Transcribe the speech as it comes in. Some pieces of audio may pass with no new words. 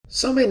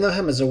Some may know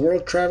him as a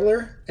world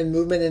traveler and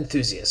movement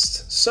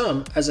enthusiast,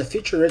 some as a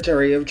future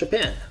retiree of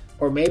Japan,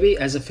 or maybe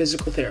as a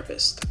physical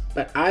therapist.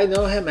 But I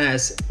know him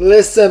as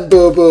Listen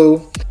Boo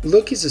Boo.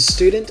 Luke is a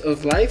student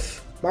of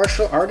life,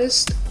 martial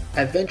artist,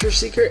 adventure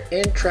seeker,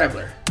 and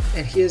traveler.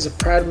 And he is a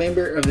proud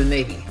member of the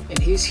Navy. And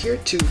he's here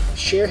to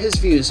share his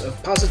views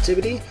of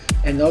positivity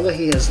and all that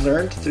he has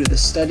learned through the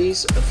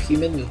studies of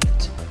human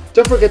movement.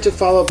 Don't forget to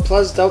follow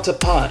Plus Delta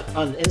Pod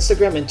on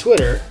Instagram and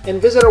Twitter,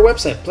 and visit our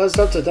website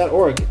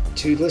plusdelta.org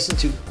to listen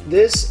to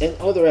this and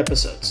other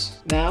episodes.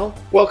 Now,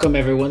 welcome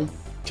everyone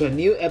to a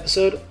new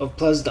episode of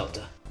Plus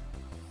Delta.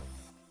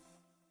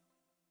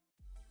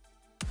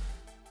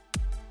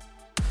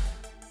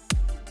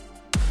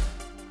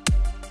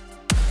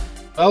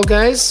 Well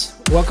guys,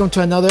 welcome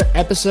to another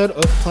episode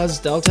of Plus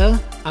Delta.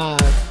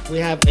 We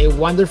have a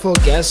wonderful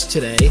guest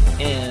today,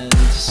 and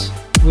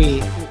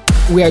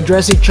we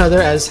address each other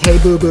as "Hey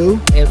Boo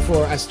Boo," and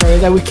for a story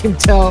that we can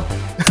tell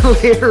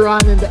later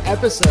on in the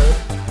episode.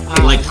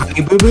 Like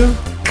Honey Boo Boo?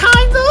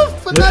 Kind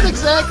of, but not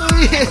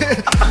exactly.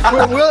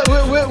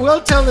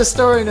 we'll tell the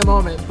story in a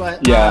moment,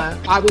 but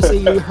obviously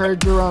you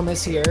heard Jerome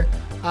is here.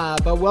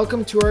 But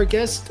welcome to our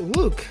guest,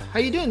 Luke. How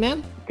you doing,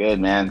 man? Good,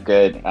 man.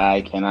 Good.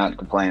 I cannot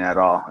complain at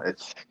all.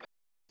 It's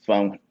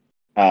fun.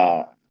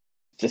 It's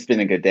just been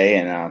a good day,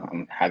 and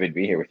I'm happy to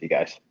be here with you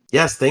guys.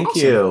 Yes, thank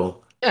you.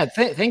 Yeah,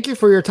 thank you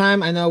for your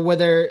time. I know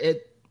we're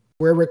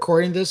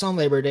recording this on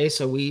Labor Day,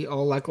 so we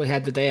all luckily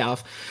had the day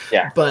off.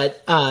 Yeah.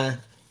 But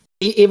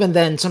even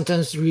then,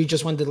 sometimes we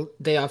just want the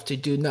day off to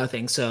do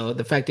nothing. So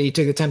the fact that you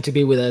took the time to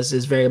be with us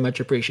is very much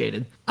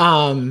appreciated.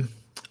 On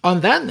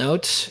that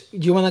note,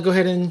 you want to go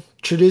ahead and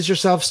introduce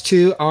yourselves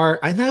to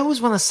I always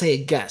want to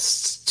say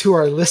guests, to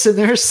our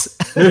listeners.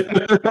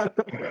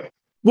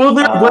 Well,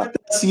 they're with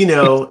us,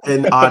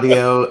 in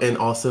audio and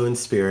also in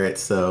spirit.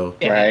 So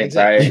right.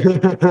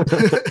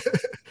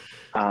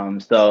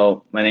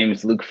 So my name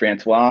is Luke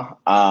Francois.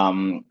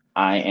 I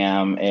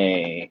am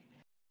a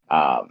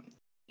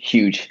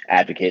huge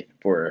advocate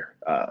for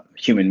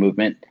human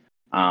movement.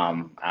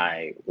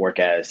 I work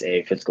as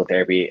a physical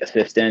therapy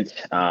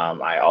assistant.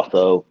 I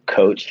also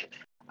coach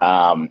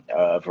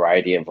a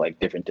variety of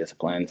different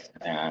disciplines,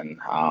 and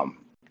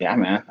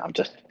man, I'm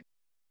just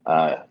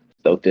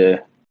stoked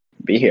to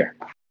be here.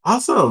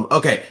 Awesome.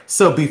 Okay,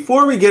 so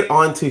before we get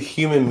on to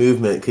human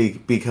movement,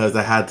 because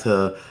I had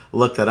to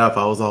look that up,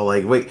 I was all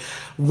like, wait,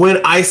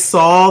 when I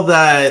saw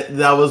that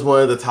was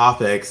one of the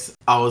topics,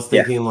 I was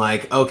thinking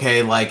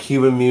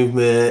human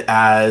movement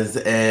as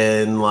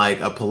in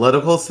a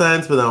political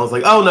sense, but then I was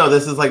like, oh no,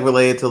 this is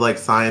related to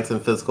science and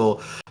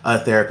physical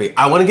therapy.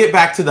 I want to get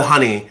back to the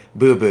Honey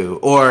Boo Boo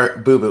or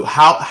Boo Boo.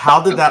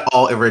 How did that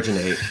all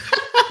originate?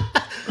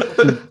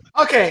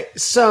 Okay,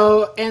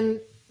 so, and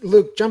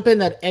Luke, jump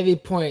in at any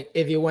point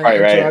if you want to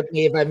interrupt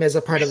me if I miss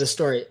a part of the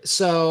story.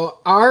 So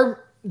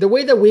the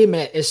way that we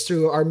met is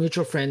through our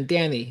mutual friend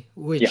Danny,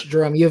 which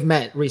Jerome, you've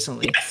met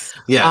recently.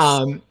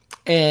 Yes.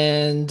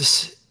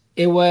 And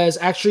it was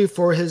actually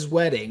for his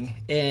wedding,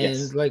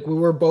 and we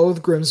were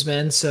both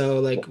groomsmen,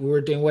 so we were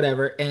doing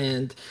whatever.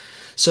 And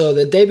so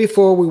the day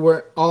before, we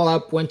were all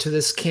up, went to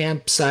this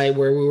campsite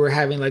where we were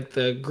having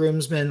the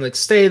groomsmen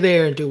stay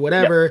there and do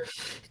whatever.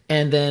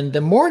 And then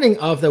the morning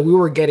of that, we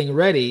were getting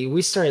ready.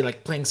 We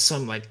started playing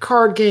some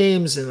card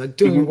games and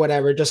doing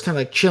whatever, just kind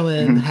of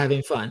chilling,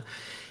 having fun.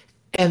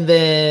 And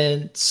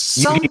then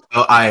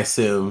Yu-Gi-Oh, I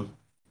assume,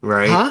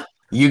 right? Huh?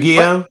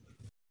 Yu-Gi-Oh?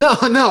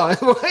 No,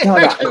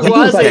 it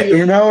wasn't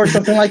Uno or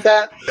something like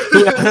that.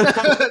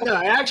 No,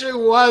 it actually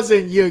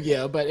wasn't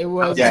Yu-Gi-Oh, but it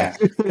was.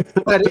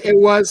 But it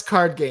was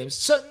card games.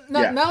 So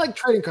not like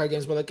trading card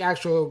games, but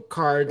actual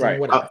cards and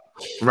whatever.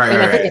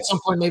 I think at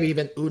some point maybe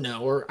even Uno,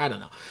 or I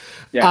don't know.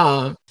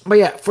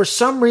 But for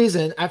some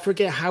reason, I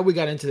forget how we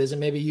got into this,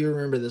 and maybe you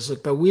remember this,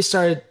 Luke, but we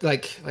started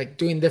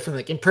doing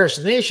different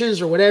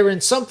impersonations or whatever,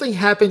 and something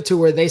happened to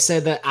where they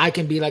said that I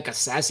can be a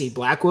sassy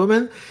black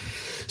woman.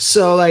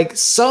 So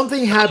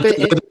something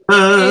happened,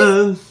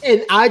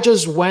 and I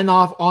just went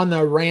off on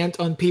a rant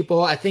on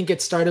people. I think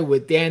it started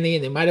with Danny,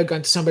 and it might have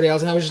gone to somebody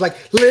else, and I was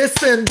just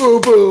listen, Boo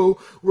Boo,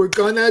 we're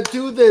gonna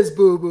do this,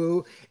 Boo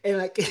Boo.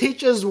 And it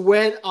just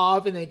went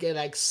off, and it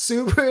get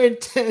super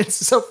intense.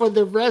 So for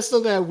the rest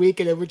of that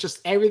weekend, it was just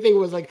everything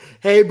was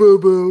hey Boo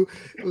Boo,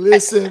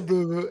 listen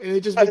Boo Boo, and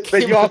it just became.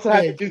 But you also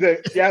had to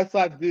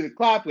do the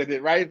clap with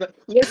it, right?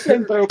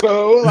 Listen Boo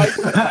Boo,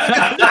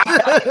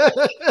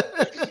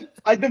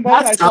 the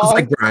moment I saw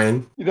him,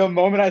 Brian. The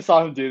moment I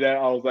saw him do that,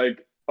 I was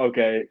like,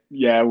 okay,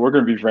 yeah, we're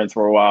gonna be friends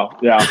for a while.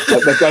 Yeah,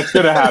 that's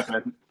gonna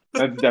happen.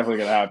 That's definitely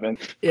gonna happen.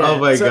 Yeah, oh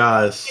my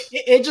gosh!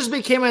 It just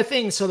became a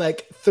thing. So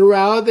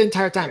throughout the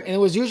entire time, and it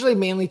was usually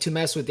mainly to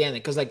mess with Danny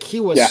because he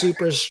was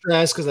super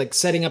stressed because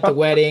setting up the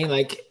wedding,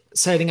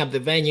 setting up the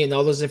venue, and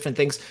all those different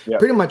things. Yeah.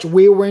 Pretty much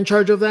we were in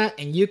charge of that,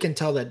 and you can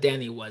tell that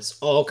Danny was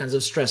all kinds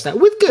of stressed out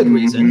with good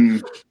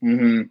reason.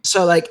 Mm-hmm.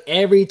 So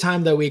every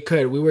time that we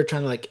could, we were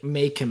trying to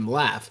make him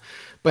laugh.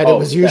 But it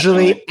was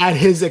usually at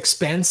his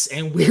expense,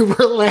 and we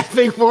were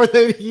laughing more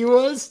than he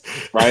was.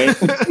 Right.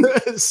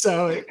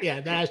 So,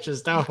 that's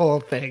just the whole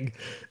thing.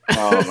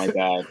 Oh, my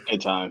God.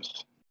 Good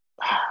times.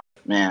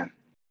 Man,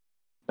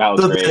 that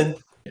was great.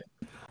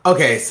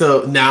 Okay,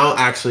 so now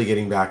actually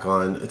getting back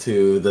on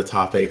to the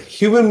topic,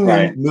 human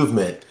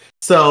movement.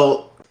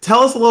 So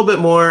tell us a little bit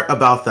more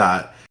about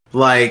that.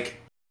 Like,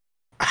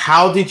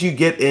 how did you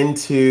get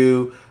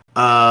into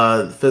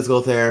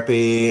physical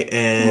therapy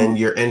and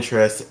your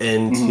interest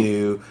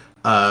into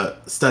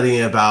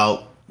studying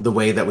about the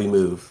way that we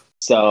move?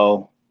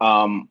 So,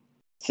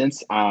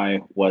 since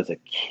I was a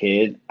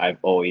kid, I've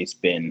always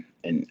been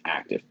an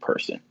active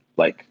person,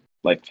 like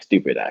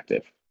stupid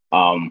active.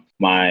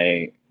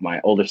 My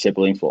older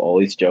siblings will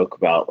always joke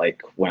about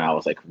like when I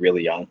was like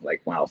really young,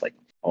 like when I was like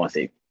I want to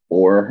say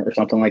 4 or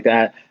something like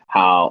that.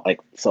 How like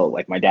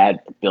my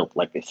dad built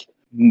like this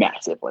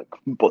massive like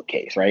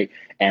bookcase, right?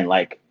 And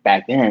like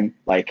back then,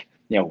 like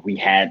we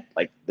had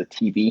like the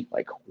TV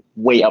like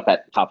way up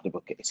at the top of the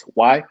bookcase.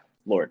 Why?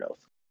 Lord knows.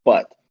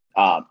 But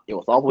it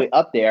was all the way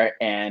up there,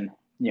 and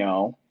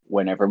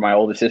whenever my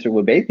older sister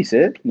would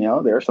babysit,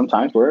 there are some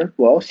times where,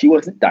 well, she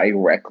wasn't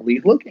directly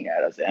looking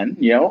at us. And,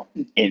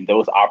 in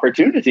those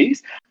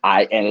opportunities,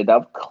 I ended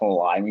up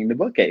climbing the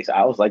bookcase.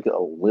 I was like a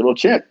little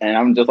chimp, and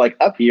I'm just like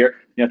up here,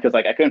 because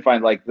like I couldn't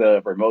find like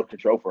the remote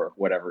control for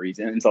whatever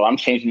reason. And so I'm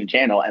changing the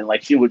channel, and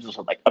like she would just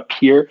like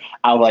appear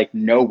out of like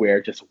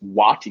nowhere, just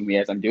watching me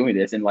as I'm doing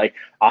this. And like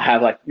I'll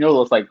have like,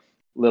 those like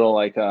little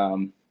like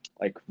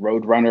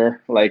Roadrunner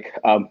like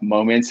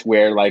moments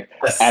where like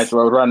as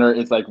Roadrunner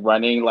is like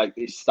running, like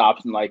it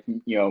stops in like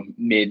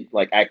mid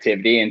like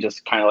activity and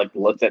just kind of like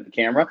looks at the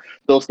camera.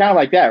 So it's kind of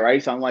like that,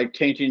 right? So I'm like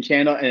changing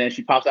channel, and then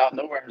she pops out of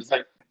nowhere and it's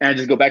like, and I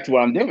just go back to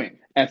what I'm doing.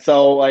 And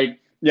so like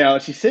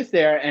she sits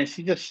there and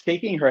she's just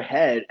shaking her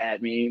head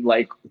at me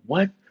like,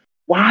 what?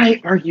 Why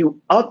are you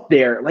up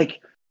there?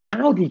 Like,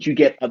 how did you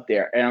get up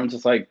there? And I'm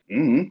just like,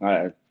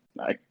 I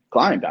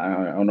climbed.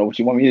 I don't know what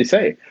you want me to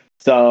say.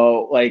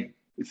 So like,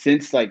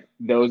 since like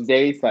those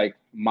days, like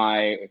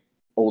my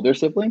older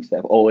siblings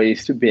have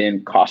always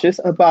been cautious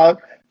about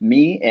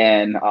me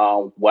and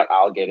what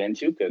I'll get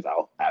into, because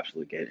I'll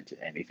absolutely get into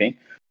anything.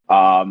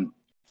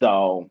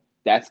 So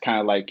that's kind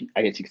of like,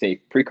 I guess you could say,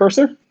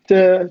 precursor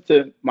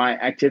to my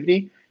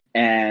activity.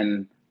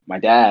 And my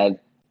dad,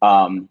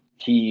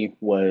 he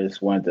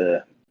was one of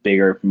the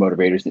bigger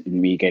motivators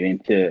in me getting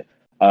into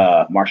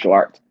martial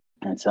arts.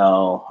 And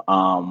so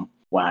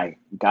when I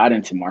got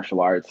into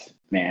martial arts,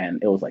 man,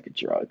 it was like a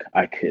drug.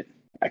 I could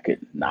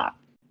not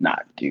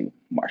do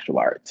martial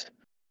arts.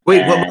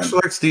 Wait, what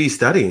martial arts do you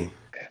study?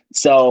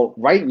 So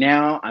right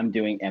now I'm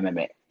doing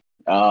MMA.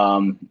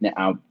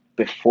 Now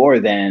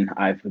before then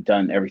I've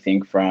done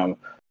everything from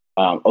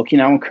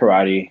Okinawan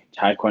karate,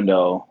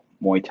 Taekwondo,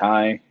 Muay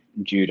Thai,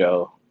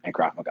 Judo, and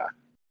Krav Maga.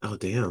 Oh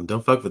damn!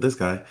 Don't fuck with this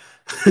guy.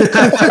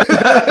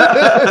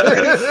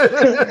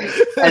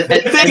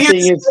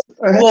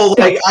 Well,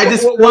 like I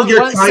just feel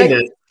your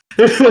kindness.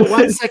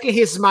 1 second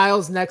he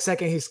smiles, next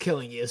second he's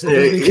killing you. So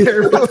be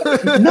careful.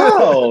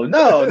 No,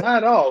 not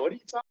at all. What are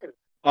you talking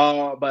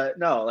about? But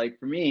no, like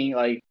for me,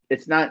 like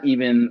it's not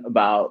even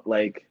about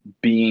like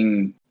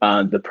being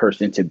the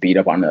person to beat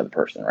up on another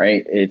person,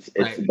 right? It's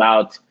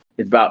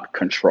about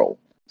control.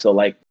 So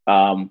like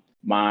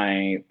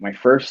my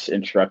first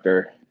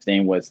instructor, his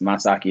name was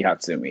Masaki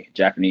Hatsumi,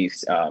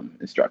 Japanese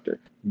instructor.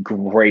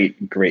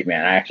 Great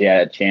man. I actually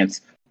had a chance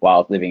while I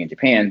was living in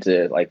Japan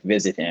to like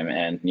visit him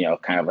and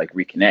kind of like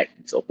reconnect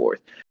and so forth.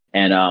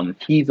 And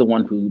he's the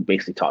one who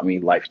basically taught me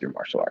life through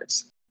martial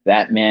arts.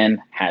 That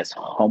man has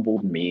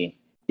humbled me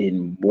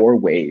in more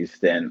ways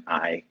than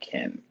I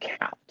can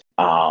count.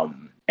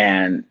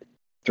 And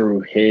through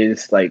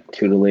his like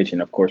tutelage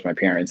and of course my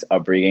parents'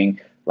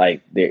 upbringing,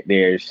 like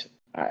there's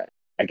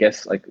I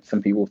guess like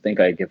some people think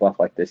I give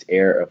off like this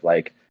air of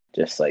like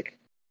just like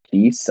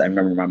peace. I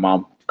remember my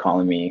mom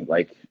calling me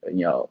like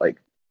like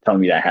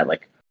telling me that I had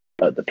like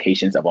the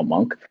patience of a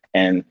monk,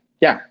 and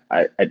yeah,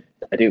 I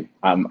do.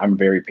 I'm a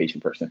very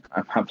patient person.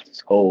 I'm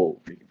so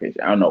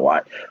patient. I don't know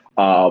why,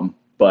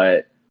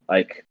 but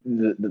like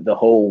the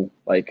whole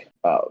like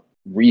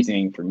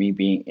reasoning for me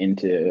being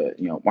into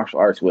martial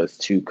arts was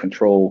to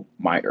control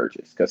my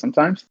urges, because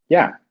sometimes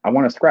I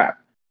want to scrap,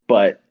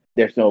 but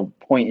there's no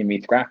point in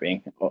me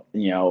scrapping,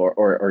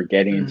 or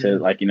getting into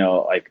like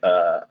like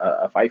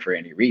a fight for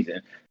any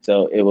reason.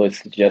 So it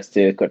was just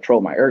to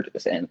control my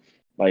urges. And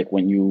like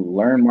when you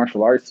learn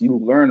martial arts, you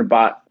learn a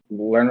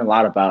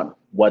lot about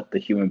what the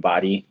human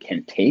body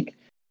can take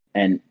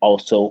and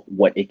also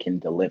what it can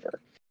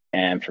deliver.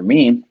 And for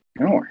me,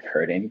 I don't want to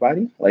hurt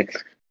anybody. Like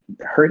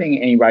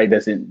hurting anybody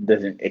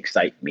doesn't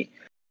excite me.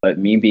 But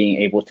me being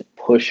able to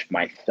push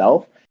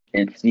myself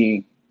and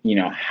see,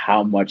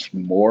 how much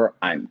more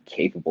I'm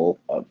capable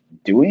of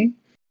doing,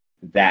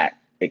 that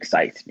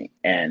excites me.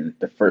 And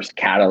the first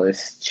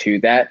catalyst to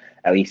that,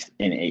 at least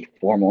in a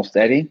formal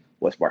setting,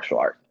 was martial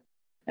arts.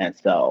 And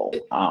so,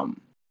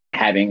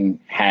 having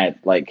had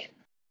like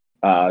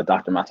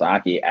Dr.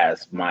 Masaki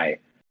as my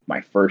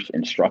first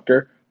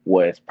instructor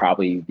was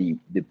probably the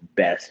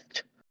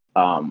best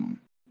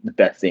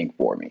thing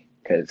for me,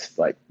 because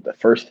like the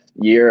first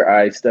year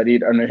I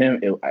studied under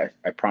him,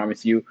 I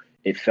promise you,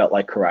 it felt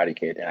like Karate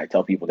Kid, and I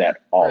tell people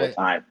that all the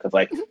time, because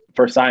like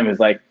first time is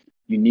like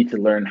you need to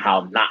learn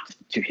how not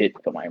to hit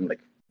somebody. I'm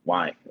like,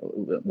 why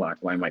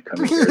am I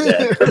coming here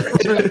then?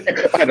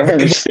 I don't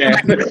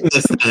understand.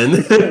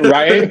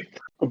 Right?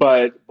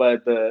 But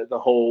the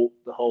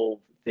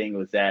whole thing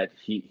was that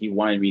he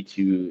wanted me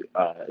to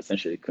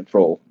essentially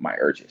control my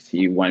urges.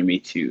 He wanted me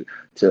to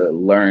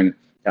learn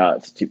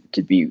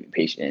to be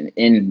patient.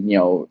 And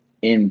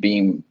in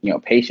being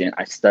patient,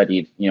 I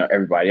studied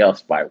everybody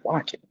else by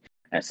watching.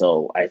 And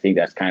so I think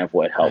that's kind of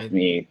what helped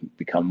me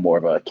become more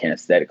of a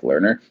kinesthetic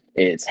learner,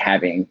 is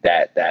having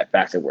that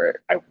facet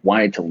where I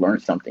wanted to learn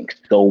something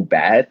so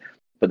bad,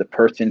 but the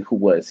person who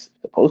was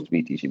supposed to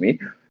be teaching me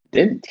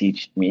didn't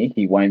teach me.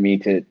 He wanted me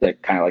to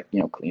kind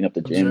of clean up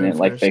the gym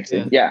and fix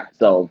it. Yeah.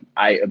 So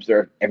I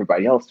observed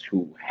everybody else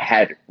who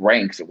had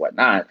ranks and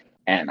whatnot,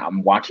 and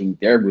I'm watching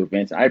their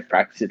movements. I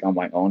practiced it on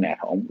my own at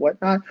home,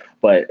 whatnot.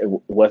 But it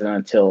wasn't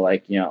until all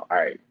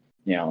right,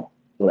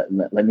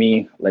 let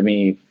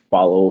me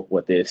follow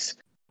what this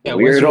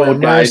weird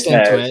old guy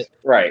says.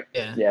 Right.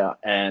 Yeah.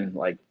 And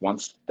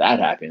once that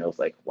happened, it was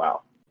like,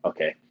 wow,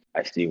 okay,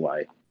 I see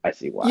why.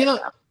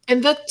 Now.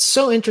 And that's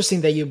so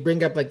interesting that you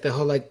bring up the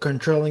whole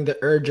controlling the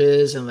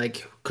urges and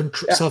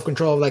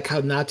self-control of how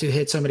not to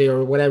hit somebody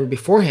or whatever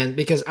beforehand,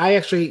 because I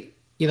actually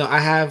I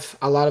have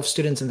a lot of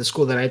students in the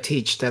school that I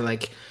teach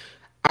that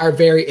are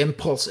very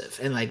impulsive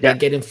and they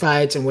get in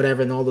fights and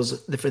whatever and all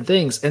those different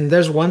things. And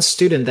there's one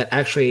student that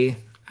actually,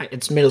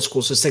 it's middle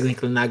school, so it's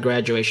technically not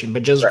graduation,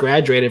 but just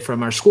graduated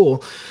from our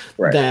school,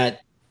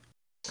 that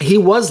he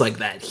was like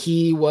that.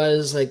 He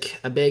was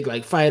a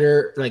big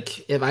fighter.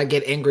 If I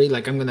get angry,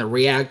 I'm gonna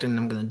react and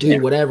I'm gonna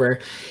do whatever.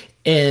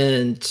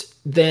 And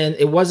then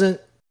it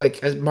wasn't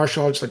as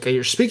martial arts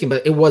you're speaking,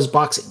 but it was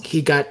boxing.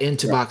 He got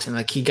into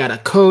boxing. He got a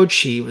coach.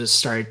 He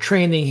started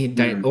training. He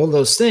did all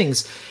those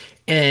things.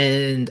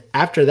 And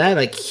after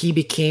that, he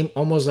became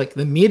almost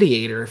the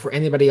mediator for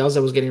anybody else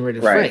that was getting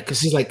ready to fight. Because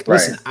he's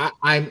listen,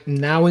 I'm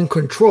now in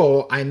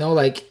control. I know,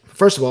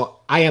 first of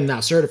all, I am now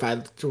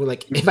certified. So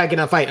if I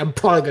cannot fight, I'm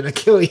probably going to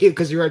kill you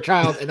because you're a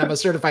child and I'm a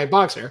certified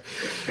boxer.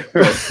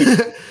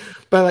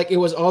 But it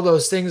was all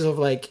those things of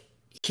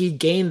he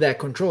gained that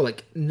control,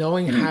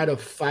 knowing how to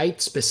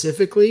fight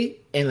specifically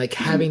and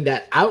having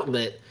that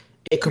outlet.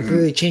 It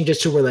completely changes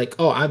to where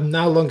I'm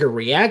no longer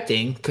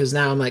reacting, because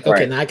now I'm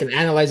okay, now I can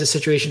analyze the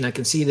situation, I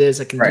can see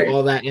this, I can do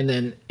all that, and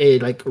then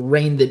it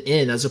reined it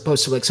in, as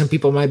opposed to some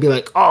people might be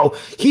oh,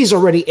 he's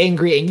already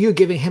angry and you're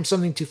giving him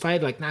something to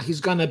fight, now he's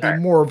gonna be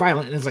more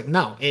violent, and it's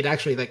no, it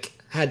actually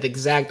had the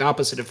exact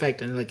opposite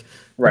effect and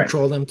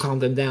control them, calm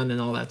them down, and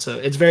all that. So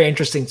it's very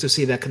interesting to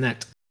see that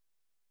connect.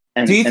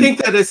 Do you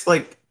think that it's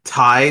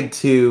tied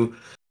to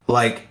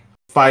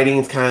fighting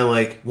is kind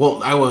of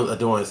well, I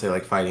don't want to say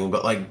fighting,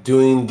 but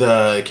doing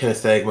the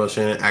kinesthetic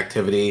motion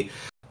activity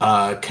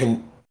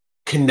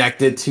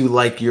connected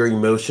to your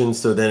emotions,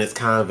 so then it's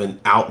kind of an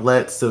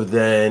outlet, so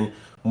then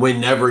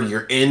whenever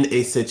you're in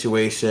a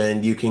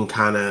situation you can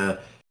kind of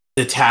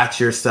detach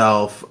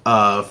yourself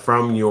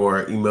from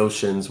your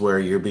emotions, where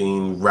you're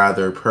being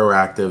rather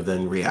proactive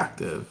than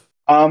reactive?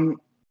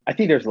 I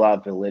think there's a lot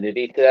of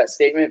validity to that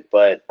statement,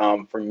 but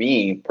for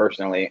me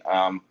personally,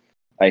 I'm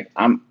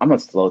a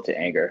slow to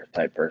anger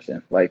type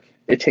person.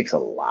 It takes a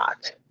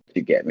lot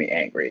to get me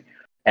angry.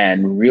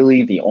 And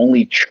really the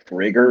only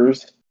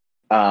triggers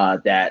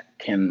that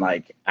can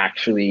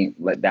actually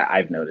that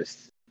I've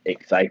noticed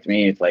excites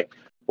me is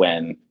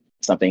when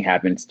something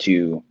happens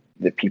to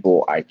the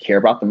people I care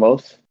about the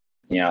most,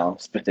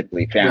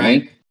 specifically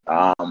family.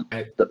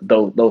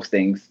 Those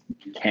things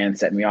can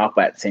set me off,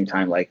 but at the same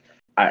time,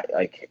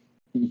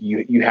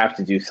 you have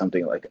to do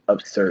something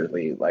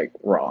absurdly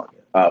wrong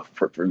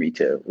for me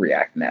to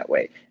react in that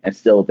way. And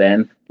still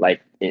then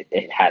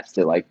it has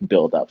to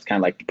build up. It's kind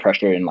of like the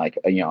pressure in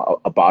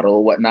a bottle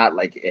or whatnot.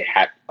 It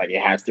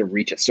has to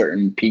reach a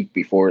certain peak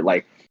before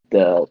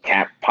the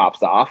cap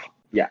pops off.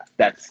 Yeah,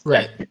 that's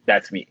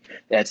me.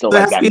 And so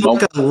that has to be a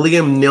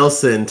Liam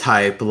Nielsen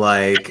type,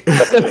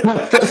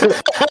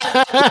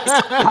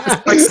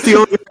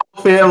 stealing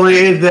your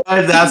family.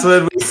 That's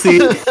when we see.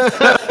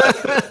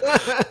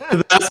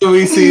 That's when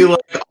we see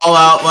all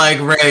out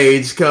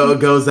rage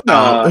goes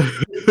out.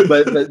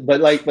 but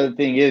the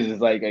thing is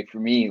for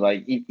me,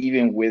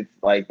 even with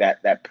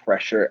that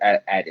pressure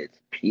at its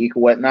peak,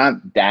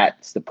 whatnot,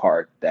 that's the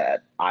part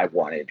that I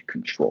wanted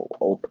control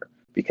over,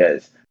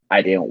 because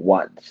I didn't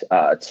want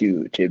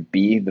to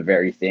be the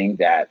very thing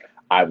that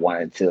I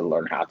wanted to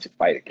learn how to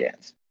fight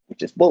against,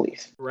 which is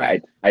bullies.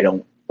 Right. I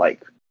don't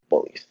like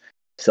bullies.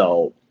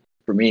 So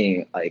for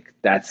me,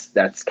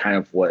 that's kind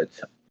of what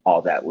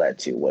all that led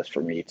to, was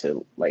for me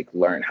to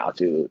learn how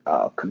to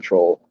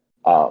control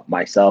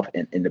myself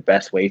in the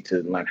best way,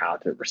 to learn how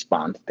to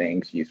respond to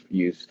things,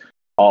 use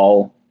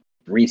all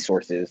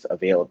resources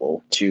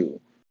available to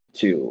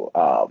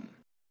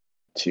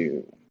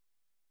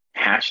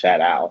hash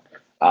that out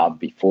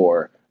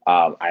before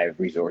I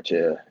resort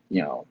to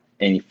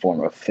any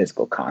form of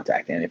physical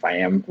contact. And if I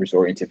am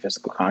resorting to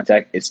physical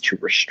contact, it's to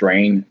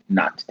restrain,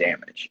 not to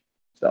damage.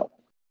 So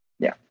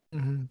yeah.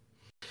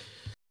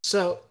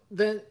 So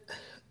then,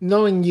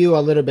 knowing you a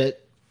little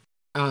bit,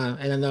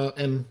 And I know,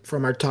 and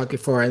from our talk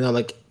before, I know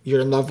like you're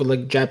in love with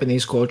like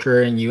Japanese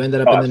culture, and you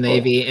ended up in the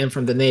Navy, and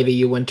from the Navy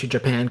you went to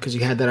Japan because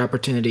you had that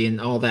opportunity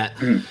and all that.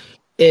 Mm.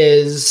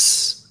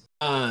 Is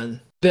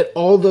that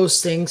all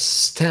those things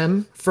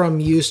stem from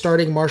you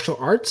starting martial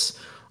arts,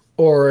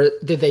 or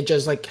did they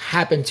just like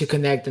happen to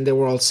connect and they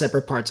were all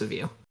separate parts of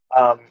you?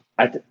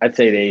 I'd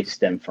say they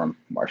stem from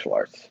martial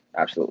arts,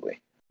 absolutely.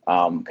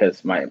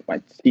 Because my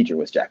teacher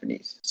was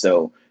Japanese,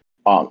 so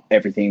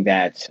everything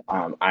that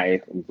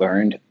I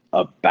learned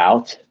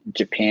about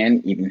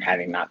Japan, even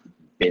having not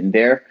been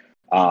there,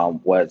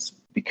 was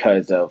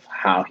because of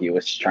how he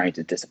was trying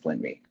to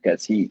discipline me.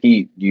 Because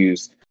he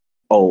used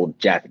old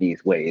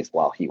Japanese ways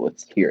while he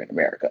was here in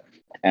America.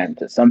 And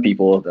to some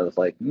people, that was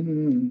like,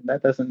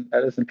 that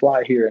doesn't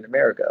fly here in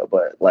America.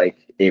 But like,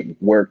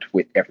 it worked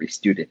with every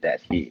student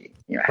that he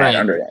had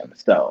under him.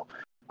 So,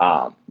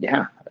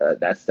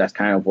 that's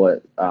kind of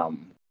what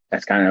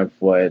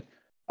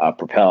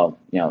propelled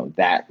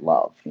that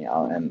love.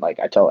 And like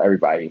I tell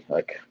everybody,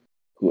 like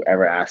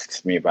whoever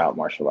asks me about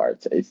martial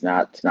arts, it's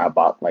not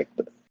about like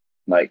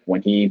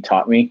when he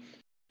taught me,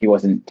 he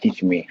wasn't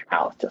teaching me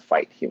how to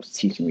fight. He was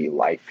teaching me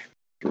life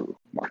through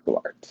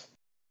martial arts.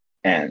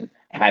 And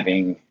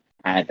having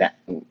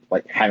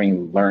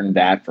learned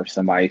that from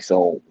somebody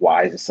so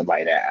wise as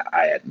somebody that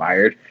I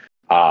admired,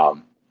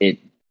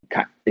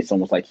 it's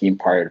almost like he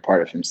imparted a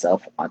part of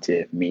himself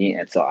onto me,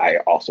 and so I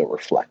also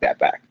reflect that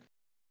back.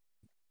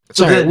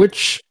 Sorry,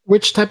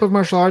 which type of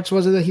martial arts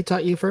was it that he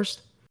taught you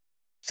first?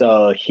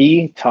 So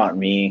he taught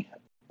me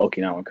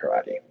Okinawan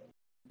karate.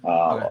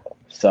 Okay.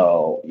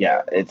 So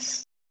yeah,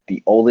 it's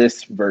the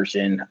oldest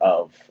version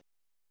of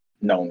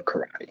known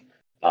karate.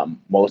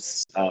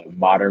 Most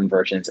modern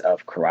versions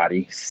of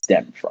karate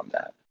stem from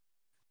that.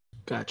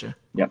 Gotcha.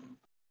 Yep.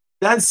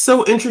 That's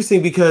so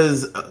interesting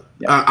because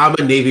I'm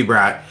a Navy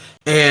brat,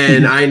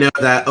 and I know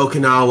that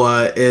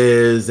Okinawa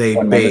is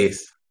a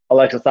base.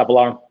 Alexa, stop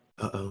alarm.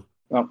 Uh-oh.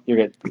 Oh, you're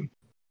good.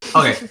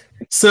 Okay.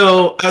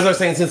 So, as I was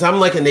saying, since I'm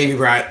like a Navy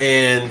brat,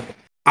 and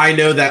I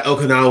know that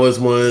Okinawa is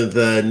one of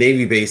the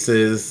Navy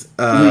bases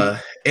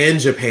in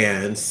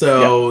Japan.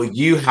 So,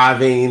 you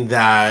having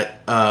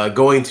that,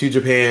 going to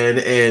Japan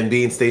and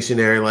being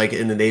stationary like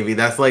in the Navy,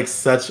 that's like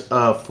such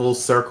a full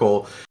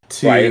circle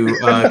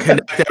to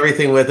connect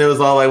everything with. It was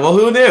all like, well,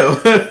 who knew?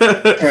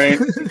 Right.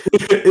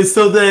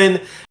 So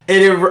then,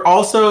 and it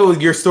also,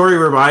 your story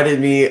reminded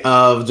me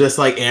of just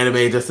like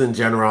anime, just in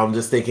general. I'm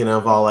just thinking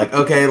of all like,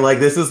 okay, like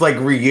this is like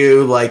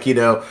Ryu, like,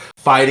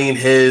 fighting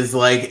his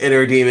like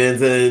inner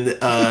demons and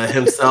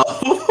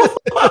himself.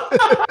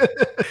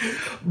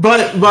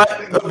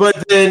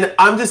 But then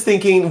I'm just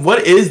thinking,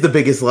 what is the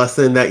biggest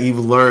lesson that you've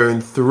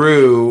learned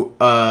through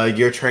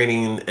your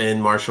training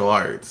in martial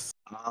arts?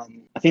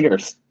 I think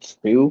there's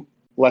two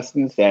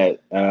lessons that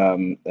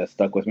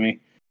stuck with me.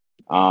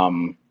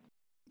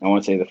 I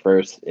want to say the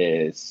first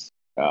is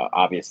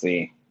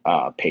obviously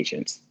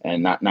patience,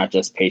 and not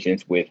just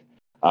patience with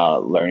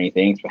learning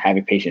things, but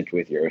having patience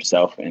with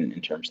yourself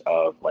in terms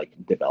of like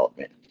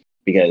development.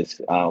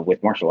 Because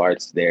with martial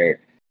arts,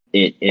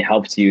 it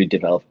helps you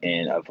develop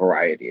in a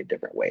variety of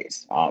different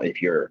ways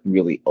if you're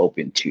really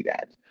open to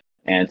that.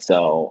 And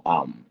so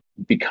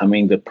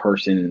becoming the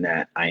person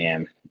that I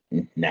am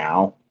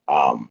now,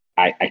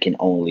 I can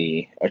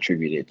only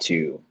attribute it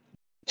to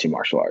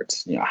martial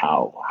arts.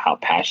 How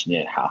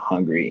passionate, how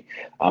hungry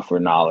for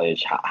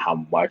knowledge,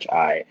 how much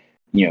I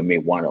may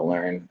want to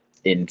learn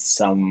in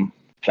some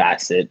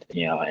facet.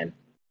 And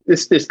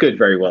this could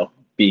very well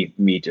be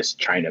me just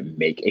trying to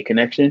make a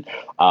connection.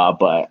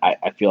 But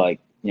I feel like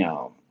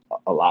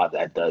a lot of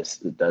that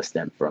does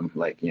stem from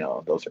like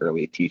those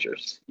early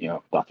teachers.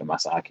 Dr.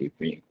 Masaki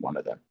being one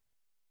of them.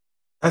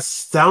 That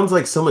sounds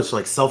like so much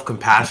like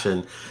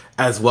self-compassion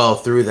as well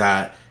through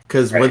that.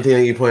 Because one thing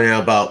that you pointed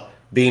out about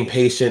being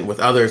patient with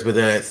others, but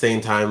then at the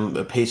same time,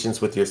 patience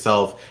with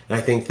yourself. And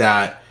I think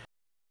that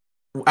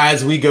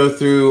as we go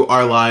through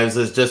our lives,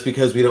 is just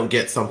because we don't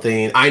get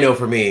something. I know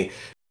for me,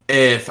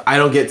 if I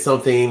don't get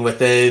something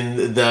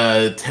within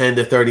the 10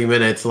 to 30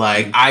 minutes,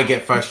 like I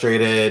get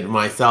frustrated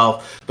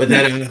myself, but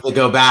then I have to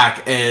go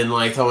back and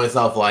like tell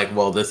myself like,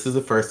 well, this is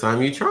the first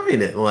time you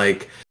trying it.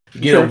 Like,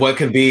 what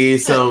could be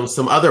some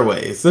other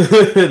ways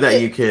that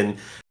you can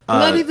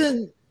not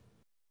even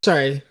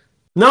sorry.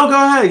 No, go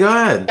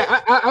ahead.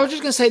 I was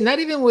just gonna say, not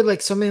even with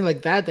like something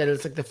like that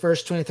it's like the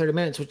first 20-30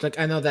 minutes, which like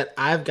I know that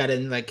I've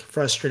gotten like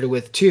frustrated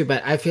with too,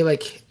 but I feel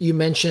like you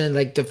mentioned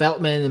like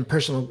development and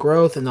personal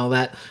growth and all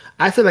that.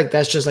 I feel like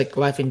that's just like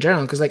life in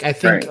general, because like I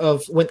think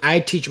of when I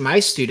teach my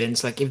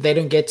students, like if they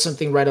don't get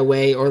something right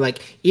away, or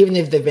like even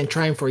if they've been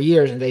trying for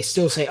years and they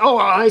still say, oh,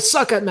 I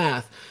suck at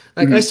math.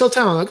 Like I still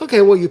tell them like,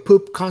 okay, well, you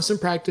poop, constant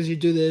practice, you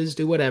do this,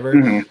 do whatever.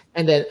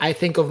 And then I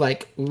think of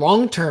like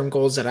long-term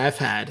goals that I've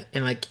had,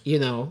 and like,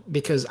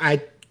 because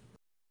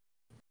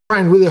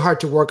trying really hard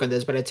to work on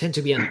this, but I tend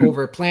to be an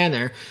over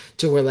planner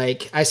to where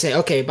like I say,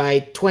 okay,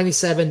 by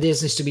 27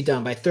 this needs to be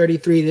done, by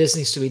 33 this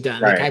needs to be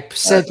done. Like I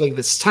set like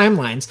this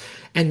timelines,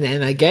 and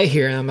then I get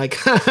here and I'm like,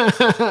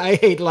 I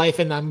hate life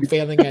and I'm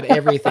failing at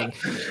everything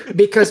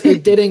because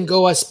it didn't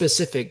go a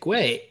specific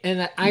way.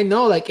 And I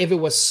know like if it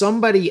was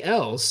somebody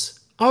else,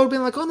 I would be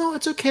like, oh no,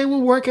 it's okay,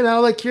 we'll work it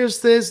out. Like here's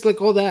this, like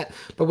all that.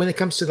 But when it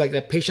comes to like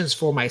the patience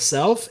for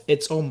myself,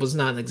 it's almost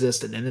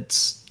non-existent, and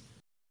it's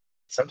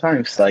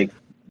sometimes like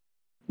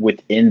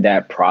within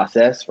that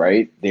process,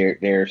 right?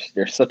 There's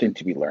something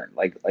to be learned.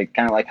 Like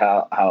kind of like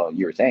how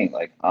you were saying,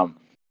 like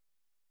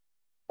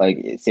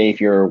say if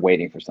you're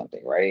waiting for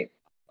something, right?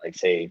 Like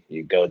say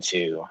you go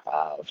to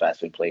a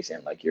fast food place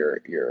and like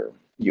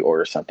you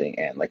order something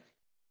and like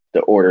the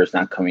order is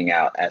not coming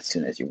out as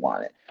soon as you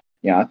want it.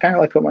 You know, I kind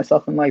of like put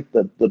myself in like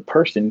the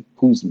person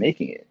who's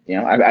making it. You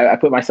know, I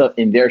put myself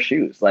in their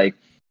shoes. Like,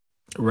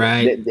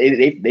 right.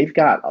 They've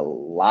got a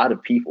lot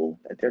of people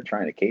that they're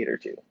trying to cater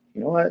to.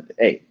 You know what?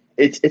 Hey,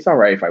 it's all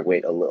right if I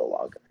wait a little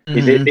longer.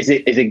 Mm-hmm. Is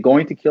it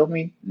going to kill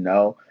me?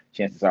 No.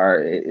 Chances are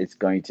it's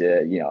going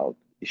to, you know,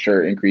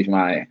 sure increase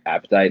my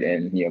appetite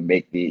and, you know,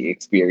 make the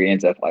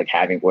experience of like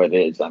having what it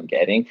is I'm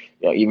getting,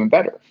 you know, even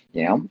better.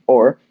 You know,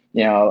 or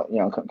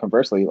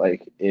conversely,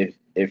 like if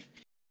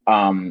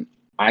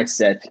I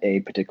set a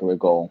particular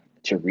goal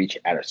to reach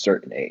at a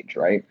certain age,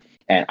 right?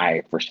 And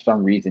I for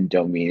some reason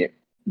don't meet it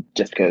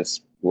just because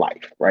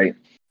life, right?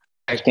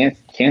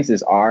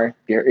 Chances are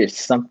there is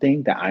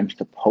something that I'm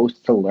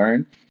supposed to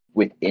learn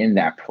within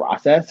that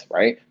process,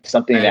 right?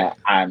 Something that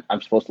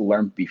I'm supposed to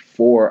learn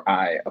before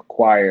I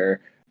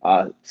acquire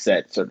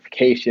set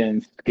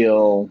certification,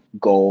 skill,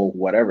 goal,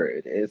 whatever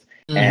it is.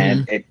 Mm-hmm.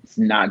 And it's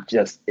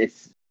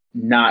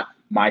not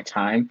my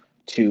time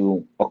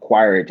to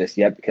acquire it just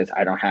yet because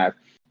I don't have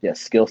the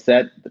skill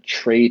set, the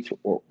traits,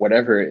 or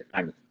whatever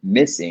I'm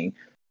missing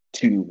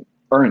to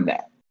earn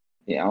that.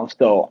 You know,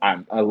 so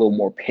I'm a little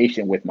more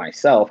patient with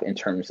myself in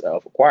terms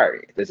of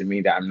acquiring. It doesn't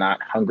mean that I'm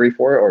not hungry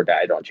for it or that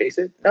I don't chase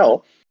it.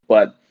 No,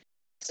 but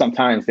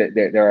sometimes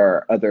there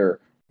are other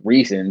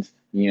reasons,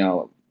 you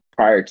know,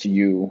 prior to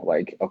you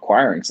like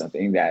acquiring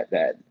something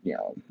that you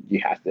know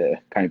you have to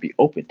kind of be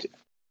open to.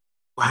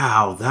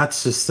 Wow,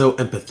 that's just so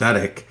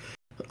empathetic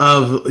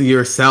of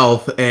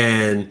yourself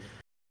and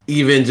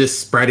even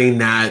just spreading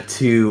that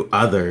to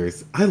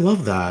others. I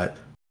love that.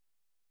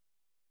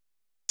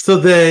 So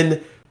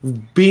then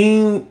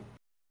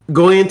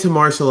going into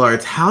martial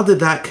arts, how did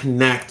that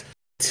connect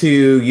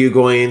to you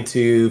going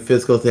into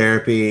physical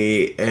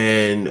therapy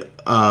and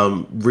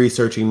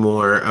researching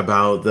more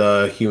about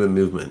the human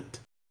movement?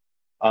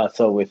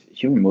 So with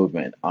human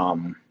movement,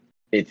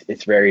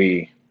 it's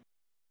very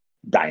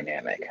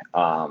dynamic,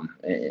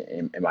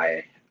 in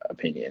my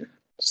opinion.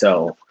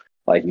 So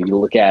like you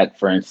look at,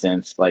 for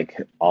instance,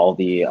 like all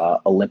the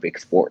Olympic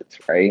sports,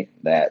 right?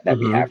 That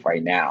we have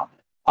right now.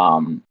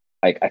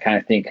 Like I kind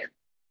of think,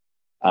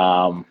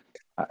 how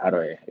do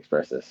I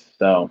express this?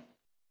 So,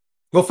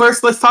 well,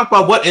 first let's talk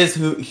about what is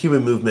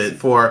human movement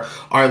for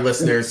our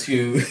listeners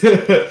who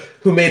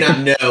who may not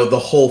know the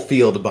whole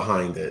field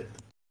behind it.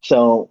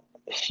 So,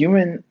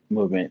 human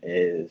movement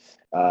is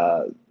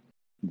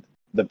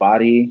the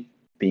body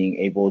being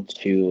able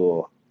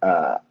to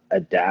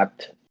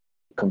adapt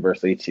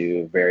conversely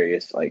to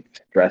various like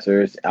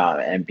stressors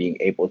and being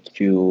able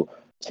to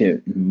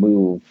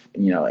move,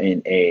 you know,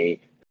 in a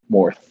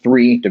more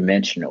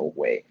three-dimensional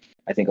way.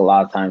 I think a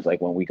lot of times, like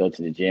when we go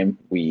to the gym,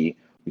 we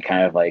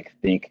kind of like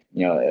think,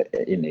 you know,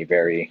 in a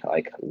very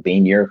like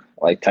linear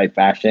like type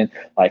fashion,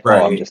 like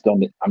right. Oh, I'm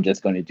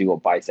just going to do a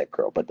bicep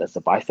curl, but does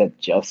the bicep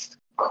just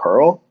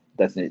curl?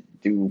 Does it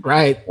do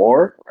right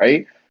more,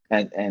 right?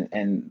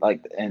 And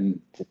like and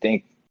to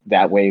think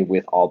that way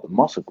with all the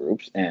muscle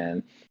groups.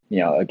 And you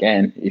know,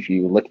 again, if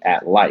you look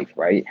at life,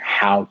 right,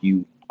 how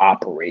you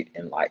operate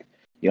in life,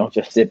 you don't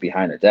just sit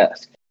behind a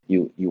desk.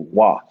 You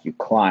walk, you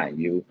climb,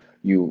 you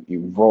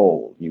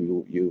roll,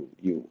 you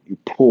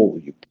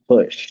pull, you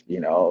push. You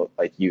know,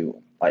 like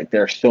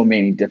there are so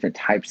many different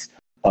types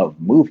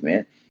of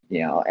movement.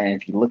 You know, and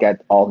if you look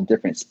at all the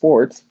different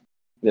sports,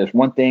 there's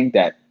one thing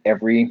that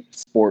every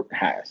sport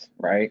has,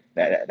 right,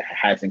 that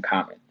has in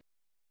common: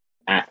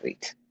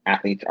 athletes.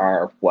 Athletes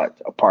are what,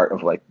 a part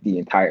of like the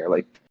entire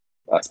like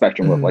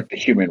spectrum of like the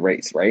human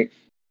race, right?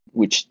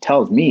 Which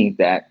tells me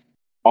that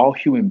all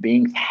human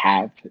beings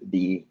have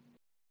the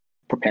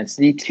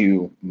propensity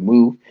to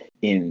move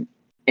in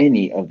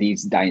any of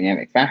these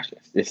dynamic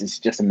fashions. This is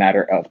just a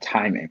matter of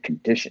time and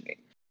conditioning,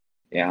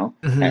 you know?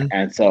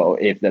 And so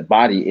if the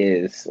body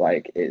is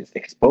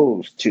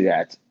exposed to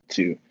that,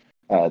 to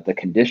the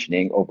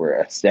conditioning over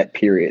a set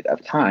period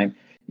of time,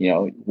 you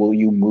know, will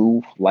you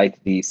move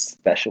like these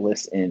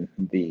specialists in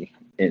the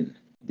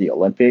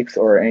Olympics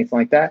or anything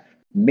like that?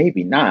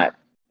 Maybe not,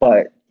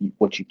 but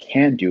what you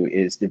can do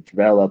is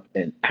develop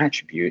an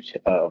attribute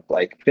of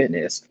like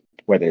fitness,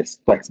 whether it's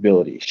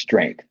flexibility,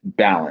 strength,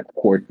 balance,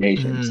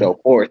 coordination, so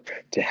forth,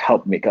 to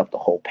help make up the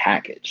whole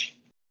package.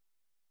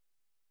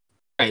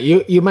 Right.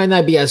 You might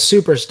not be a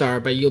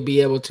superstar, but you'll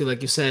be able to,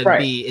 like you said, Right.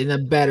 be in a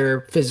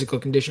better physical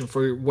condition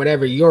for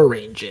whatever your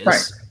range is.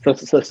 Right.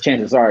 So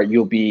chances are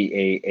you'll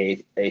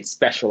be a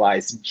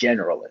specialized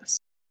generalist,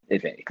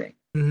 if anything.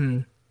 Mm-hmm.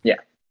 Yeah.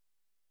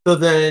 So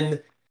then,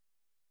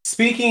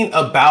 speaking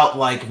about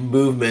like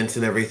movements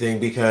and everything,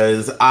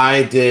 because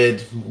I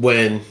did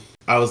when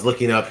I was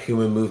looking up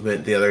human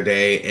movement the other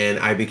day, and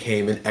I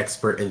became an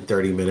expert in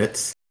 30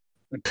 minutes.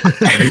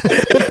 Like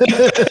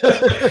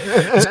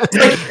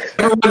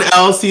everyone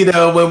else,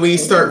 when we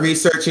start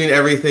researching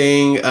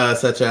everything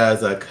such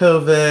as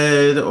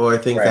COVID or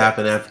things that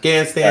happen in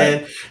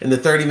Afghanistan, in the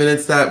 30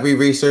 minutes that we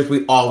research,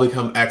 we all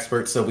become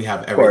experts, so we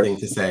have everything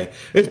to say.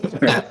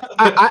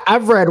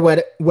 I've read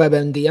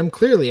WebMD. I'm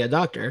clearly a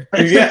doctor.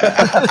 Yeah,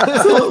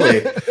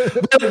 absolutely.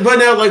 But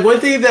now, like,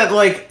 one thing that,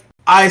 like,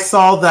 I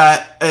saw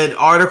that an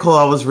article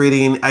I was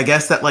reading, I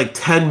guess that, like,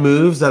 10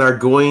 moves that are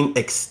going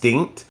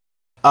extinct.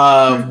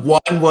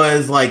 One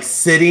was like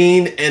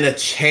sitting in a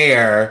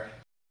chair,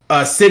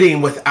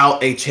 sitting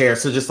without a chair,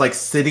 so just like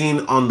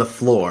sitting on the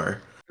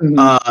floor, and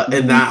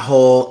that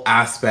whole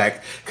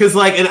aspect. Because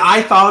like, and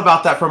I thought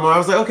about that for a moment. I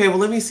was like, okay, well,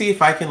 let me see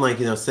if I can like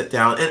sit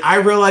down, and I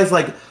realized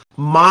like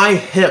my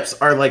hips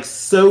are like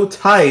so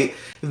tight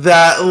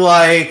that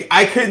like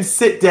I couldn't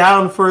sit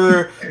down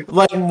for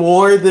like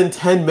more than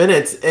 10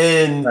 minutes,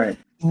 and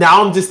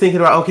now I'm just thinking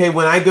about, okay,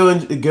 when I go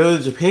to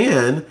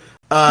Japan.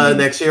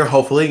 Next year,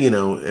 hopefully,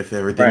 if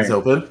everything's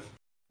open.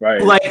 Right.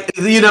 Like,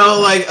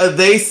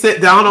 they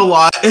sit down a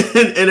lot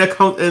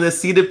in a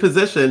seated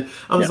position.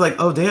 I was like,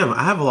 oh, damn,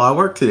 I have a lot of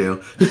work to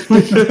do.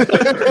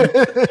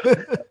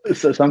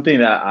 So something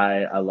that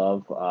I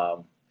love,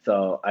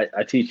 so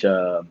I teach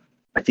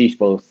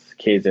both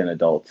kids and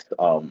adults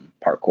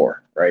parkour,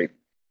 right?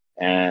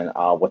 And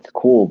what's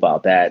cool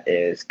about that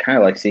is kind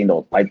of like seeing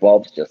those light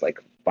bulbs just like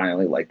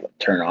finally like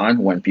turn on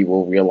when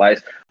people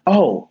realize,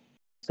 oh,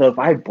 so if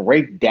I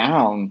break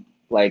down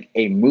like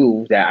a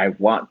move that I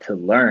want to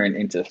learn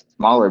into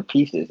smaller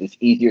pieces, it's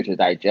easier to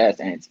digest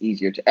and it's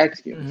easier to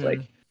execute. It's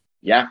like,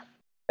 yeah,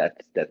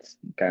 that's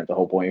kind of the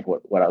whole point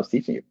of what I was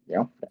teaching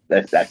you.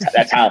 That's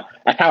how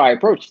I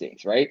approach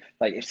things, right?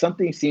 Like if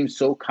something seems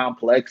so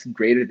complex,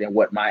 greater than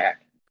what my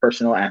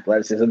personal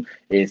athleticism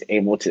is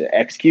able to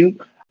execute,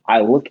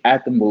 I look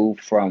at the move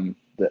from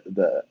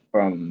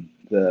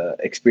the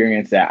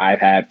experience that I've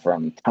had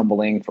from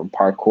tumbling, from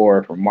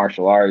parkour, from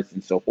martial arts,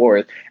 and so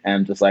forth. And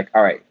I'm just like,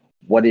 all right,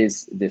 what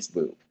is this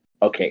move?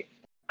 Okay,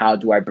 how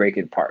do I break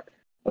it apart?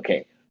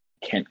 Okay,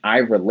 can I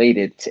relate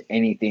it to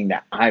anything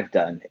that I've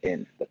done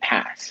in the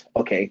past?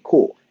 Okay,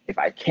 cool. If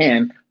I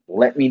can,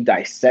 let me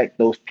dissect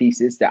those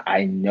pieces that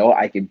I know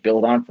I can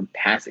build on from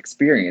past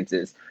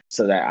experiences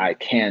so that I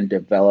can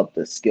develop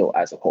the skill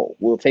as a whole.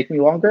 Will it take me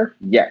longer?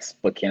 Yes.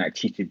 But can I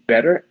teach it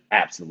better?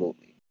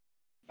 Absolutely.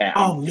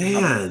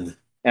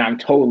 And I'm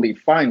totally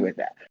fine with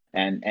that.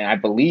 And I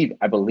believe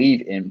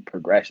in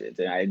progressions,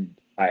 and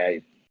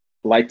I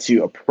like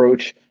to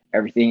approach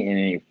everything in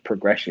a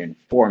progression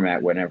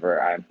format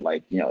whenever I'm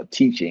like,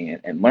 teaching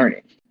and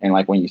learning. And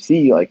like when you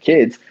see like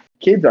kids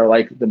are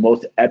like the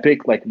most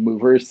epic like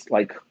movers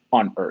like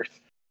on earth.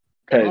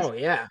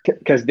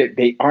 Because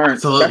they aren't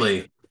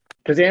absolutely.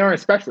 Because they aren't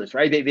specialists,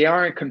 right? They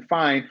aren't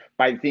confined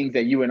by the things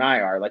that you and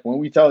I are. Like when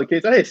we tell the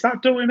kids, "Hey,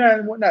 stop doing that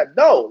and whatnot."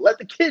 No, let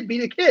the kid be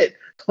the kid.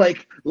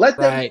 Like let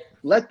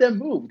them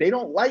move. They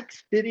don't like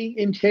sitting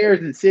in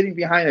chairs and sitting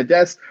behind a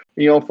desk,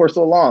 for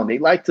so long. They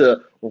like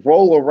to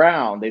roll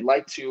around. They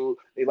like to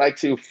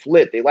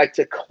flip. They like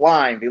to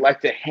climb. They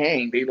like to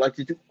hang. They like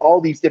to do all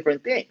these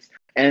different things.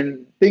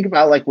 And think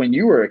about like when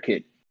you were a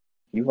kid,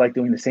 you like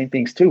doing the same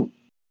things too,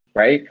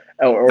 right?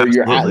 Or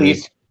you're at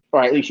least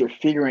you're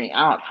figuring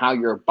out how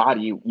your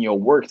body,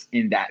 works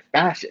in that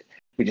fashion,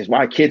 which is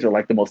why kids are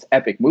like the most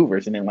epic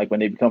movers. And then like when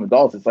they become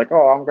adults, it's like,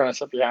 oh, I'm going to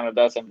sit behind a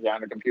desk and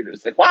behind a computer.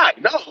 It's like, why?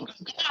 No,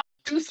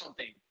 do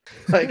something.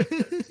 Like,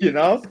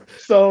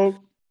 so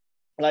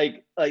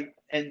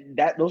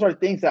and those are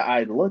things that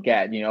I look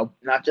at,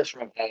 not just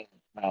from a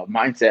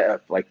mindset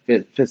of like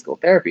physical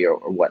therapy or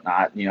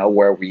whatnot,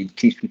 where we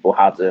teach people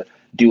how to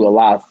do a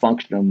lot of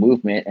functional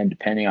movement, and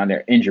depending on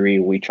their injury,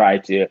 we try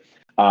to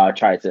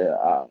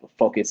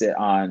focus it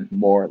on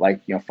more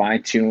like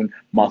fine-tune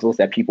muscles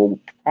that people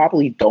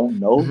probably don't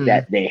know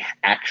that they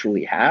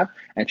actually have,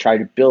 and try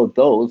to build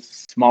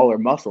those smaller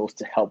muscles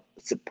to help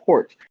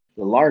support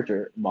the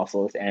larger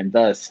muscles and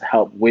thus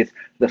help with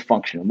the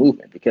functional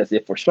movement. Because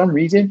if for some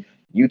reason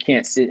you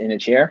can't sit in a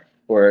chair,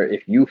 or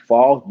if you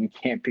fall you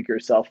can't pick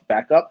yourself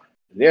back up,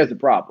 there's a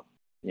problem.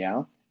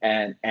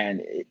 And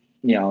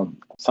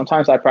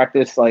sometimes I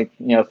practice like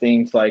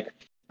things like,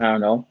 I don't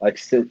know, like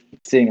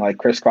sitting like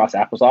crisscross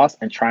applesauce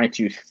and trying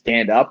to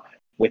stand up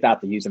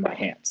without the use of my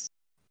hands.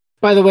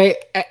 By the way,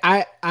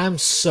 I'm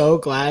so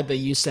glad that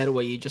you said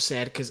what you just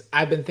said, because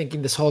I've been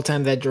thinking this whole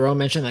time that Jerome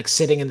mentioned like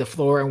sitting in the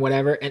floor and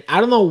whatever, and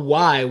I don't know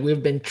why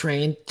we've been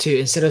trained to,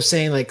 instead of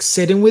saying like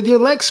sitting with your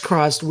legs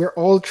crossed, we're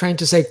all trained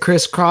to say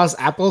crisscross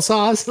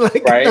applesauce.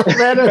 Like right? No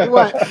matter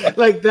what,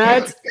 like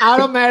that's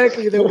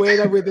automatically the way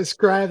that we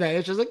describe that.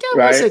 It's just like,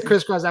 yeah, we'll say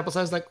crisscross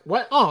applesauce. Like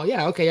what? Oh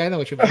yeah, okay, I know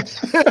what you mean. I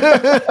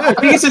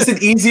think it's just an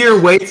easier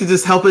way to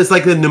just help us,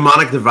 like the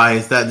mnemonic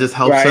device that just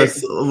helps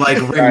us like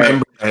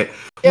remember it.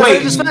 Yeah,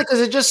 wait, it's funny because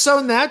it's just so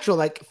natural.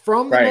 Like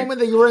from the moment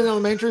that you were in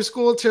elementary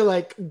school to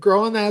like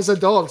growing as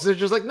adults, they're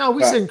just like, no,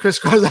 we sing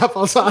crisscross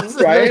applesauce.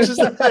 Right.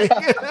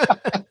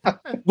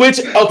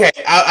 Which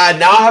I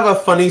now have a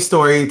funny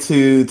story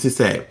to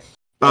say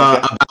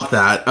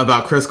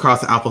about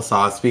crisscross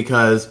applesauce,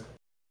 because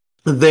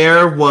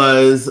there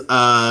was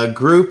a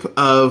group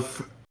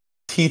of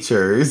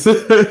teachers,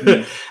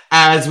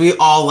 as we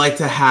all like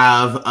to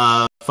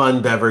have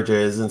fun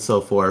beverages and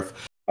so forth.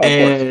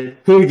 And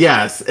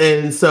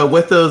so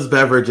with those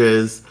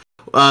beverages,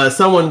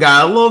 someone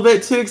got a little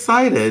bit too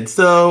excited.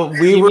 So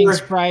we were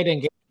Sprite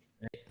and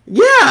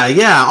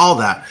yeah, all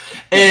that.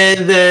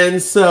 And then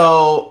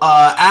so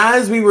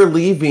as we were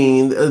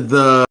leaving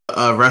the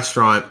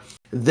restaurant,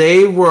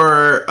 they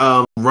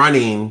were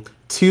running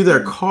to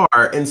their car,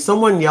 and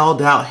someone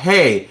yelled out,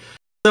 "Hey,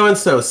 so and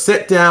so,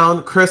 sit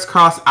down,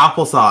 crisscross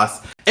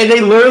applesauce." And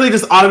they literally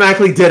just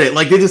automatically did it.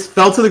 Like they just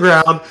fell to the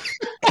ground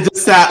and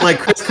just sat like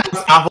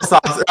crisscross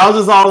applesauce. And I was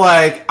just all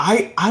like,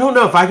 I don't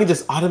know if I can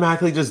just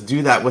automatically just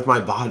do that with my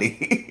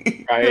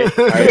body.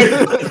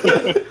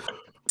 Right.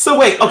 So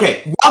wait,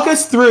 okay, walk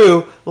us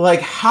through,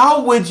 like,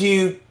 how would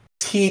you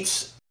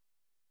teach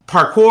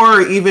parkour,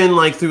 or even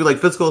like through like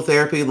physical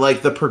therapy,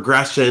 like the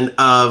progression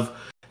of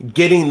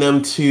getting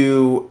them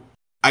to,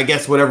 I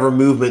guess, whatever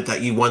movement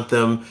that you want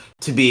them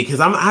to be? Because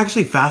I'm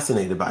actually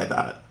fascinated by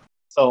that.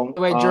 So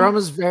wait, Jerome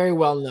is very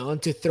well known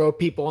to throw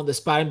people on the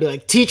spot and be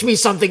like, "Teach me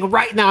something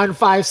right now in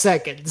 5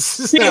 seconds."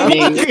 So. I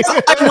love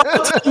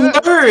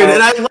to learn,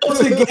 and I love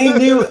to gain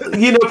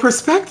new,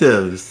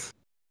 perspectives.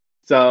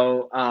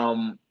 So,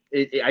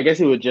 I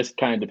guess it would just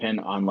kind of depend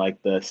on like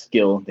the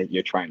skill that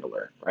you're trying to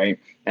learn, right?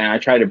 And I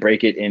try to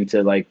break it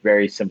into like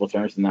very simple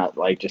terms, and not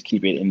like just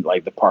keep it in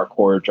like the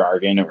parkour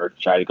jargon, or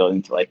try to go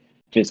into like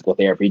physical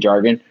therapy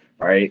jargon,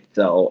 right?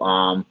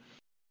 So,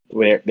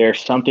 there's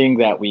something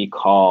that we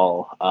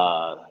call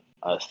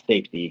a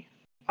safety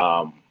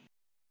vault,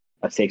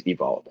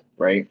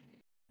 right?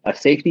 A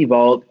safety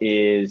vault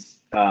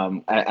is,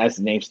 as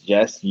the name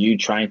suggests, you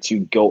trying to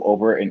go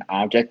over an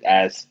object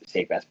as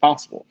safe as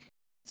possible.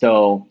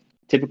 So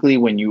typically,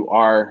 when you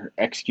are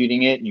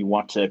executing it, you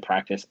want to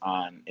practice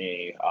on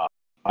a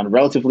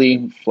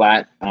relatively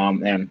flat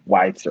and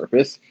wide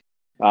surface,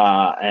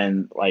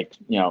 and like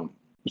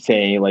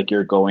say like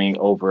you're going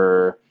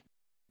over,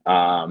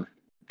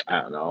 I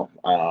don't know,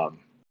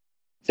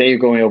 say you're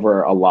going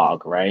over a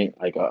log, right?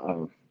 Like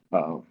a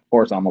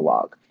horizontal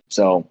log.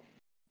 So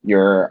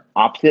your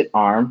opposite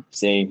arm,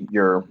 say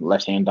your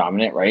left hand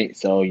dominant, right?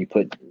 So you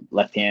put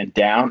left hand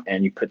down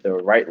and you put the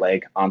right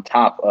leg on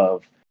top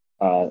of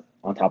the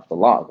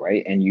log,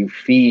 right? And you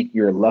feed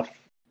your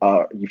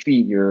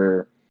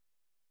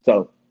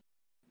so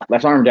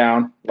left arm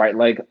down, right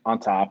leg on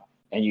top,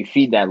 and you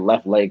feed that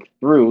left leg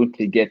through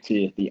to get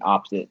to the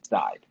opposite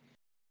side.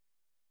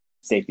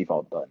 Safety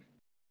vault done.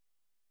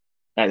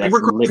 And that's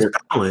literally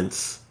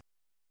balance.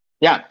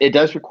 Yeah, it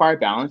does require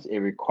balance. It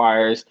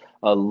requires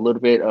a little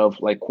bit of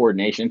like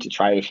coordination to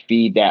try to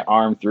feed that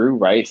arm through,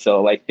 right?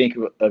 So like think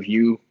of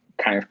you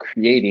kind of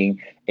creating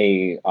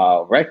a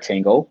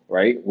rectangle,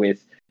 right,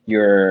 with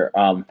your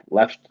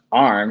left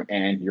arm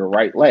and your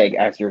right leg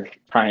as you're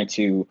trying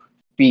to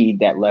feed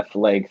that left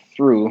leg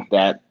through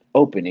that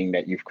opening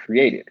that you've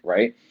created,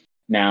 right?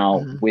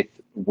 Now,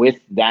 with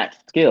that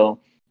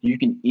skill, you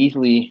can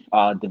easily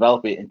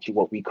develop it into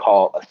what we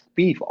call a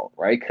speed vault,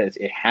 right? Because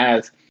it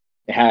has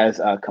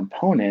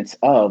components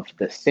of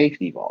the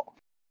safety vault.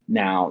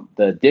 Now,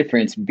 the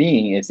difference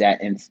being is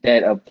that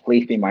instead of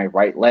placing my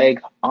right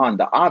leg on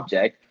the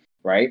object,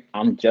 right,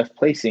 I'm just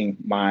placing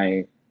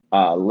my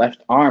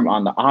left arm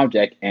on the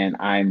object, and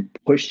I'm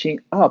pushing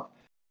up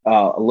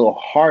a little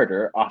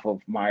harder off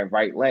of my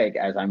right leg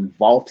as I'm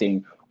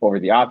vaulting over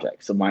the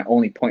object. So my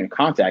only point of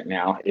contact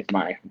now is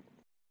my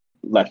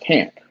left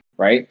hand,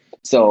 right?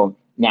 So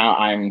now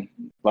I'm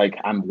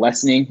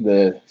lessening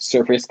the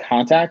surface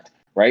contact,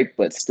 right?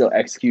 But still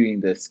executing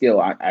the skill.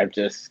 I've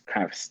just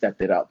kind of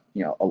stepped it up,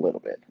 a little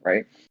bit,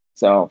 right?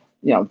 So,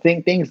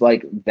 things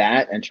like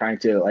that, and trying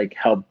to like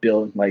help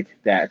build like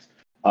that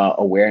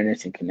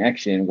awareness and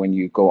connection when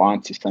you go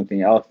on to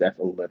something else that's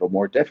a little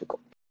more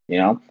difficult,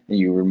 and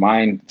you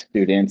remind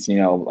students,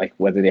 like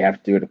whether they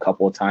have to do it a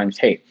couple of times,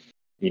 hey,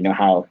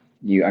 how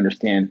you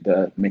understand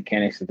the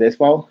mechanics of this?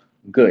 Well,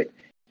 good.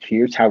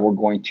 Here's how we're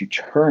going to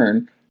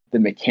turn the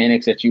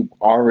mechanics that you've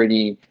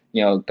already,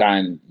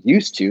 gotten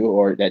used to,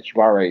 or that you've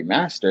already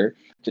mastered,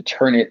 to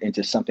turn it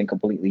into something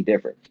completely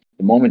different.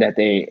 The moment that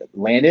they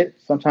land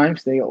it,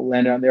 sometimes they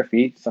land it on their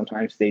feet,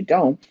 sometimes they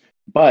don't,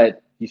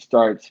 but you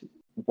start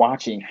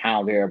watching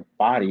how their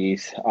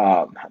bodies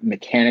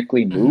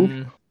mechanically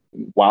move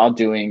while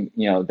doing,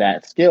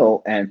 that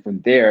skill. And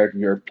from there,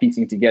 you're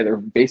piecing together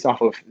based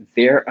off of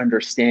their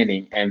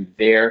understanding and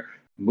their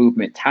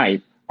movement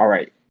type. All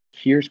right,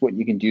 here's what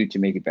you can do to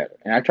make it better.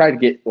 And I try to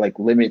get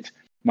limit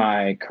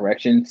my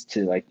corrections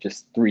to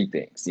just 3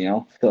 things,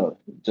 so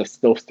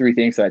just those 3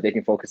 things so that they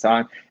can focus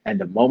on. And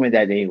the moment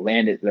that they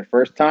land it the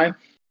first time,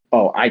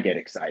 I get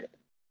excited.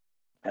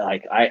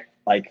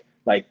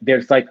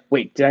 There's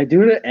wait, did I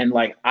do it? And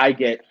I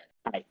get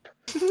hype.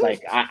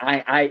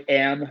 I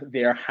am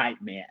their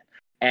hype man.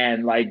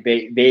 And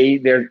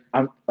they're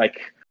I'm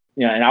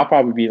and I'll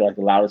probably be the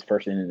loudest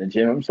person in the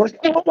gym. I'm just like,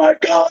 oh my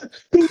God,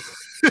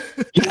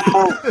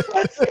 yeah,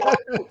 let's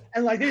go.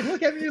 And they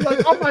look at me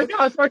like, oh my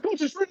gosh, my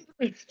coach is ready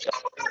for me.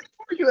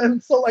 For you.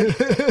 And so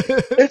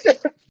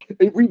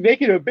we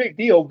make it a big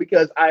deal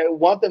because I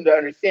want them to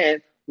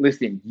understand,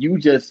 listen, you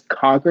just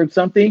conquered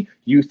something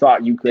you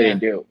thought you couldn't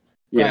do,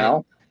 you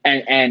know?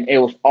 And it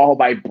was all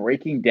by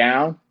breaking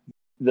down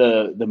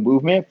the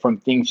movement from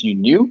things you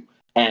knew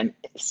and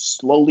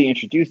slowly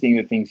introducing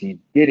the things you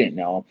didn't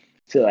know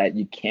so that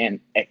you can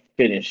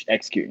finish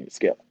executing the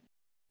skill.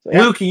 So,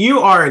 yeah. Luke,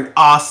 you are an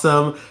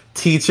awesome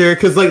teacher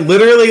because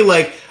literally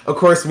of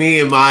course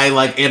me and my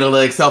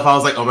analytic self, I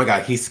was like, oh my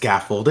God, he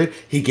scaffolded,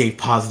 he gave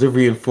positive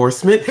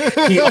reinforcement,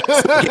 he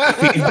also gave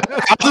feedback.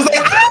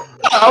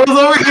 I was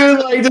over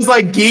here just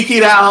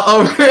geeking out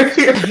over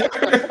here.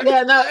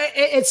 Yeah, no,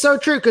 it's so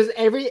true because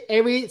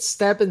every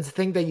step and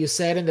thing that you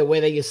said and the way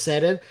that you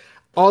said it,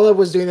 all I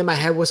was doing in my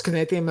head was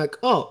connecting. I'm like,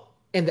 oh,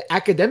 in the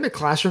academic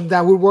classroom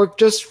that would work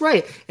just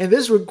right, and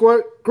this would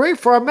work great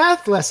for a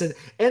math lesson,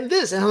 and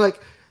this, and I'm like,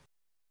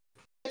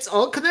 it's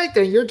all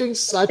connected. You're doing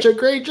such a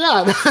great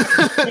job. Not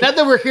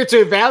that we're here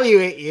to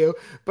evaluate you,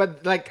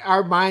 but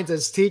our minds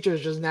as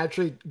teachers just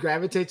naturally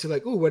gravitate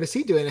to ooh, what is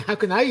he doing? How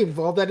can I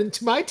involve that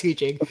into my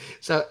teaching?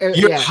 So it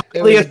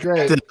was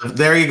great.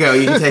 There you go.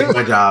 You can take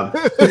my job.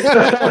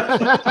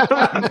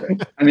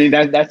 I mean,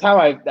 that's how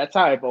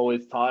I've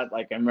always taught.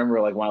 I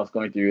remember when I was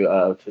going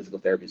through physical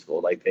therapy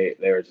school, they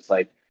were just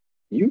like,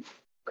 you've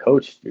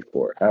coached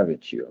before,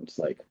 haven't you? I'm just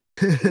like,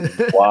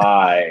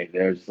 why?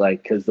 There's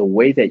because the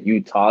way that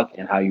you talk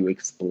and how you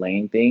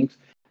explain things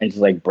and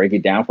just break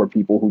it down for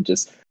people who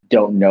just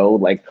don't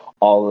know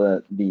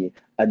all the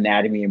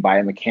anatomy and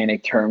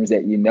biomechanic terms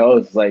that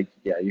it's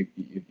yeah,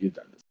 you've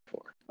done this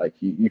before.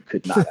 You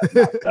could not have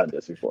not done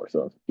this before.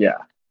 So yeah,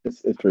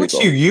 it's pretty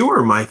cool. You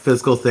were my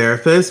physical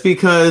therapist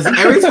because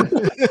every time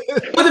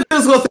I went to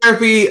physical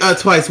therapy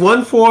twice.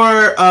 One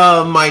for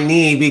my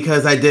knee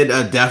because I did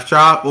a death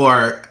drop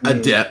or a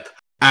dip,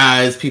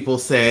 as people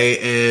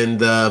say in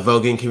the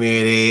voguing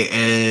community,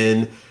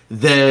 and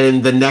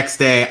then the next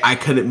day I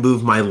couldn't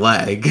move my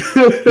leg.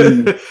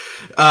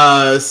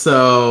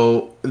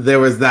 So there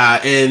was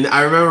that. And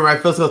I remember my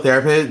physical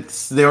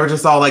therapists, they were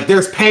just all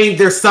there's pain,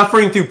 they're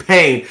suffering through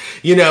pain.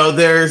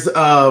 There's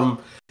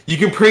you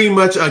can pretty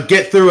much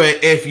get through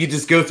it if you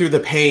just go through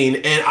the pain.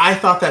 And I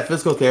thought that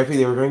physical therapy,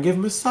 they were going to give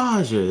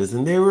massages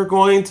and they were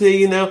going to,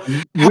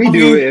 we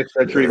do if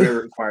the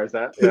treatment requires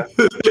that. Yeah.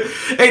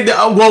 And,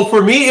 well,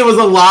 for me, it was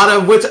a lot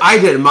of, which I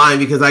didn't mind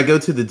because I go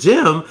to the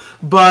gym,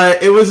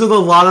 but it was just a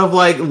lot of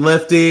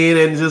lifting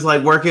and just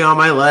working on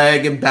my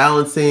leg and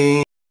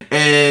balancing.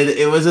 And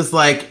it was just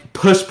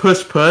push,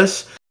 push,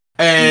 push.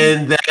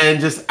 And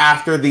then just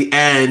after the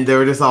end, they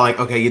were just all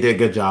okay, you did a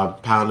good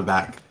job. Pat on the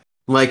back.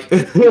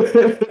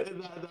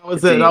 That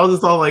was it. I was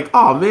just all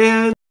oh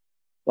man.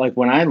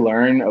 When I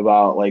learn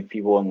about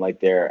people and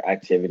their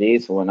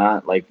activities, when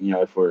not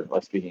if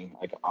we're speaking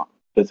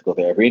physical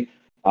therapy,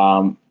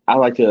 I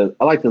like to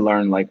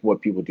learn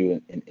what people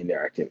do in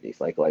their activities.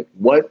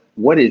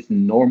 What is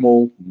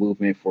normal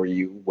movement for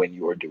you when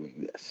you are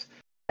doing this?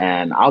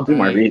 And I'll do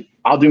my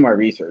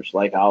research.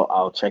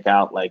 I'll check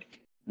out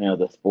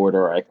the sport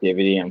or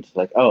activity. I'm just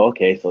oh,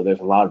 okay, so there's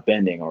a lot of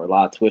bending or a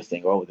lot of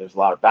twisting. Oh, there's a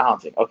lot of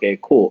balancing. Okay,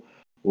 cool.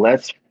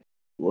 Let's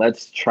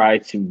try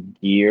to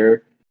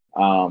gear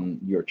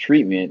your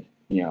treatment,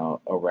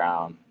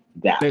 around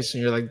that. Based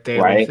on your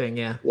daily thing,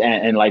 yeah.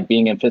 And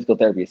being a physical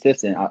therapy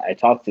assistant, I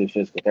talk to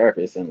physical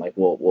therapists and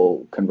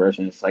we'll converse,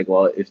 and it's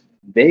well, if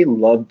they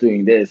love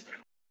doing this,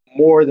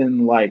 more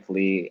than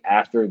likely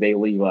after they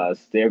leave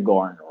us, they're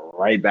going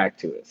right back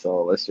to it.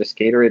 So let's just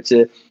cater it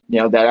to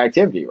that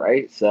activity,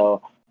 right?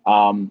 So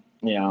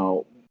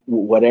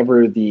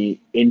whatever the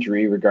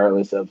injury,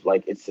 regardless of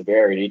its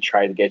severity,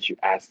 try to get you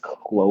as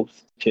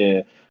close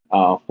to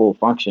full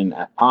function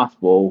as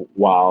possible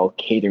while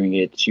catering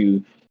it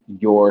to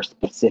your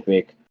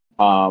specific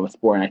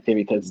sport and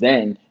activity. Because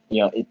then,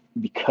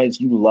 because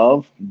you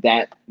love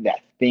that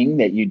thing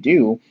that you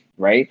do,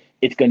 right?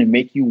 It's going to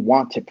make you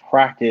want to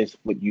practice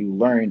what you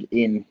learned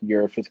in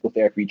your physical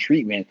therapy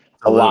treatment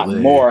a lot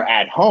more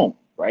at home,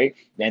 right?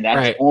 And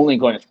that's only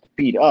going to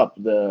speed up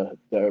the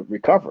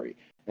recovery.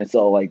 And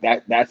so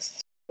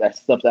that's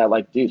stuff that I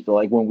like to do.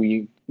 So when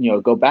we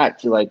go back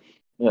to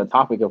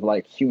topic of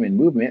human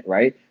movement,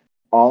 right?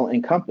 All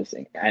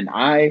encompassing. And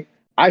I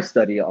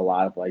study a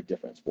lot of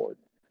different sports,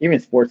 even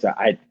sports that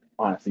I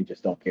honestly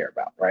just don't care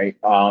about, right?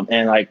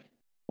 And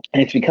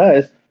it's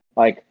because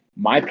like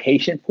my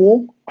patient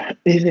pool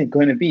isn't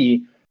going to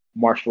be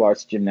martial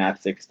arts,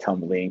 gymnastics,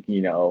 tumbling,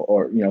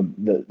 or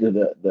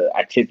the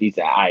activities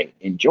that I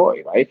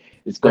enjoy, right?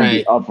 It's going to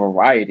be a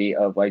variety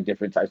of like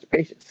different types of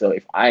patients. So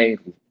if I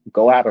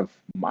go out of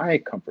my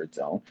comfort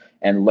zone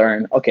and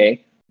learn,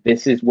 okay,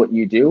 this is what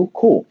you do,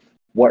 cool.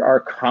 What are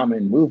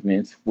common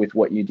movements with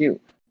what you do?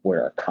 What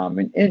are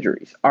common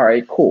injuries? All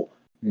right, cool.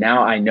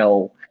 Now I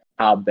know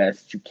how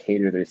best to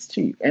cater this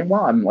to you. And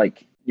while I'm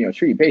like,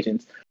 treating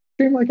patients,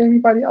 treat them like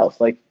anybody else.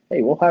 Like,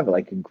 hey, we'll have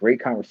like a great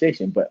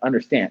conversation, but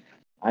understand,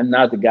 I'm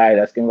not the guy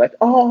that's gonna be like,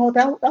 oh,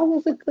 that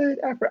was a good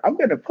effort. I'm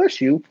gonna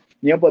push you,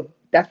 but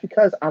that's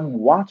because I'm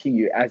watching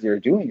you as you're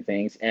doing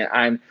things,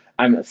 and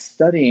I'm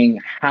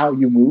studying how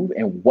you move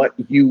and what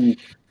you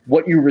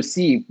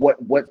receive, what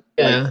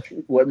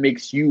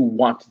makes you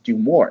want to do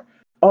more.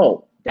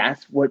 Oh,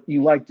 that's what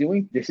you like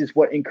doing. This is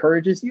what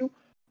encourages you.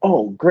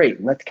 Oh,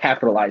 great. Let's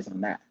capitalize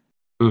on that.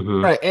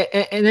 Mm-hmm. Right,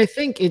 and I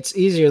think it's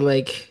easier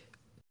like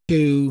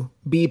to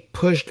be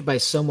pushed by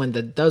someone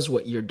that does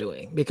what you're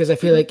doing, because I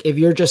feel like if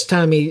you're just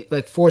telling me,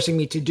 like forcing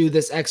me to do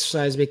this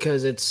exercise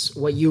because it's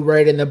what you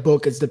write in the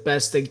book is the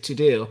best thing to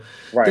do,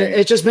 then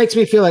it just makes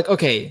me feel like,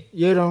 okay,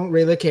 you don't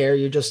really care.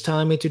 You're just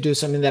telling me to do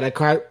something that I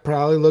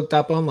probably looked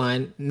up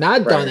online,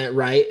 not done it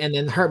right, and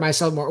then hurt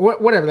myself more.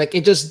 Whatever. Like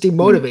it just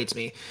demotivates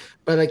me.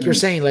 But like you're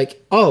saying,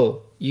 like,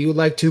 oh, you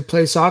like to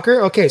play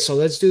soccer? Okay, so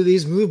let's do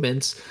these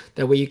movements.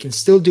 That way you can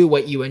still do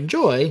what you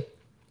enjoy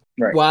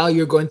while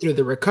you're going through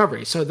the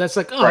recovery. So that's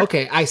like, oh,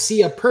 okay, I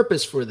see a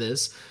purpose for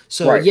this.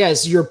 So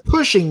yes, you're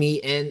pushing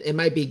me and it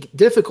might be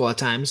difficult at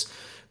times,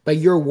 but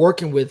you're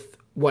working with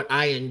what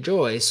I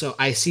enjoy. So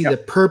I see the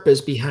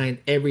purpose behind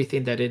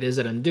everything that it is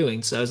that I'm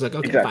doing. So I was like,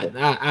 okay,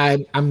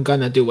 fine. I'm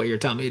going to do what you're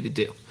telling me to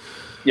do.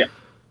 Yeah.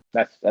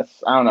 That's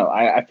I don't know.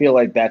 I feel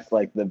like that's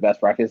like the best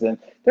practice, and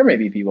there may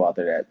be people out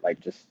there that like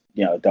just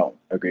don't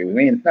agree with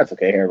me, and that's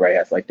okay. Everybody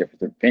has like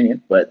different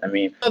opinion, but I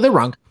mean, they're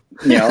wrong.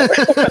 They're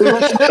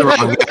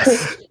wrong.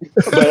 Yes.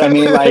 But I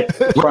mean, like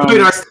from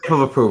our stamp of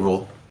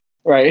approval,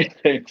 right?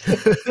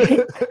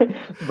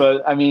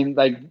 But I mean,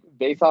 like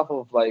based off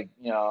of like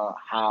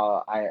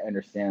how I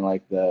understand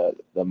like the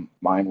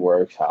mind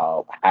works,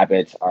 how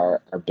habits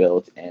are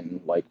built,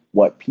 and like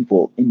what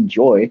people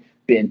enjoy.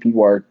 And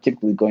people are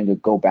typically going to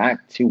go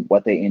back to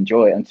what they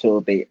enjoy until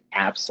they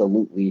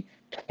absolutely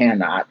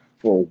cannot,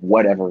 for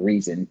whatever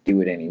reason, do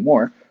it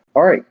anymore.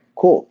 All right,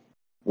 cool.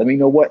 Let me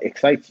know what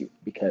excites you,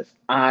 because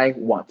I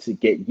want to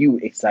get you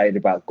excited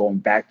about going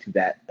back to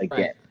that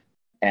again.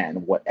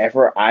 And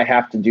whatever I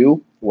have to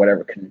do,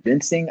 whatever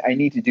convincing I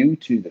need to do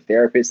to the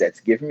therapist that's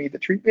giving me the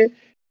treatment,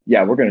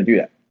 yeah, we're going to do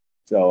that.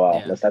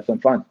 So let's have some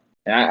fun.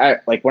 And I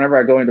like whenever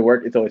I go into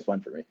work, it's always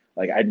fun for me.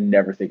 Like I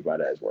never think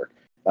about it as work.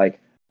 Like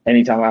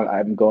anytime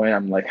I'm going,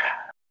 I'm like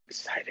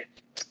excited.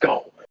 Let's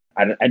go.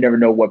 I never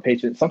know what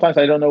patients. Sometimes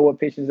I don't know what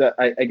patients that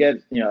I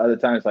get. Other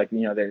times like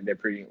they're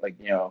pretty like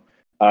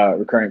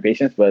recurring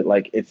patients, but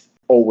like it's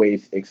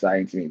always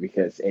exciting to me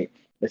because hey,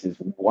 this is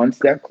one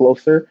step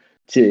closer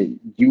to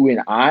you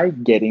and I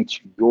getting to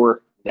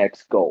your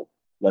next goal.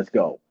 Let's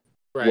go.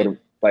 Right.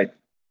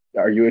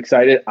 Are you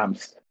excited? I'm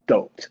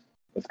stoked.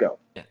 Let's go.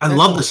 I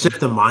love the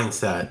shift in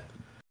mindset.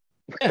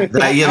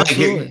 Like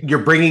you're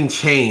bringing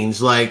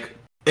change, like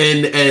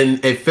in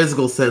a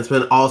physical sense,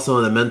 but also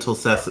in a mental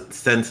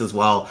sense as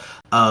well,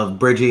 of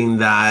bridging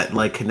that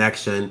like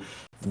connection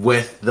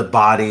with the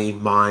body,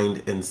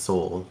 mind, and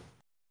soul.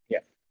 Yeah,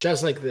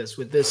 just like this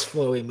with this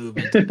flowy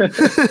movement.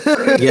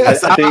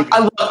 Yes,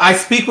 I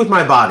speak with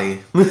my body.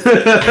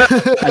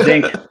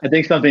 I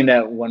think something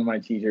that one of my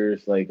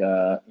teachers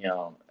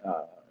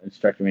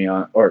instructed me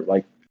on, or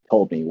like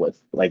told me, was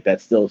like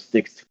that still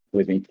sticks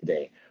with me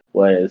today,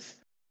 was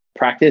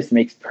practice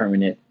makes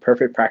permanent,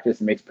 perfect practice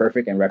makes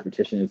perfect, and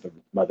repetition is the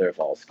mother of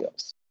all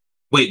skills.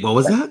 Wait, what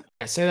was that?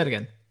 Say that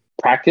again.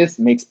 Practice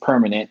makes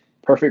permanent,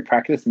 perfect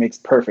practice makes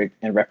perfect,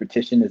 and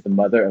repetition is the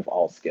mother of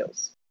all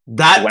skills.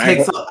 That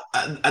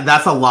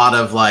that's a lot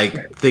of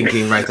like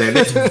thinking right there.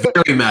 It's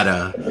very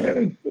meta.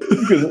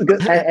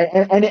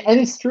 and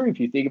it's true if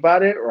you think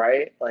about it,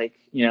 right? Like,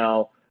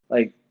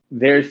 like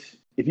there's,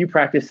 if you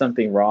practice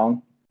something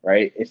wrong,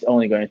 right, it's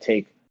only going to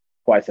take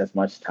twice as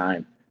much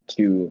time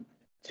to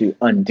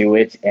undo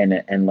it and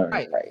learn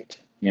it right.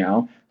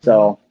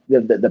 So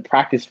the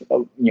practice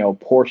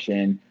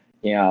portion,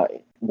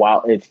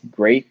 while it's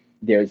great,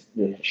 there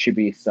should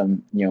be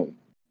some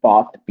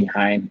thought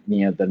behind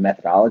the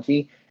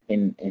methodology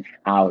in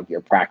how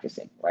you're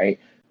practicing, right?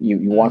 You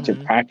want to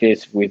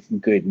practice with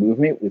good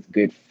movement, with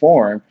good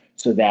form,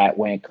 so that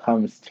when it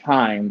comes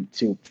time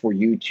for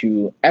you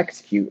to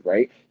execute,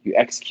 right, you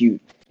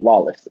execute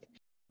flawlessly.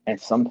 And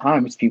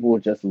sometimes people will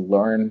just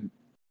learn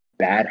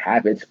bad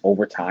habits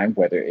over time,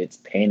 whether it's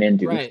pain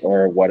induced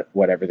or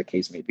whatever the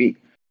case may be,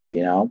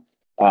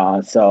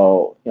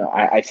 so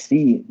I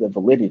see the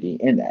validity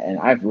in that, and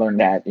I've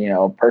learned that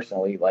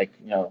personally, like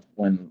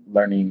when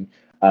learning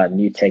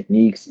new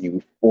techniques,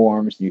 new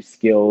forms, new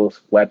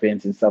skills,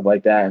 weapons, and stuff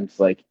like that. And it's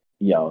like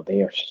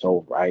they are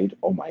so right.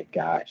 Oh my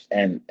gosh.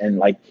 And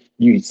like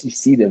you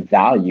see the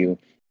value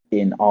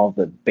in all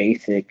the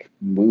basic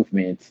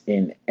movements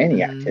in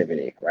any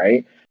activity,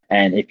 right?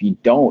 And if you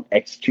don't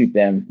execute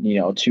them,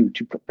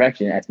 to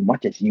perfection as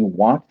much as you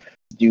want,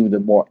 do the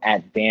more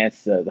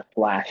advanced, the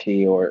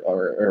flashy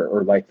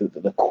or like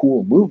the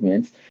cool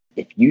movements,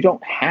 if you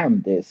don't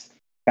have this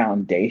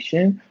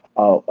foundation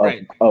of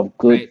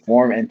good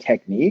form and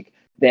technique,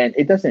 then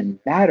it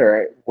doesn't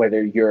matter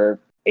whether you're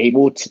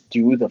able to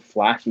do the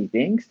flashy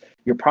things.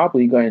 You're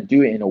probably going to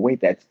do it in a way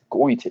that's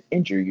going to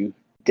injure you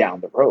down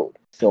the road.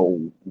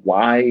 So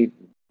why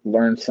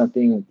learn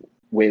something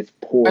with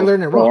poor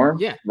form?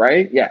 Yeah.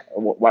 Right? Yeah.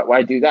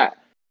 Why do that?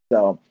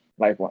 So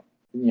like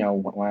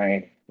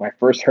when I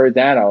first heard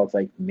that, I was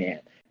like, man,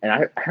 and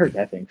I heard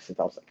that thing since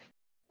I was like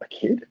a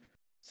kid.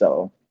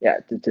 So yeah,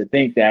 to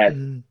think that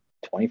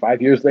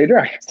 25 years later,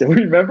 I still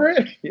remember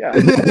it. Yeah.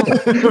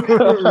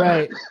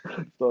 Right.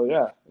 So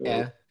yeah.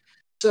 Yeah.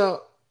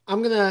 So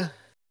I'm gonna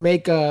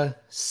make a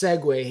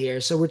segue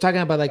here. So we're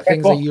talking about like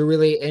things that you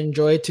really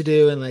enjoy to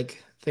do and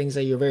like things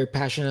that you're very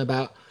passionate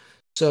about.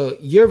 So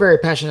you're very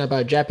passionate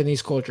about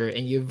Japanese culture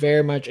and you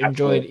very much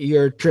enjoyed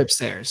your trips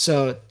there.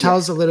 So tell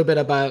us a little bit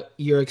about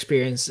your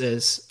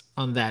experiences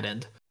on that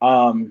end.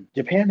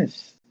 Japan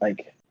is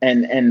like,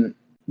 and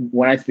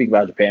when I speak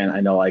about Japan, I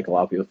know like a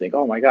lot of people think,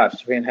 oh my gosh,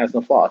 Japan has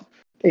no flaws.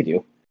 They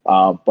do.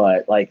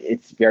 But like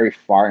it's very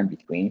far in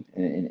between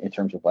in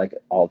terms of like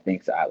all the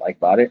things that I like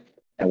about it.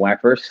 And when I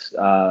first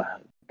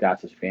got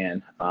to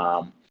Japan,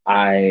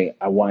 I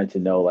wanted to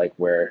know like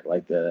where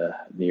like the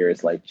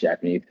nearest like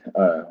Japanese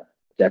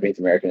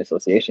American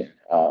Association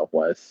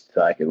was,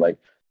 so I could like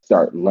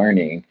start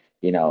learning,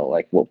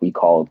 like what we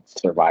call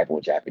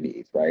survival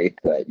Japanese, right?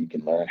 So that you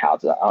can learn how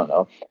to, I don't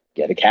know,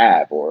 get a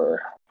cab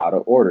or how to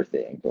order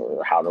things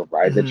or how to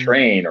ride the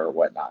train or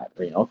whatnot,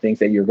 things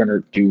that you're going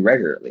to do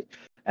regularly.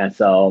 And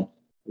so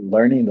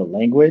learning the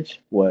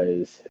language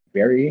was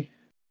very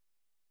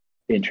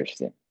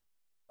interesting.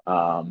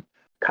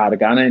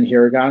 Katakana and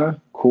hiragana,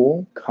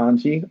 cool.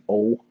 Kanji,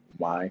 oh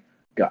my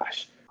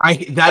gosh.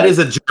 That is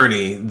a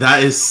journey.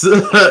 That is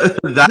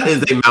that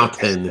is a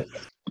mountain.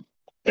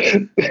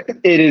 It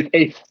is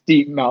a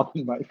steep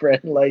mountain, my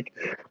friend. Like,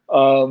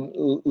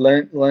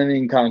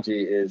 learning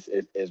kanji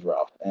is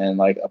rough. And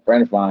like a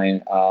friend of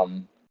mine,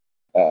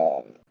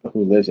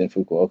 who lives in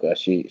Fukuoka,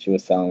 she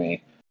was telling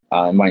me,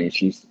 mind you,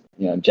 she's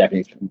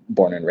Japanese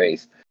born and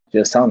raised. She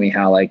was telling me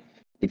how like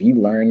if you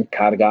learn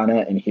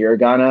katakana and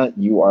hiragana,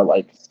 you are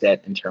like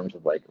set in terms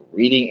of like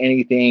reading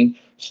anything,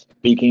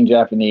 speaking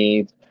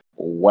Japanese,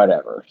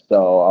 whatever.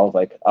 So I was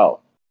like, oh,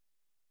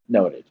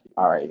 noted.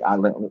 All right,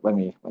 let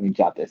me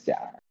jot this down.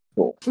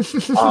 Cool.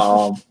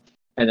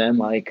 And then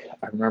like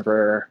I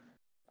remember,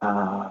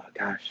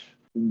 gosh,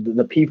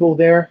 the people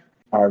there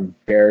are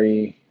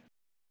very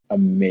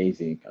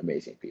amazing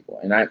people.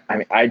 And I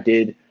mean I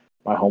did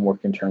my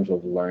homework in terms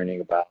of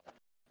learning about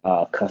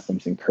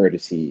customs and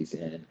courtesies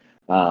and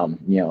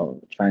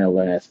trying to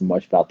learn as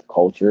much about the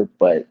culture.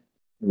 But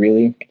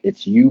really,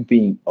 it's you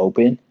being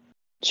open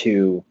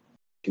to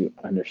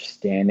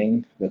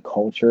understanding the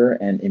culture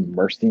and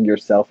immersing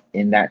yourself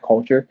in that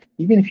culture,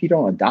 even if you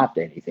don't adopt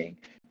anything,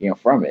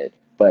 from it,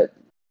 but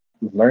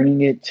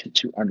learning it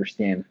to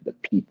understand the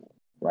people,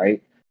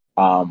 right?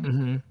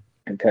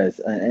 Because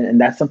and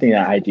that's something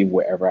that I do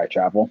wherever I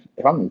travel.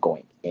 If I'm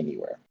going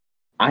anywhere,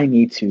 I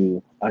need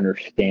to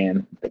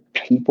understand the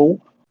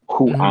people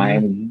who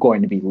I'm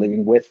going to be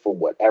living with for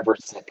whatever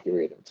set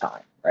period of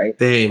time, right?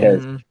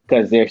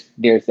 Because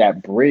there's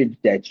that bridge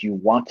that you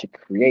want to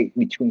create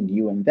between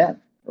you and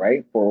them,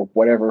 right? For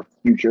whatever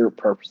future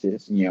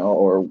purposes,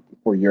 or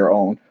for your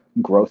own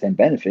growth and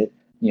benefit,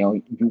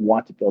 you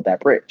want to build that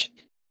bridge.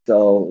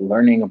 So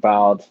learning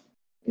about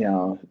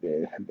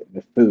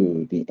the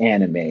food, the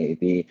anime,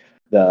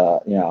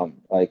 the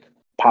like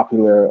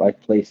popular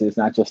like places,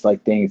 not just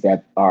like things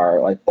that are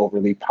like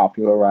overly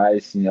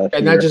popularized, and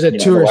not just a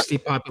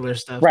touristy popular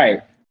stuff,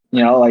 right?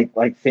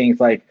 Like things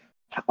like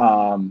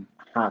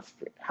hot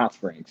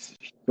springs,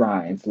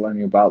 shrines,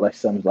 learning about like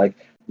some like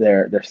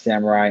their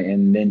samurai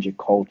and ninja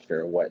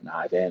culture and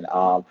whatnot, and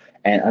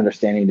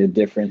understanding the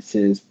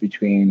differences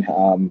between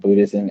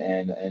Buddhism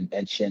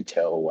and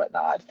Shinto and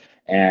whatnot,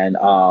 and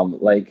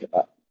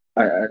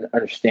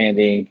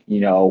understanding,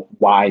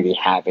 why they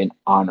have an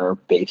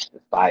honor-based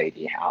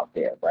society out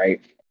there,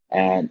 right?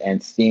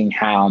 And seeing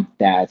how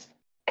that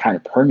kind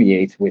of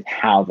permeates with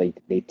how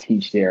they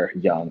teach their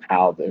young,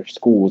 how their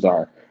schools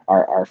are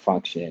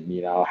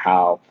function,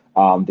 how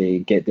they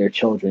get their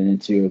children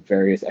into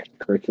various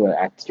extracurricular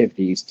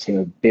activities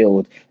to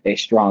build a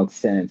strong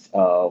sense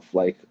of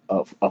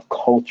of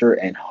culture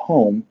and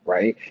home,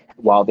 right?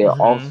 While they're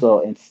also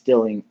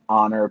instilling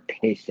honor,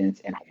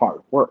 patience, and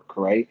hard work,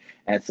 right?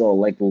 And so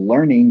like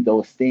learning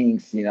those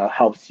things,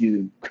 helps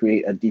you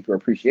create a deeper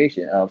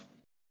appreciation of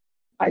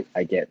I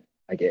get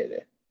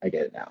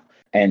it now.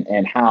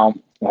 And how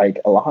like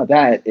a lot of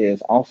that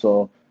is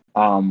also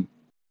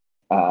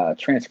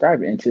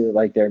transcribed into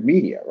like their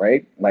media,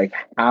 right? Like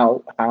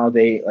how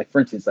they, like for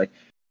instance, like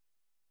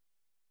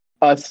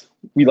us,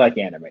 we like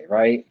anime,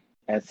 right?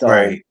 And so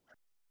Right.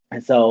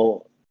 and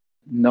so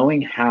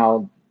knowing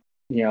how,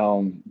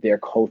 their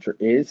culture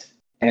is,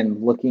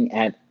 and looking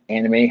at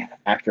anime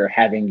after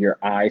having your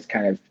eyes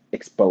kind of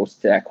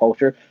exposed to that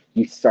culture,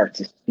 you start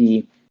to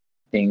see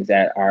things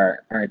that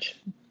aren't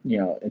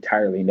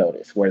entirely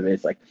noticed, whether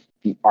it's like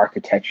the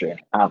architecture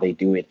and how they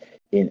do it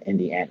in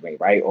the anime,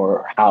 right?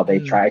 Or how they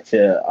try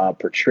to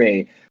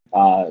portray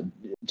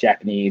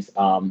Japanese,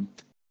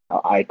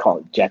 I call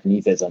it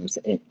Japaneseisms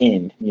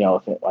in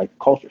like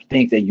culture,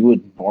 things that you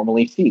would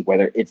normally see,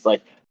 whether it's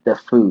like the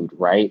food,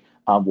 right?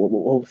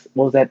 What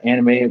was that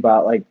anime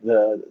about, like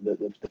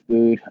the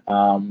food?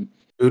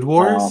 Food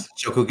Wars?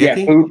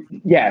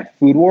 Shokugeki?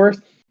 Food Wars.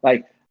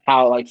 Like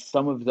how like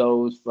some of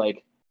those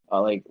like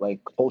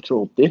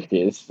cultural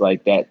dishes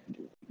like that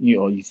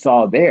you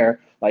saw there,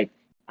 like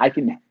I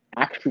can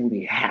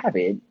actually have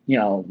it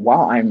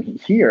while I'm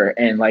here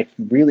and like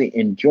really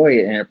enjoy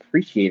it and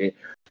appreciate it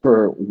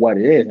for what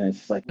it is. And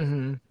it's like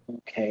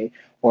okay.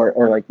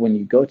 Or like when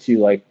you go to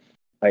like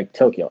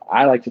Tokyo,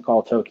 I like to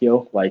call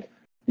Tokyo like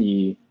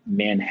the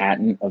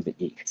Manhattan of the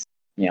East,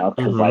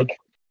 because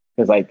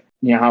like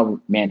how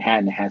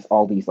Manhattan has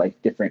all these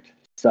like different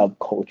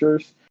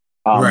subcultures.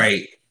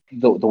 Right.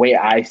 The way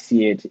I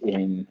see it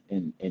in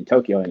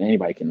Tokyo, and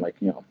anybody can like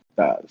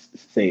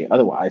say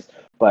otherwise,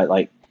 but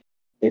like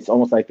it's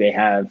almost like they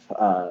have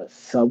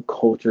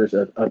subcultures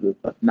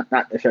of not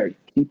necessarily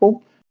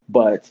people,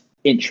 but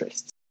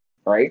interests,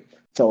 right?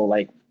 So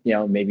like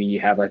maybe you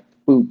have like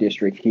food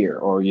district here,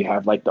 or you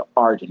have like the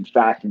art and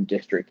fashion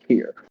district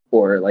here,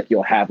 or like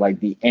you'll have like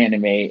the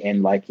anime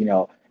and like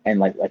and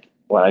like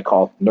what I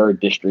call nerd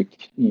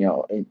district,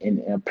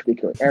 in a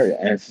particular area,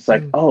 and it's just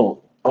like,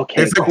 oh, okay,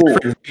 there's like cool.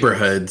 different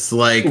neighborhoods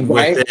like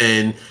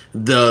within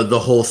the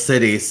whole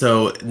city,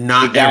 so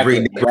not every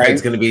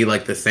neighborhood's going to be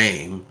like the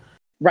same.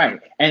 Right.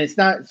 And it's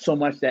not so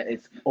much that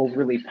it's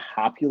overly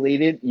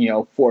populated,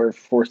 for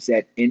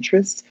set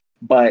interests,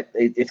 but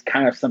it's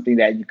kind of something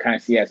that you kind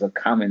of see as a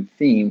common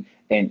theme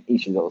in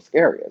each of those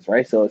areas,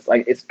 right? So it's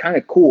like it's kind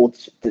of cool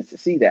to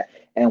see that.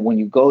 And when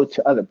you go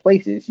to other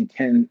places,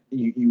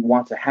 you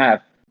want to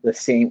have the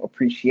same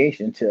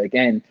appreciation to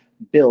again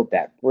build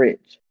that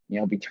bridge,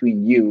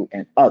 between you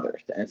and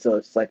others. And so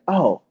it's like,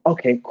 oh,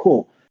 okay,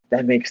 cool.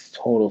 That makes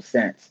total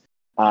sense.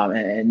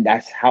 And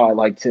that's how I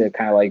like to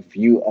kind of like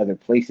view other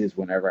places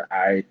whenever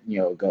I,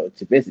 go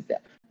to visit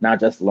them. Not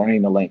just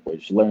learning the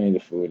language, learning the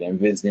food, and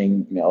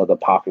visiting, the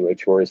popular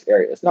tourist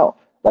areas. No,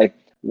 like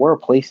we're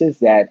places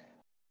that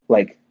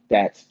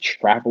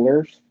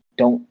travelers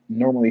don't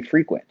normally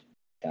frequent.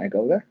 Can I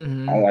go there?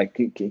 I like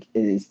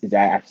is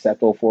that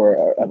acceptable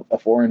for a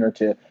foreigner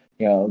to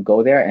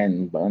go there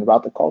and learn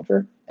about the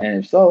culture?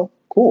 And if so,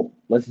 cool,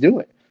 let's do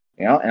it.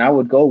 And I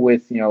would go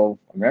with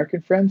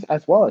American friends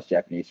as well as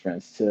Japanese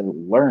friends to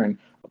learn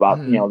about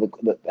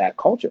that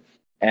culture.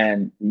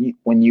 And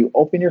when you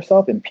open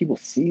yourself and people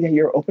see that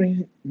you're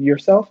opening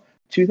yourself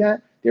to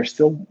that, they're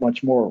so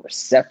much more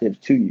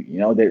receptive to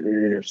you.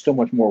 They're so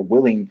much more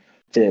willing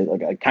to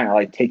like kind of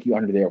like take you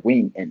under their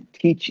wing and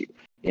teach you.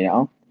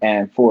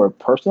 And for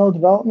personal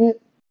development,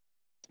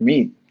 to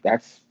me,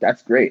 that's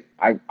great.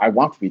 I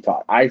want to be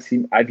taught. I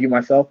view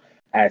myself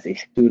as a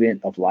student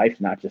of life,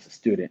 not just a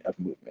student of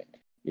movement.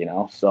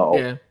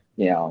 So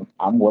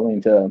I'm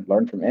willing to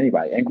learn from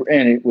anybody. And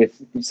granted, with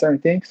certain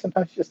things,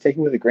 sometimes you just take it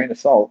with a grain of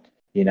salt.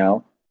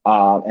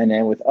 And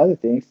then with other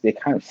things, they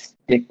kind of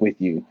stick with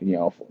you.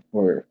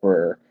 For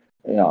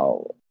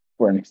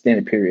for an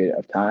extended period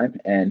of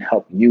time and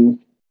help you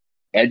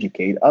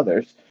educate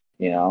others.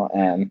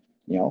 And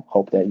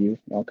hope that you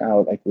kind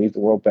of like leave the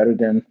world better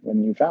than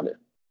when you found it.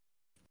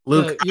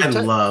 Luke, I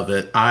love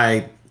it.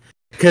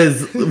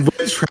 Because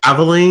with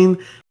traveling,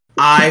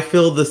 I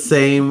feel the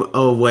same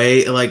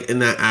way, like in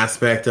that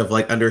aspect of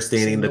like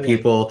understanding the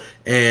people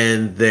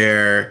and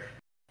their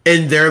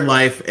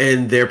life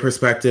and their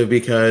perspective.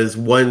 Because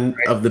one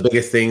of the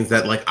biggest things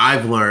that like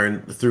I've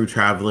learned through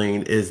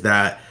traveling is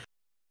that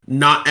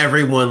not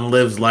everyone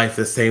lives life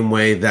the same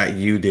way that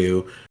you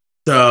do.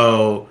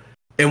 So,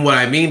 and what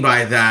I mean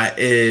by that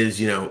is,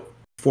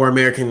 for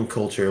American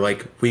culture,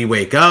 like we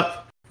wake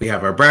up, we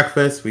have our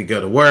breakfast, we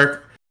go to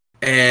work,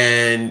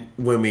 and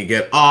when we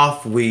get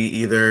off, we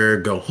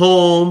either go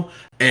home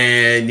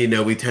and,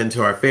 we tend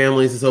to our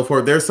families and so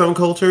forth. There's some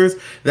cultures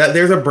that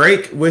there's a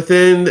break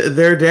within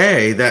their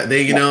day that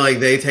they, like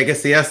they take a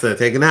siesta,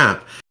 take a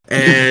nap.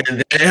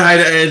 And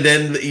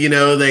then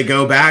they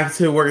go back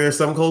to work. There's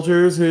some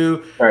cultures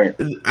who,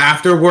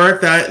 after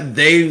work, that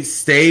they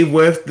stay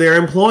with their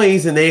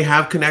employees and they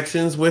have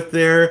connections with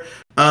their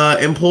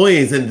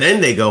employees, and then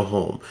they go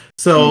home.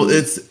 So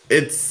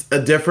it's a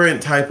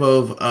different type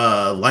of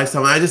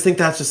lifestyle. And I just think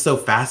that's just so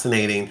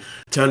fascinating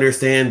to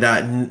understand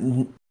that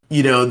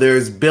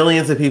there's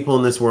billions of people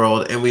in this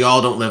world, and we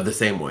all don't live the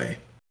same way.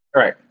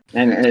 Right,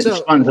 and it's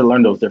fun to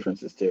learn those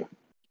differences too.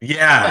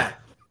 Yeah.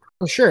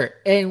 For sure.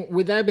 And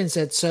with that being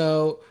said,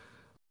 so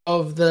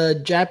of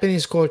the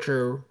Japanese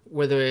culture,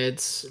 whether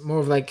it's more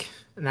of like,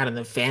 not in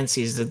the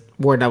fancy is the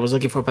word I was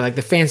looking for, but like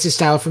the fancy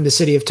style from the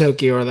city of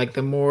Tokyo, or like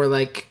the more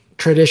like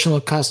traditional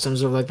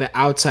customs of like the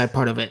outside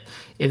part of it,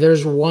 if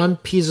there's one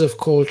piece of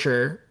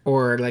culture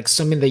or like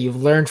something that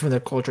you've learned from their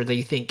culture that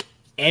you think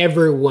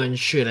everyone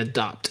should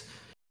adopt,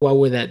 what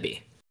would that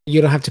be?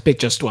 You don't have to pick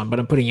just one, but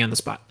I'm putting you on the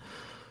spot.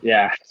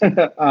 Yeah.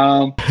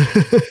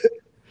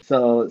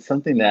 So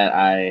something that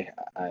I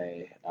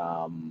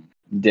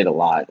did a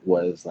lot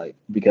was like,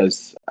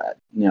 because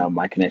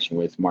my connection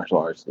with martial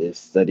arts is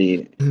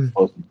studied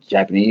both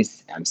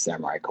Japanese and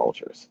samurai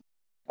cultures.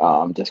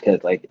 Just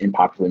because like in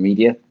popular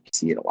media you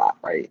see it a lot,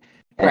 right?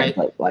 And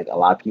but like a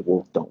lot of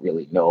people don't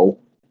really know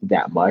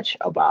that much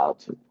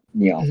about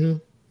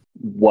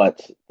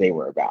what they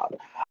were about.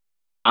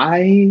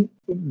 I,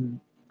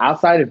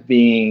 outside of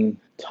being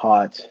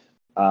taught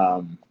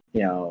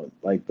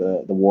like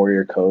the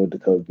warrior code, the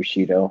code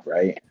Bushido,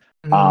 right?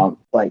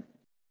 Like,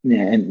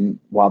 and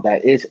while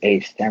that is a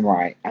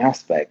samurai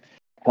aspect,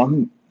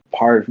 some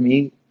part of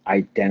me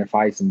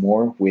identifies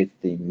more with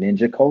the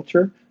ninja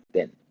culture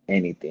than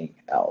anything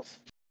else.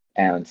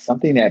 And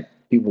something that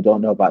people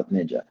don't know about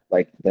ninja,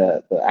 like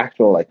the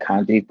actual like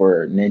kanji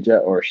for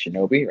ninja or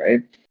shinobi,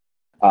 right?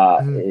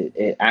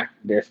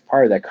 There's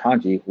part of that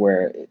kanji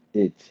where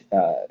it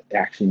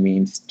actually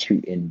means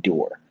to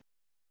endure,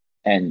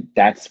 and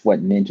that's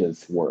what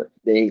ninjas were.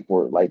 They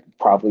were like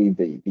probably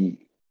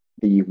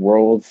the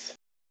world's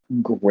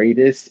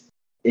greatest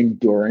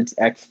endurance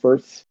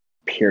experts.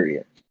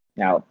 Period.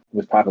 Now,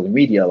 with popular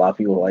media, a lot of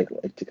people like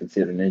to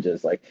consider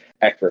ninjas like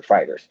expert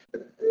fighters.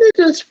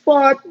 Ninjas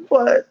fought,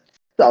 but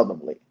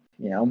seldomly.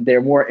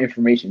 They're more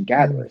information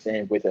gatherers,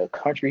 and with a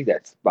country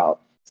that's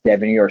about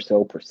 70 or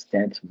so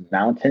percent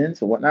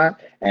mountains and whatnot,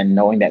 and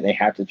knowing that they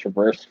have to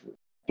traverse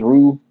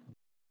through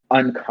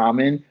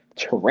uncommon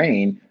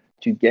terrain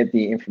to get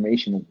the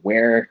information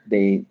where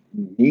they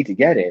need to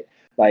get it,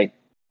 like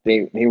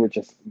they were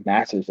just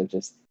masters of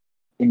just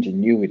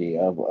ingenuity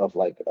of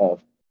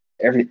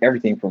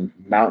everything from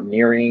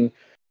mountaineering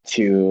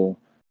to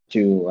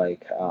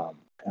like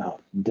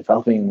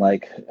developing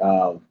like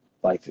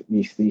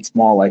these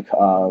small like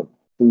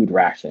food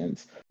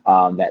rations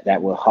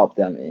that will help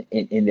them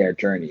in their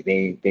journey.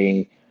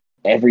 They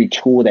every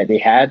tool that they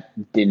had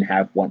didn't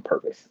have one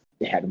purpose.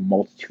 They had a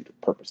multitude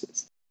of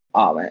purposes.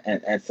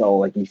 And so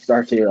like you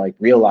start to like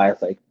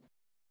realize like,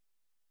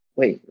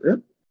 wait,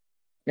 really?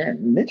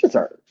 Man, ninjas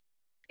are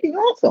fucking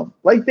awesome.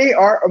 Like they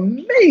are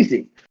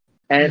amazing.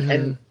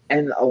 And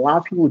a lot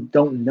of people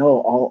don't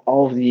know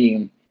all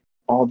the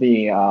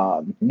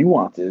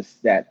nuances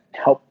that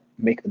help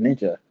make the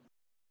ninja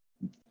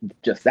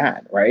just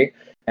that, right?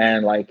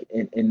 And like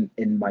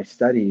in my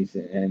studies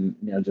and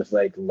just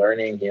like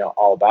learning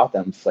all about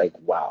them, it's like,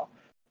 wow,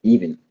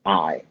 even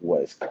I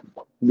was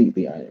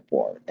completely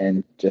uninformed.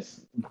 And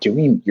just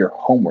doing your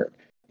homework,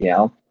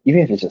 even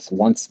if it's just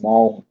one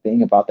small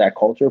thing about that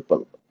culture,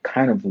 but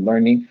kind of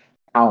learning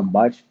how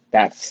much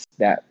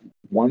that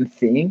one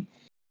thing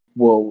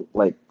will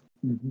like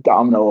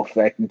domino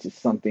effect into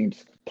something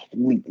just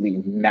completely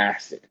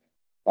massive.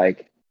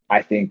 Like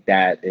I think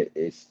that it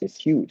is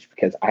huge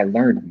because I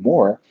learned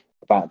more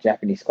about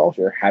Japanese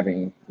culture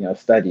having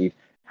studied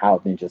how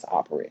ninjas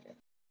operated.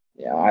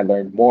 I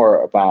learned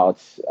more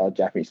about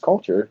Japanese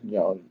culture.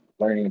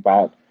 Learning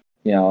about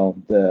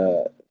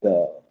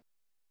the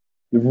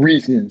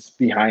reasons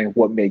behind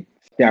what make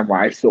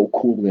samurai so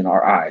cool in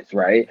our eyes,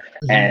 right?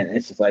 And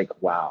it's just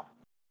like, wow,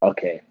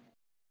 okay,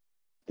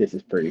 this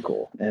is pretty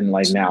cool. And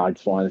like now I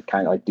just want to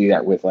kind of like do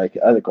that with like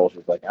other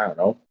cultures, like I don't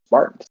know,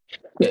 Spartans.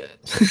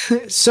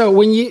 So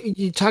when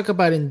you talk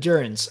about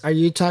endurance, are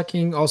you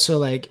talking also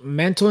like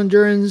mental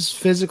endurance,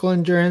 physical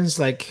endurance,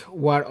 like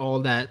what all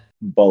that?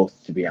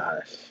 Both, to be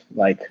honest.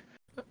 Like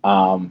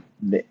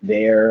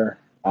their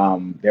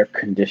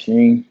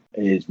conditioning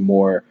is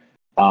more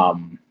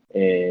body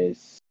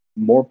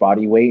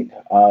weight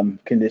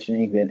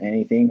conditioning than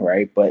anything,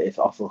 right? But it's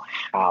also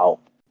how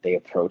they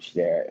approach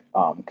their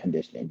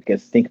conditioning.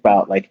 Because think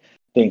about like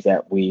things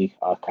that we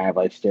kind of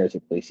like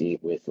stereotypically see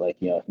with like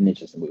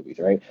ninjas in movies,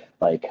 right?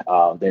 Like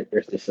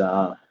there's this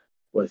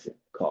what is it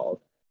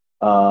called?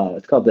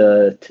 It's called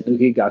the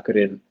Tanuki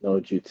Gakuren no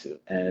Jutsu,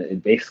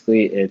 and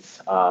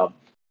it's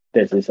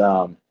there's this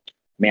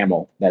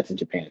mammal that's in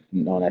Japan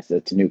known as the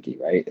tanuki,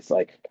 right? It's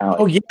like kind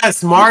of like,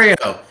 yes, Mario.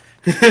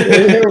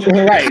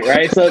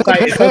 right. So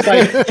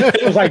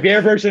it's like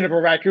their version of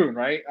a raccoon,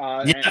 right?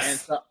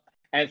 Yes.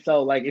 And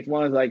so like it's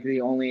one of like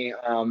the only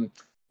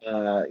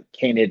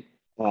canid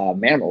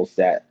mammals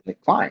that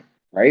like climb,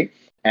 right?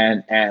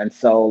 And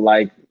so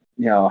like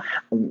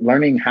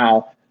learning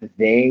how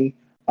they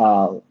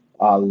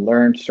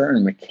learn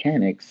certain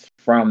mechanics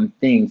from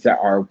things that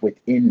are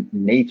within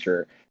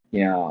nature,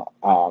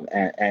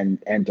 and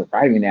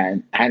deriving that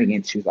and adding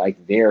into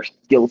like their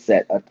skill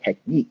set of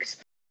techniques.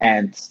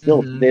 And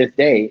still to this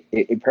day,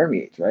 it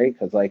permeates, right?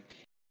 Because like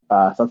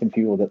something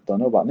people that don't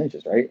know about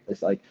ninjas, right?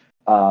 It's like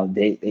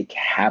they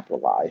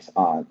capitalize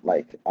on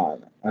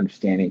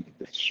understanding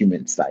the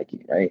human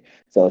psyche, right?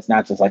 So it's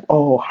not just like,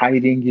 oh,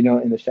 hiding,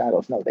 in the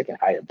shadows. No, they can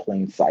hide in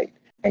plain sight,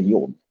 and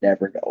you'll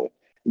never know it.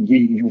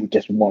 You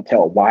just won't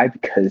tell. Why?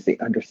 Because they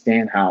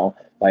understand how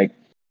like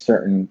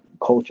certain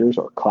cultures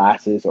or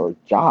classes or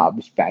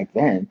jobs back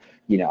then,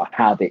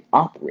 how they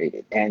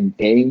operated, and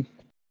they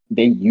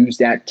use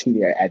that to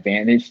their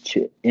advantage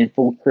to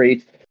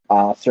infiltrate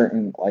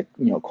certain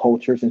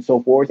cultures and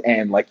so forth.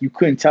 And like you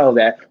couldn't tell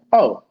that,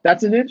 oh,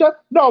 that's a ninja?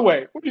 No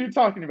way. What are you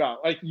talking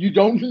about? Like you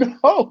don't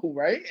know,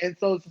 right? And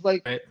so it's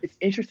like it's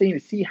interesting to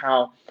see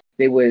how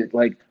they would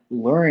like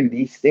learn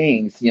these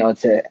things,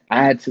 to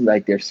add to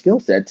like their skill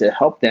set to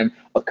help them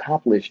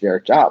accomplish their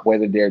job,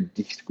 whether they're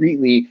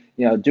discreetly,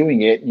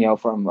 doing it,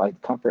 from like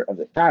comfort of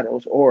the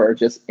shadows or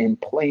just in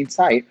plain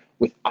sight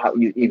without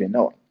you even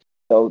knowing.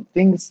 So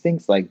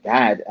things like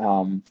that,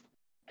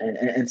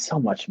 and so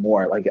much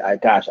more. Like, I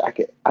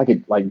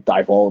could like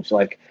divulge.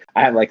 Like,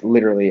 I have like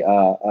literally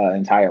an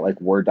entire like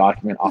Word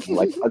document off of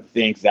like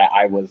things that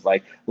I was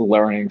like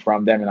learning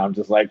from them, and I'm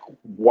just like,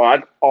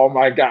 what? Oh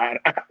my god,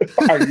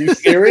 are you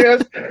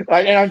serious?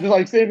 Like, and I'm just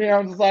like sitting there.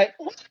 I'm just like,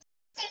 what?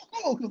 So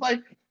cool, because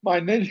like my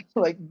ninja,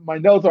 like my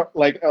notes are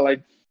like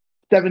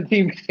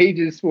 17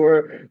 pages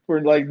for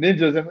like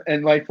ninjas,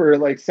 and like for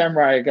like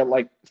samurai I got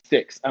like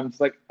 6. I'm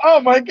just like, oh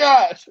my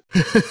gosh.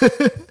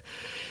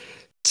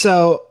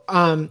 So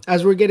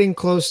as we're getting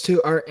close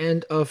to our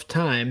end of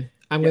time,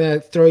 I'm gonna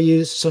throw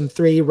you some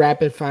 3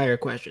 rapid fire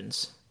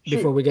questions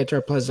before we get to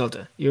our plus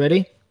delta. You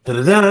ready?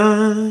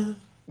 Da-da-da.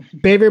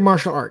 Favorite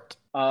martial art?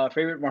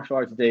 Favorite martial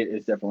arts to date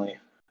is definitely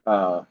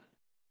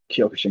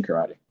Kyokushin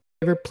karate.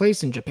 Favorite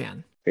place in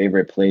Japan?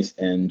 Favorite place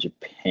in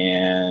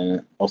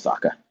Japan,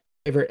 Osaka.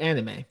 Favorite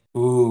anime?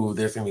 Ooh,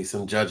 there's gonna be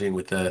some judging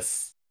with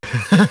this.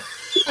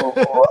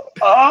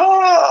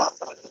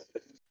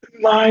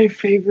 My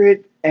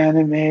favorite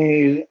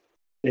anime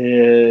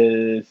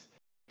is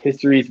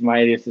History's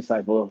Mightiest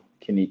Disciple,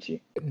 Kenichi.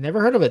 Never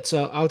heard of it,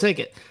 so I'll take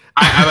it.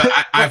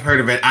 I've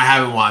heard of it. I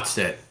haven't watched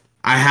it.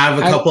 I have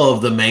a couple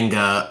of the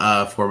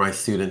manga for my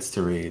students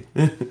to read.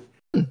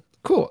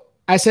 Cool.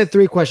 I said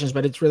 3 questions,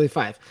 but it's really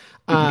 5.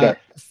 Okay.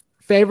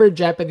 Favorite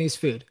Japanese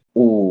food?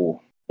 Ooh,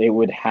 it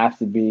would have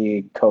to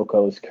be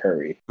Coco's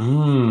curry.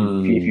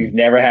 If you've Mm.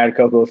 never had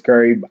Coco's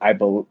curry,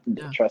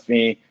 trust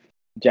me,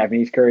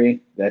 Japanese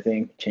curry, that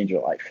thing changed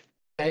your life.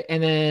 Okay,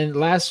 and then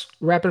last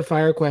rapid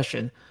fire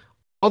question.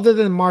 Other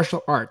than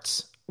martial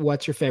arts,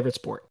 what's your favorite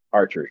sport?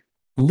 Archery.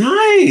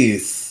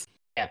 Nice.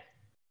 Yeah.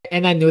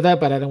 And I knew that,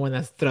 but I don't want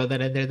to throw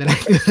that in there.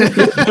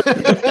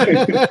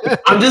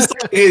 I'm just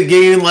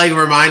getting like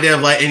reminded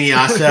of like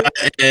Inuyasha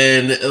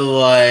and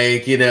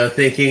like,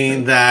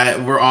 thinking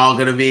that we're all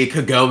gonna be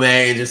Kagome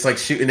and just like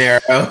shoot an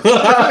arrow.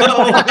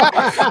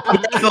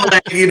 So,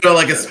 like,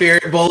 like a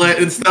spirit bullet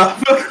and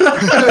stuff.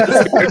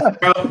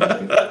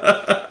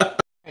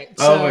 Right,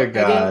 so, oh my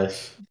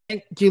gosh.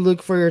 Again, thank you,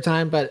 Luke, for your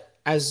time. But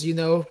as you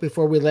know,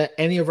 before we let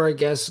any of our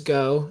guests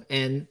go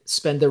and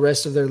spend the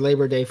rest of their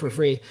Labor Day for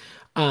free,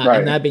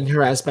 and not being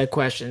harassed by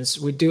questions,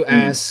 we do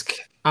ask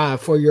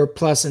for your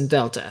plus and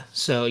delta.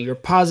 So your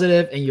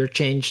positive and your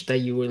change that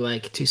you would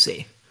like to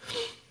see.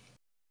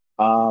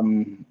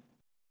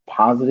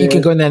 Positive. You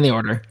can go in any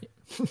order.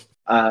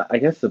 I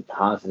guess the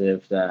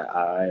positive that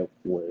I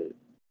would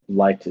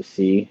like to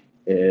see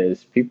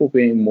is people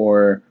being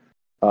more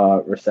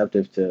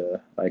receptive to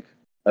like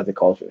other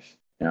cultures.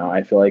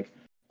 I feel like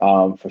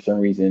for some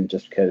reason,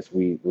 just because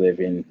we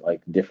live in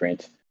like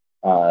different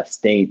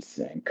states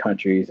and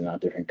countries and on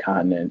different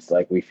continents,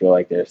 like we feel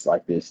like there's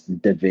like this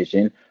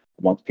division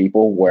amongst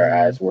people,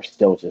 whereas we're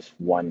still just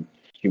one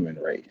human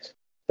race.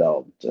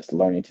 So just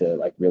learning to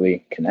like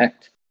really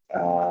connect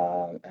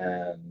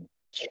and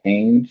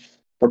change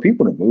for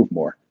people to move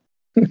more.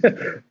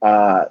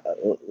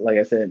 Like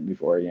I said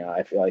before,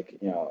 I feel like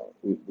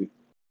we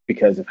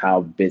because of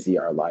how busy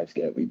our lives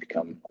get, we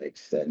become like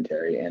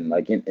sedentary, and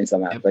like in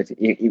some aspects,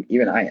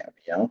 even I am,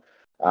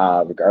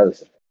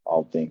 regardless of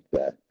all the things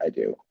that I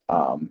do,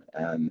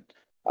 and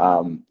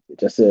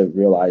just to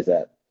realize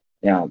that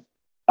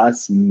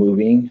us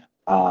moving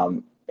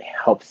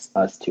helps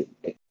us to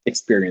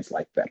experience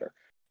life better.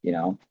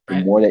 The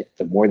more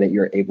that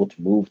you're able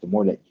to move, the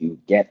more that you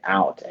get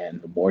out, and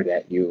the more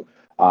that you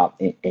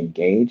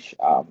engage,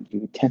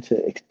 you tend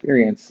to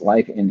experience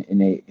life in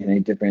a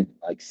different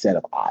like set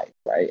of eyes,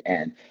 right?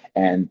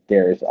 And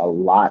there's a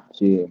lot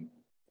to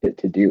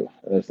do.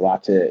 There's a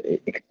lot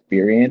to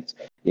experience,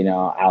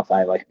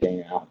 outside like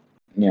staying out,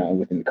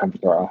 within the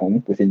comfort of our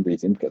home within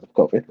reason because of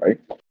COVID, right?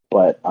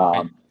 But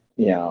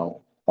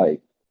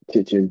like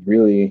to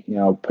really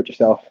put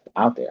yourself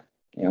out there.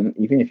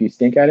 Even if you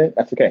stink at it,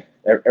 that's okay.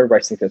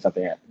 Everybody stinks at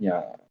something at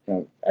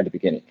at the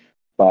beginning,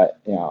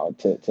 but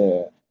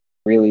to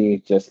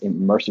really just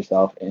immerse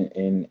yourself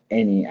in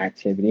any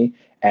activity,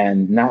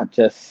 and not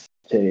just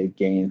to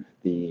gain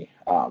the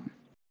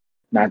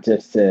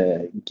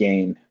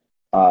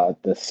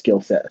the skill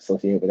set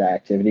associated with that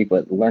activity,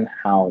 but learn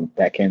how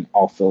that can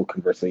also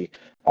conversely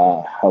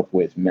help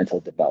with mental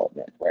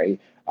development, right?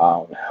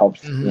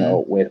 Helps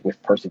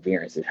with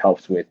perseverance. It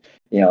helps with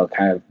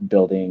kind of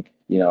building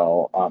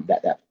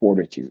that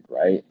fortitude,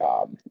 right?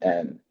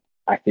 And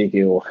I think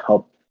it will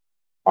help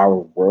our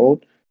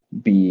world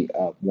be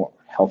a more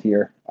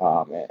healthier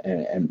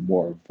and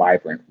more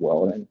vibrant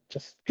world, and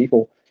just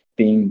people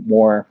being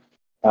more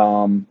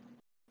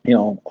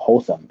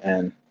wholesome,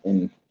 and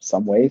in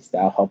some ways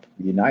that'll help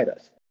unite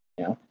us.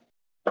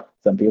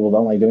 Some people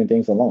don't like doing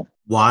things alone.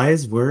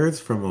 Wise words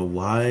from a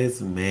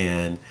wise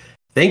man.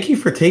 Thank you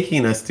for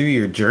taking us through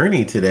your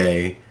journey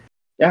today.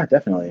 Yeah,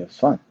 definitely. It was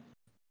fun.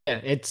 Yeah,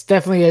 it's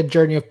definitely a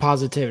journey of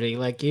positivity.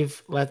 Like,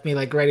 you've left me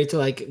like ready to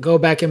like go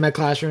back in my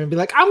classroom and be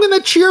like, I'm gonna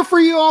cheer for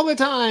you all the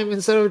time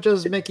instead of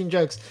just making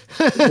jokes.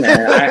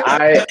 Man,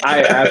 I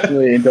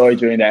absolutely enjoy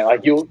doing that.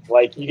 Like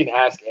you can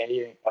ask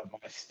any of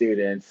my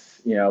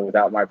students,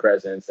 without my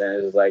presence,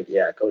 and it's like,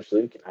 yeah, Coach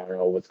Luke, I don't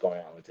know what's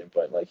going on with him,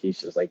 but like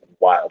he's just like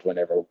wild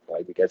whenever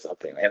like we get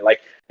something, and like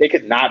they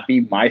could not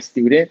be my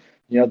student.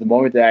 The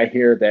moment that I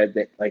hear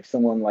that like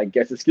someone like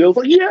gets the skills,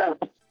 like yeah.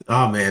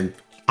 Oh man.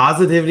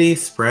 Positivity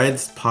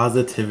spreads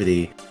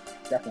positivity.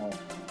 Definitely.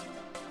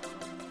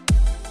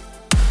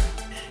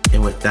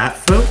 And with that,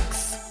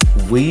 folks,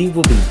 we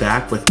will be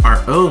back with our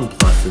own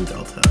Plus and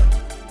Delta.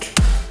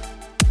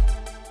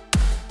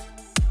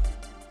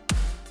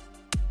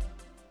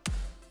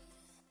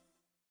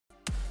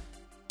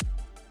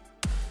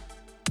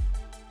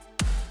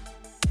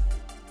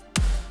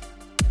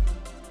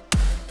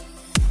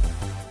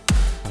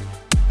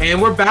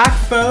 And we're back,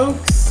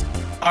 folks.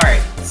 All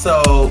right,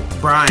 so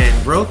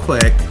Brian, real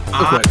quick,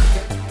 I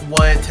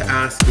wanted to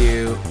ask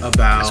you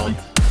about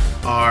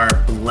our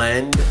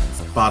Blend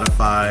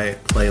Spotify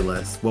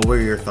playlist. What were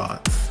your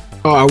thoughts?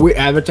 Oh, are we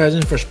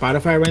advertising for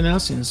Spotify right now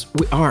since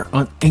we are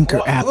on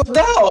Anchor app?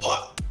 No.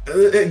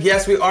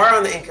 Yes, we are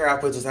on the Anchor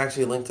app, which is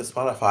actually linked to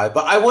Spotify.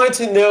 But I wanted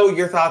to know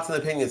your thoughts and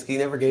opinions, because you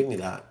never gave me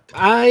that.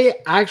 I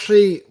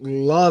actually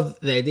love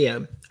the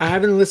idea. I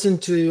haven't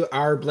listened to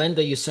our blend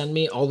that you sent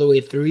me all the way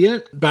through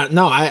yet, but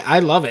no, I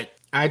love it.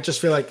 I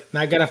just feel like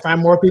I gotta find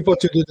more people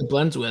to do the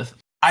blends with.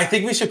 I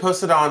think we should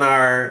post it on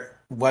our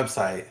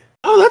website.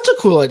 Oh, that's a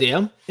cool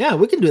idea. Yeah,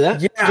 we can do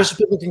that. Yeah. Just so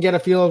people can get a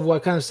feel of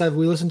what kind of stuff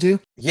we listen to.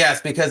 Yes,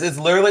 because it's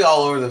literally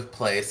all over the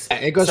place. Yeah,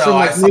 it goes from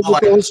like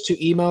musicals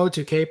to emo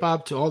to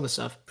K-pop to all the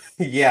stuff.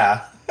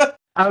 Yeah,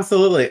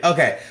 absolutely.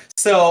 Okay,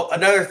 so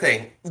another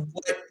thing.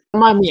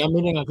 Remind me, I'm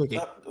eating a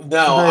cookie.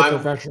 No, I'm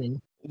professional.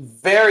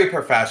 Very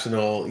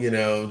professional,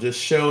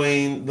 just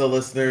showing the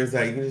listeners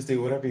that you can just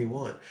do whatever you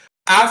want.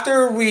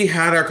 After we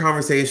had our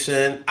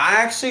conversation, I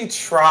actually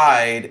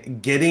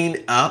tried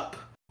getting up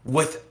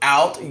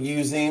without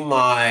using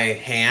my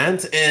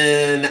hands,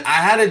 and I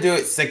had to do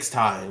it 6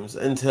 times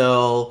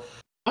until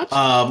and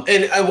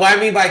what I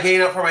mean by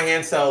getting up from my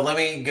hands, so let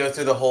me go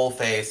through the whole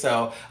phase.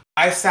 So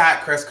I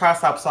sat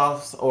crisscross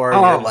applesauce or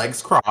your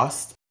legs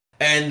crossed,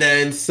 and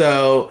then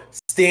so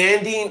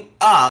standing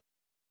up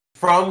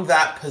from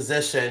that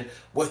position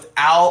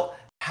without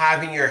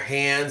having your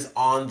hands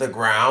on the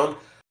ground,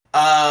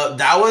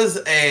 that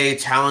was a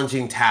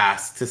challenging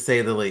task, to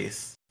say the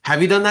least.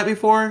 Have you done that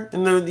before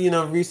in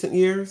the recent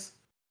years?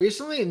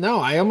 Recently, no.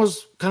 I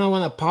almost kind of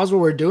want to pause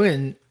what we're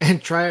doing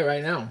and try it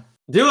right now.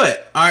 Do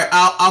it. All right,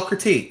 I'll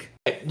critique.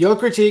 You'll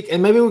critique,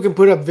 and maybe we can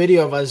put up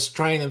video of us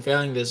trying and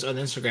failing this on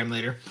Instagram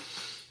later.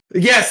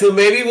 Yeah, so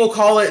maybe we'll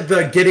call it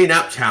the Getting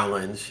Up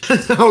Challenge.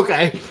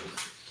 Okay.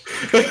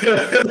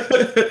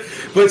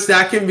 Which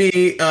that can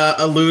be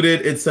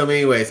alluded in so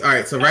many ways. All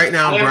right, so right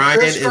now Brian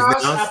is now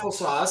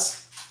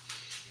applesauce.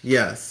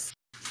 Yes.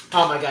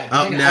 Oh my god!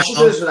 I should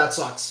do this without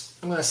socks.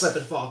 I'm gonna slip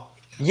and fall.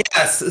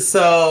 Yes.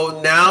 So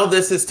now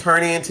this is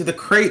turning into the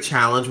crate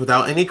challenge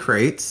without any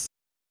crates.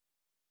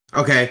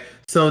 Okay.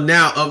 So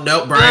now,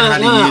 no, Brian had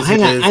to use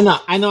his.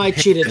 I know. I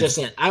cheated just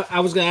then.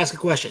 I was gonna ask a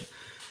question.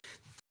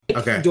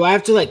 Okay. Do I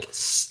have to like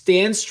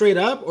stand straight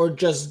up or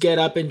just get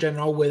up in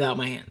general without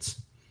my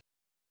hands?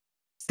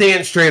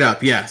 Stand straight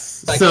up.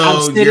 Yes. Like, so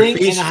I'm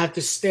sitting and I have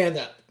to stand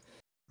up.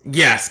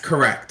 Yes,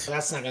 correct.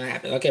 That's not gonna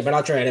happen. Okay, but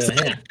I'll try it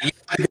anyway.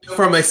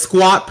 From a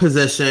squat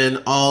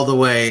position all the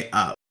way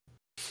up.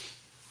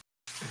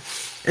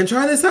 And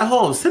try this at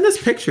home. Send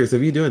us pictures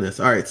of you doing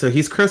this. All right, so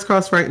he's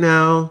crisscross right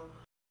now.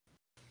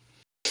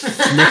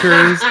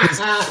 Snickers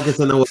gets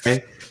in the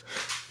way.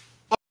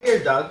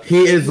 Here, Doug.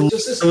 He is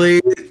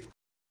literally.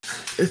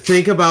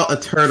 Think about a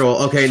turtle.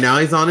 Okay, now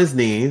he's on his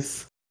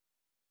knees.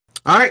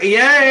 All right,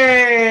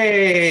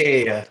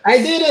 yay! I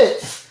did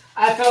it.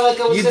 I felt like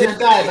I was gonna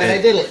die, but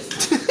I did it.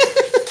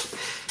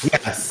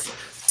 Yes.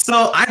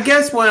 So I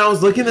guess when I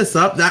was looking this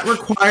up, that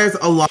requires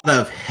a lot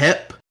of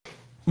hip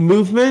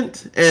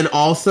movement and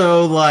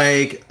also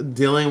like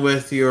dealing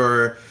with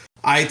your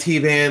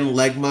IT band,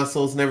 leg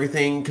muscles and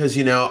everything, because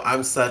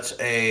I'm such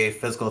a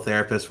physical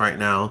therapist right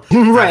now.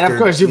 Right, of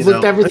course. You've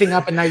looked everything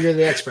up and now you're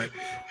the expert.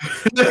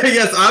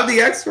 Yes, I'm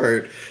the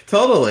expert.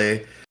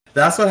 Totally.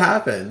 That's what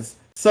happens.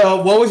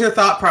 So what was your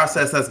thought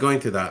process as going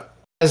through that?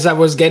 As I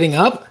was getting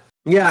up?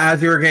 Yeah,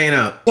 as you were getting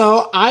up.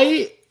 So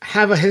I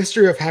have a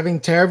history of having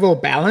terrible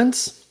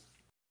balance.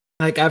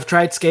 Like I've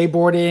tried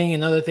skateboarding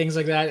and other things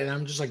like that, and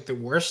I'm just like the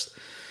worst.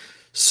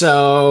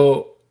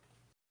 So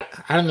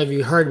I don't know if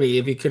you heard me,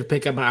 if you could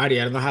pick up my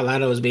audio. I don't know how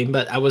loud I was being,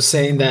 but I was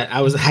saying that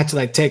I had to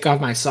like take off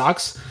my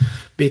socks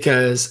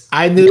because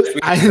I knew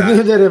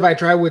that if I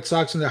tried with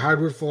socks on the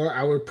hardwood floor,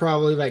 I would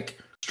probably like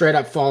straight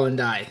up fall and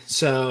die.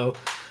 So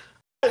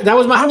that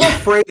was my. I'm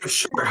afraid of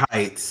short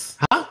heights.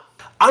 Huh?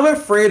 I'm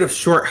afraid of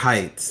short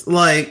heights.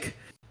 Like,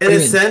 in a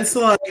sense,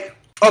 like,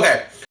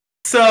 okay,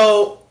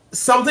 so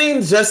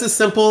something just as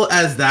simple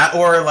as that,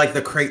 or like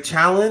the crate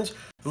challenge,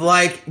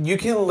 like, you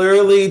can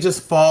literally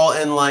just fall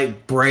and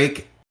like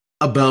break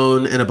a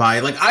bone in a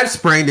body. Like, I've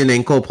sprained an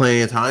ankle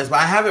plenty of times, but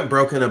I haven't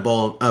broken a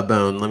bone.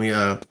 Let me,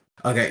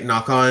 okay,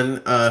 knock on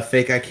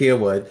fake IKEA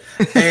wood.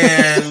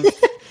 And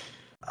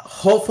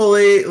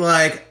hopefully,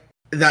 like,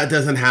 that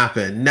doesn't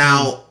happen.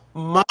 Now,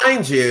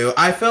 mind you,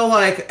 I feel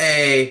like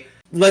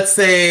let's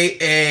say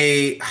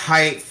a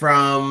height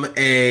from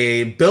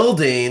a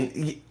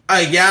building,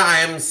 yeah,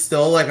 I am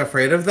still like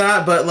afraid of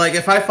that. But like,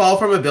 if I fall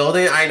from a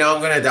building, I know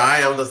I'm gonna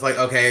die. I'm just like,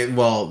 okay,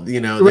 well, you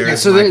know,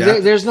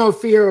 there's no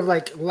fear of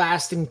like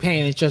lasting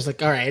pain. It's just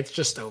like, all right, it's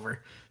just over.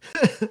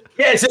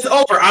 Yeah, it's just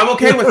over. I'm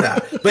okay with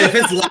that. But if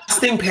it's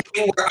lasting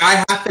pain where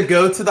I have to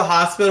go to the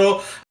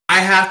hospital, I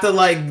have to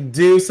like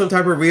do some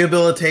type of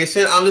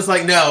rehabilitation, I'm just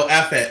like, no,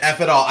 F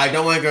it all. I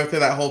don't want to go through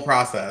that whole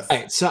process. All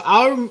right, so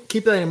I'll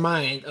keep that in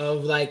mind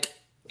of like,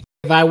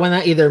 if I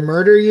want to either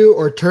murder you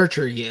or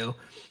torture you,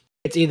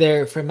 it's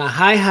either from a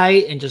high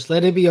height and just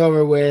let it be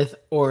over with,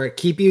 or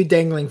keep you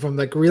dangling from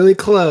like really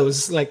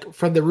close, like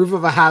from the roof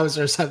of a house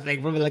or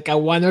something, from like a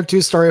 1 or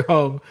 2 story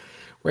home,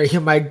 where you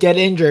might get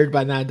injured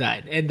but not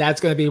die. And that's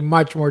going to be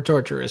much more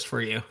torturous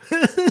for you.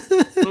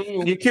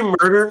 You can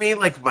murder me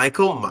like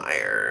Michael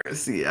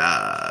Myers.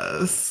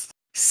 Yes.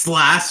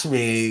 Slash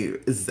me,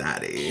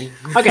 Zaddy.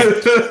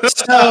 Okay.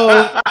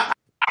 So,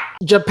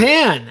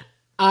 Japan.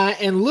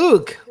 And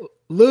Luke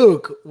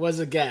was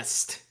a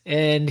guest.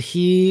 And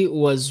he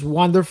was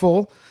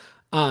wonderful.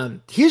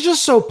 He's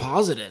just so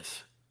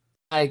positive.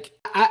 Like,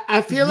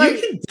 I feel like...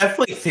 You can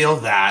definitely feel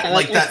that.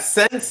 Like that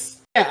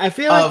sense... Yeah, I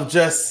feel of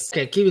just...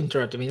 Okay, keep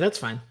interrupting me. That's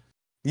fine.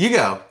 You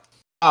go.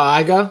 Oh,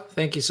 I go?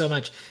 Thank you so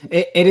much.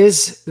 It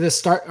is the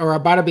start, or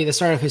about to be the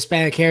start of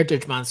Hispanic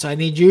Heritage Month, so I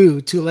need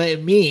you to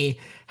let me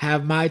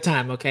have my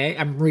time, okay?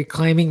 I'm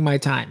reclaiming my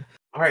time.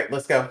 All right,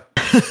 let's go.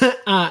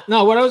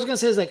 No, what I was going to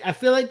say is, like, I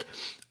feel like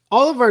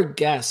all of our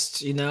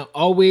guests, you know,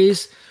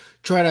 always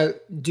try to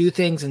do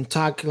things and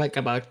talk, like,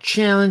 about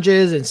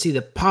challenges and see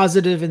the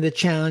positive in the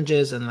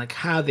challenges and, like,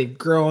 how they've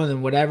grown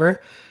and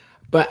whatever.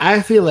 But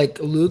I feel like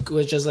Luke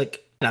was just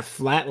like a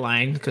flat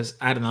line, because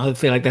I don't know, I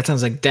feel like that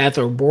sounds like death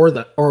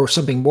or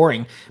something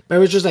boring. But it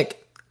was just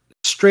like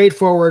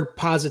straightforward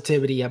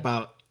positivity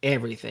about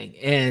everything.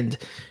 And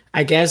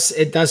I guess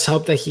it does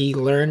help that he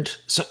learned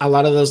a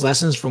lot of those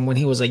lessons from when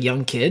he was a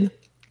young kid.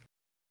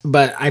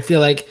 But I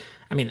feel like,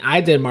 I mean,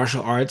 I did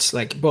martial arts,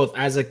 like both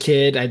as a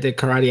kid. I did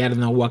karate. I don't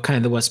know what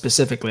kind it was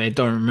specifically. I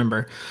don't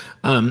remember.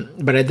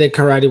 But I did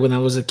karate when I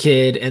was a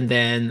kid. And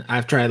then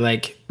I've tried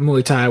like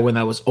Muay Thai when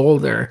I was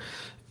older.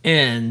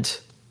 And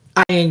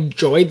I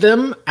enjoyed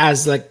them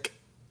as like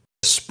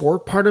a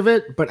sport part of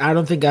it. But I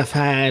don't think I've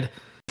had,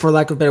 for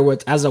lack of better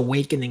words, as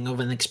awakening of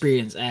an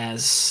experience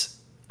as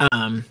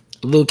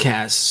Luke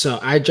has. So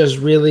I just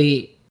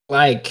really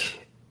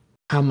like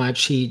how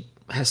much he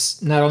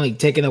has not only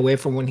taken away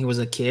from when he was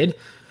a kid,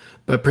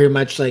 but pretty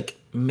much like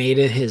made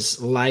it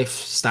his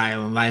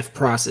lifestyle and life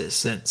process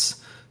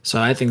since.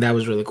 So I think that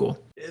was really cool.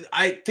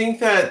 I think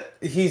that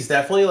he's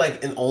definitely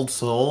like an old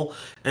soul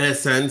in a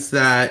sense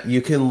that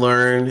you can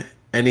learn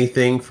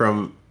anything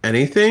from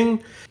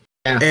anything.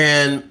 Yeah.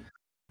 And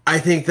I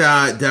think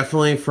that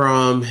definitely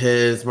from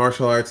his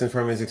martial arts and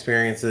from his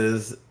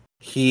experiences,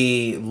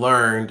 he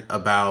learned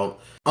about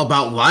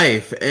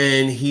life,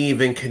 and he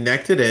even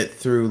connected it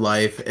through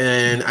life.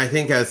 And I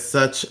think at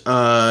such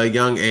a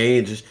young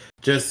age,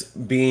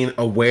 just being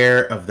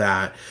aware of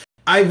that.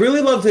 I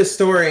really loved his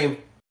story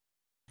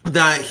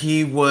that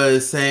he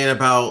was saying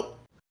about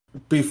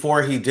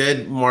before he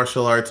did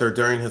martial arts or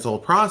during his whole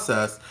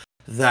process,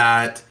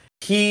 that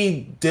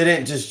he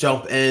didn't just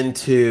jump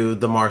into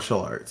the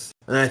martial arts.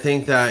 And I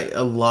think that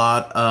a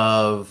lot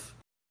of,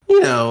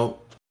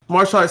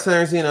 martial arts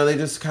centers, they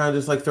just kind of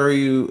just like throw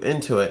you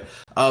into it.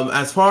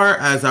 As far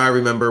as I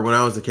remember when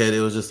I was a kid, it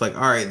was just like,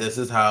 all right, this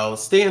is how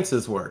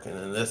stances work. And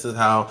then this is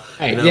how,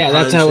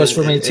 that's how it was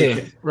for me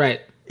too.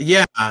 Right.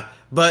 Yeah.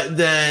 But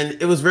then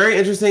it was very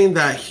interesting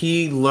that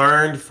he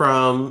learned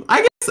from,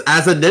 I guess,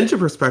 as a ninja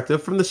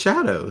perspective, from the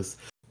shadows.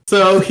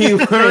 So he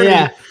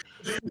learned,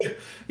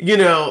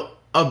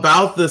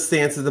 about the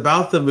stances,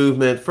 about the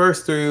movement,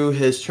 first through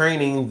his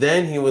training.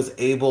 Then he was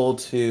able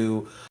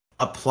to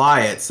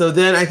apply it. So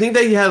then I think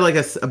that he had like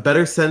a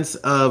better sense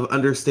of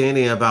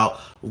understanding about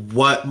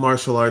what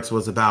martial arts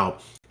was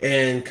about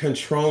and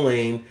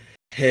controlling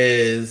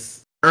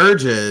his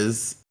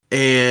urges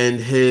and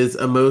his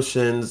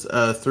emotions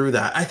through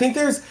that. I think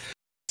there's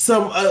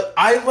some,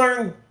 I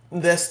learned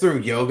this through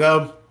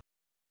yoga,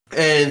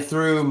 and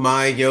through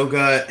my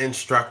yoga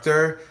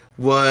instructor,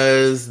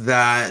 was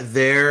that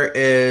there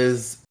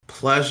is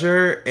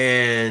pleasure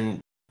and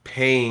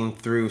pain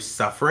through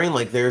suffering.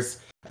 Like there's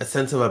a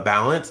sense of a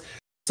balance.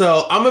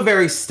 So I'm a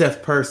very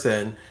stiff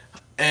person,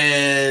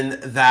 and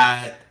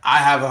that I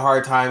have a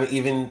hard time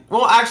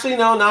actually,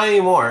 no, not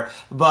anymore.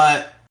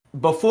 But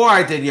before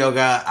I did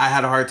yoga, I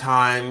had a hard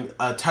time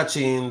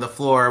touching the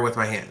floor with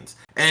my hands.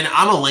 and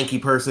I'm a lanky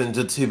person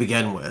to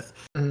begin with.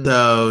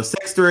 So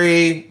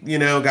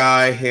 6'3",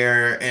 guy,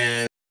 hair,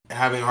 and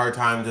having a hard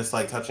time just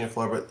like touching the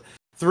floor. But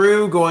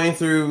through going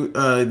through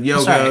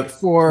yoga,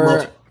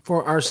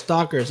 for our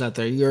stalkers out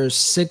there, you're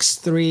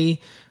 6'3".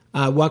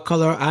 What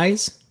color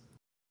eyes?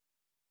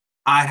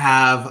 I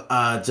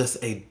have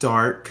just a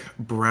dark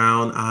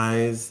brown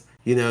eyes.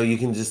 You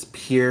can just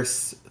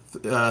pierce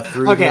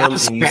through them. I'm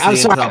sorry.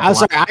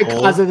 I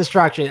caused a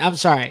distraction. I'm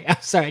sorry.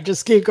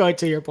 Just keep going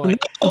to your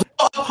point. No,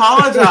 don't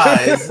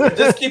apologize.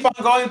 Just keep on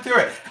going through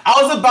it.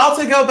 I was about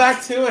to go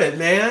back to it,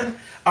 man.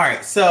 All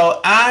right.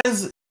 So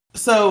as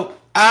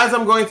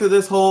I'm going through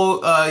this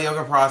whole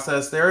yoga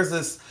process, there's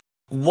this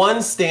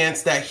one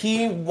stance that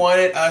he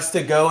wanted us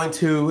to go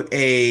into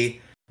a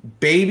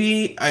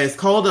baby. It's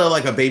called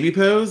like a baby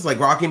pose, like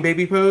rocking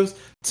baby pose,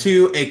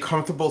 to a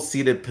comfortable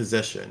seated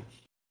position.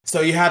 So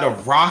you had to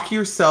rock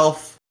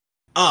yourself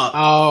up.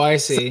 Oh, I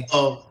see.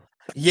 So,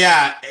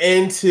 yeah,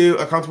 into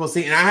a comfortable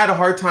seat. And I had a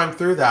hard time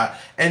through that.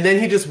 And then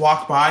he just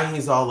walked by and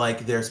he's all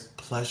like, there's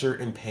pleasure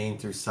and pain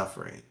through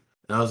suffering.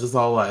 And I was just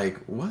all like,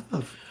 what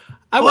the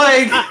I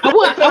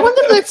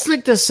wonder if it's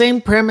like the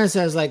same premise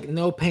as like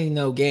no pain,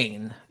 no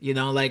gain.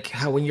 Like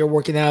how when you're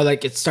working out,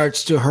 like it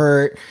starts to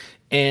hurt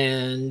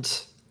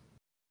and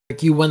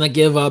like you want to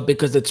give up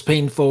because it's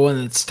painful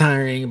and it's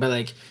tiring. But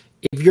like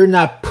if you're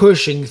not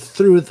pushing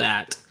through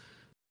that,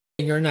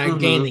 you're not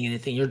gaining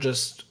anything. You're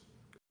just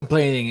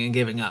complaining and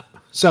giving up.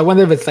 So I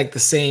wonder if it's like the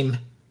same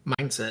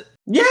mindset.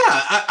 Yeah,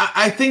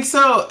 I think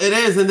so. It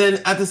is. And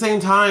then at the same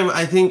time,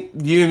 I think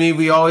you and me,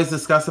 we always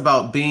discuss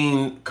about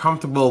being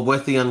comfortable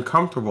with the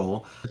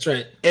uncomfortable. That's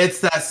right.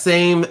 It's that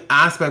same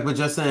aspect, but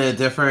just in a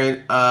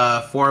different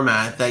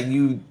format that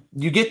you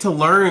get to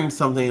learn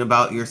something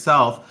about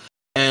yourself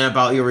and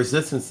about your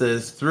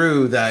resistances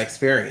through that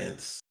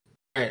experience.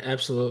 Right.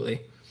 Absolutely.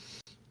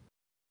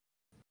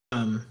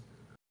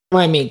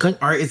 Well, I mean, all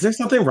right. Is there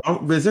something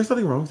wrong? Is there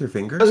something wrong with your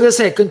finger? I was gonna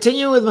say,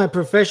 continue with my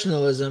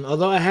professionalism.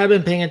 Although I have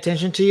been paying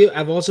attention to you,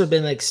 I've also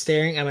been like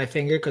staring at my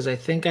finger because I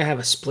think I have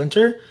a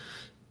splinter,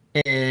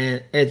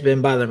 and it's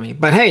been bothering me.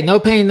 But hey, no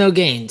pain, no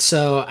gain.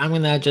 So I'm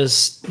gonna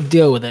just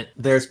deal with it.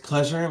 There's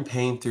pleasure and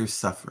pain through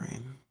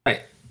suffering.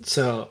 Right.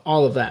 So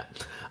all of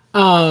that.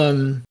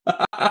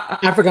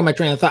 I forgot my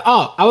train of thought.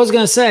 Oh, I was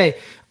gonna say,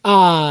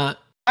 I've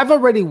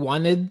already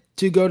wanted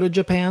to go to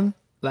Japan.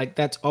 Like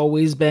that's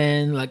always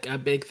been like a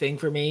big thing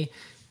for me.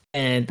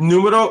 And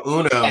numero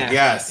uno,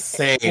 yes,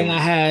 same. And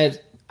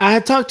I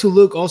had talked to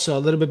Luke also a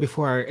little bit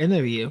before our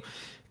interview,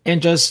 and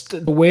just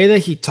the way that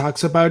he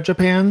talks about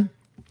Japan,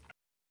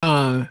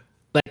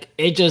 like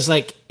it just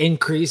like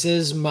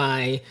increases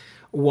my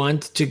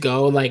want to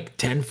go like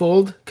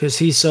tenfold because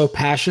he's so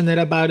passionate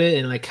about it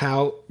and like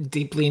how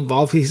deeply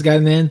involved he's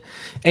gotten in.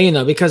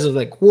 And because of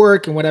like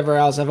work and whatever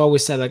else, I've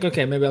always said like,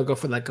 okay, maybe I'll go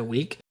for like a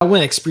week. I want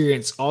to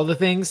experience all the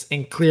things,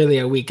 and clearly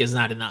a week is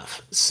not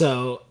enough.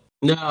 So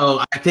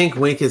no, I think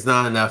week is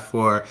not enough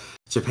for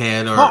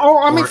Japan or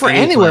I mean for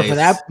anywhere place. For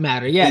that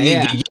matter.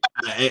 Yeah,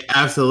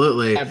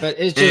 absolutely. Yeah, but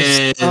it's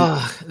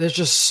just there's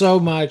just so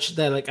much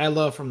that like I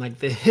love, from like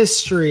the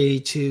history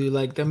to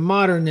like the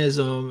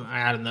modernism.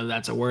 I don't know if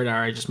that's a word or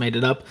I just made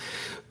it up,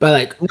 but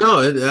like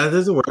no,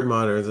 there's a word,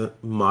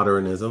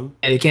 modernism.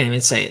 And you can't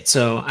even say it,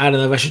 so I don't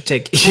know if I should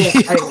take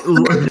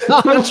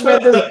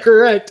acknowledgement is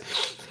correct.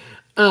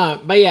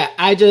 But yeah,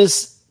 I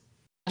just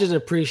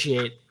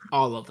appreciate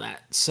all of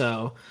that.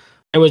 So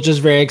it was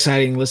just very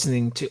exciting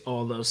listening to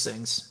all those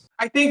things.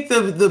 I think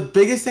the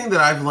biggest thing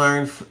that I've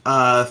learned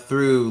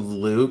through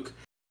Luke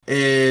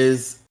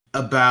is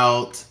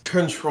about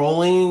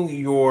controlling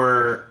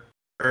your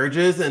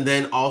urges, and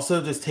then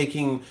also just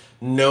taking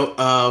note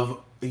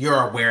of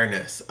your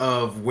awareness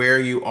of where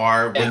you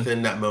are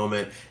within that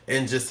moment,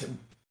 and just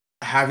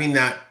having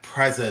that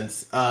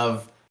presence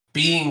of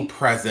being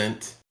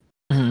present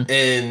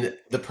in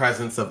the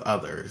presence of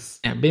others.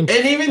 Yeah, being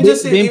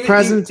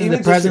present in the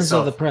presence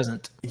of the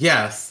present.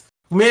 Yes.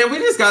 Man, we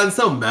just gotten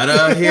so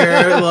meta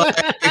here.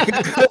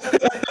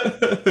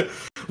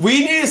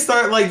 We need to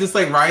start just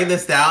writing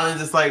this down and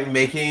just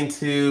making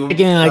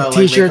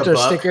t-shirts or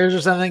stickers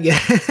or something. Yeah.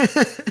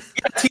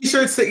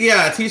 T-shirts,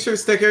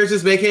 stickers,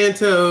 just make it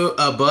into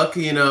a book,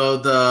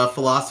 The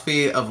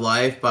Philosophy of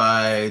Life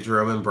by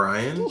Jerome and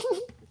Brian.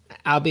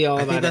 I'll be all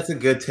about it. I think that's a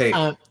good take.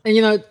 And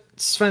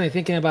it's funny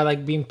thinking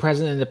about being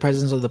present in the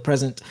presence of the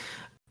present.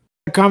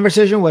 The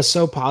conversation was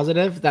so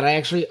positive that I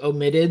actually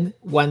omitted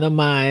one of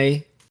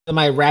my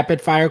rapid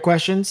fire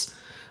questions,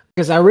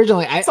 because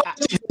originally I was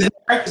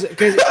like,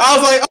 okay,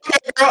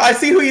 girl, I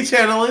see who you're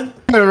channeling.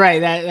 Right,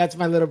 that's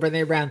my little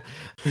Brene Brown.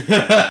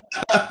 Yeah,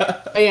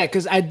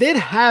 because I did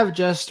have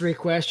just 3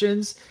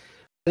 questions.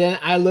 Then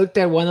I looked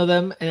at one of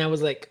them and I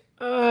was like,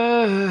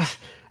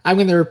 I'm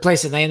going to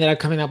replace it. And I ended up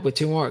coming up with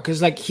 2 more.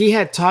 Because he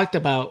had talked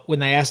about,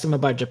 when I asked him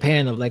about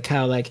Japan, of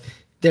how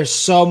there's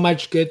so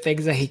much good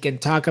things that he can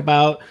talk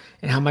about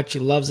and how much he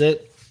loves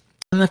it.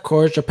 And of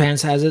course, Japan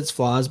has its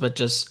flaws, but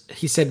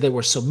he said they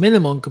were so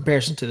minimal in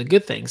comparison to the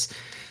good things.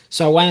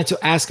 So I wanted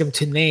to ask him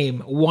to name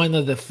one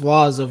of the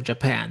flaws of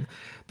Japan.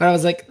 But I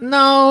was like,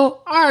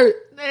 no,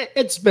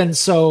 it's been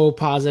so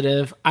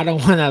positive. I don't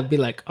want to be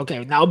like,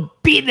 okay, now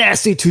be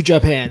nasty to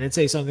Japan and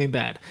say something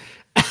bad.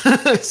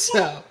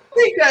 So I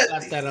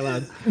think that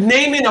alone.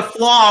 Naming a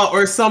flaw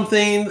or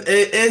something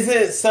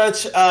isn't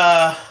such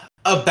a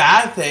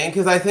bad thing,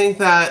 because I think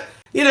that,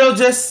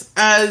 just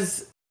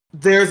as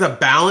there's a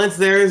balance,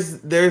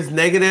 there's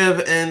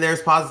negative and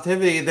there's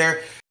positivity.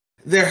 There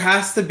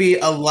has to be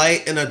a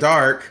light and a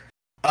dark,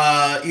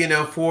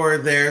 for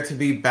there to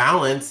be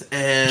balance.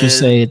 And just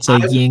say it's a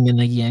yin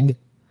and a yang.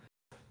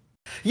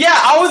 Yeah,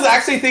 I was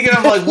actually thinking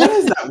of like, what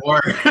is that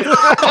word?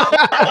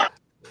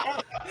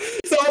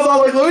 So I was all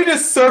like, let me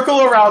just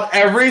circle around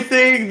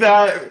everything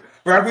that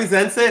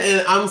represents it.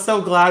 And I'm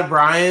so glad,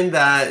 Brian,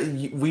 that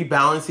we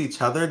balance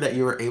each other, that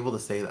you were able to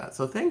say that.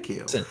 So thank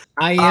you. Listen,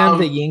 I am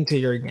the yin to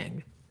your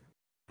yang.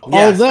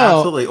 Yes,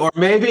 absolutely. Or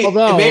maybe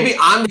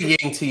I'm the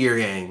yang to your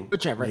yang.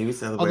 Whichever.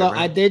 Although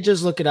I did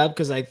just look it up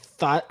because I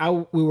thought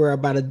we were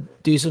about to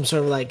do some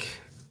sort of like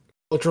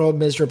cultural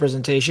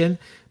misrepresentation,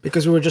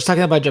 because we were just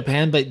talking about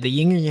Japan, but the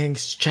yin and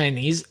yang's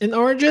Chinese in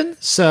origin.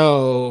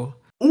 So,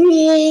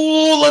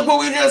 ooh, look what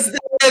we just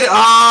did!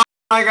 Oh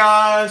my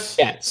gosh!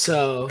 Yeah.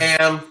 So,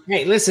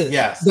 hey, listen.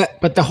 Yes.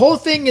 But the whole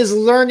thing is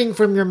learning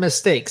from your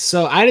mistakes.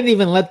 So I didn't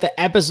even let the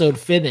episode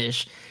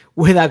finish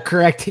without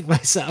correcting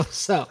myself.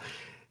 So,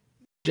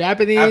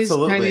 Japanese,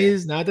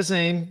 Chinese, not the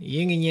same.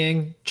 Yin and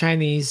yang,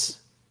 Chinese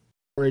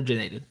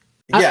originated.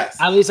 Yes.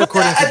 At least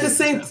according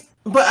to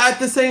But at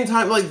the same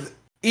time, like,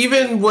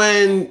 even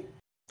when,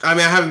 I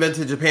haven't been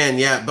to Japan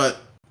yet,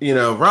 but,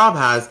 Rob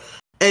has,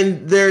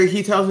 and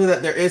he tells me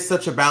that there is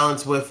such a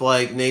balance with,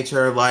 like,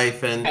 nature,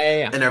 life, and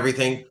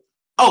everything.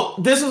 Oh,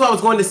 this is what I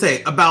was going to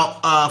say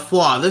about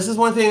flaw. This is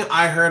one thing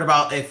I heard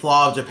about a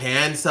flaw of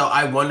Japan, so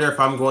I wonder if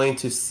I'm going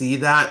to see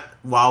that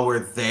while we're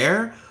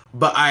there,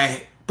 but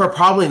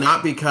probably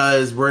not,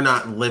 because we're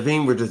not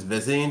living, we're just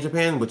visiting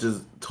Japan, which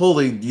is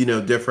totally,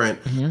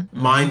 different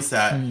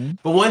mindset. Mm-hmm.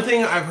 But one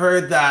thing I've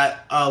heard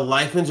that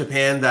life in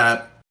Japan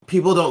that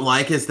people don't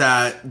like is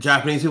that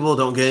Japanese people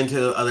don't get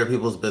into other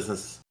people's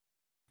business,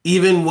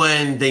 even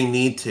when they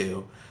need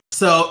to.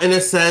 So in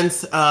a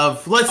sense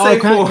of, let's say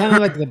kind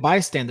of like the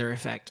bystander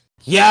effect.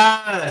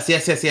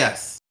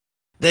 Yes.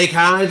 They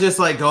kind of just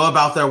like go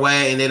about their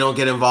way and they don't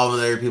get involved in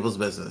other people's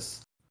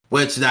business,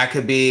 which that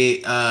could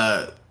be,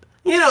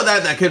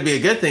 that could be a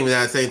good thing, but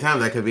at the same time,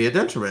 that could be a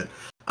detriment.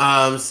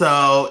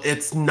 So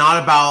it's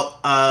not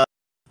about,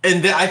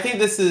 and I think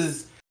this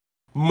is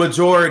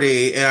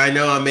majority, and I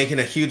know I'm making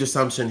a huge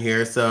assumption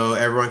here, so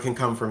everyone can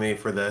come for me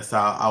for this.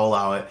 I'll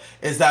allow it.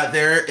 Is that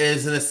there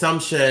is an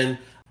assumption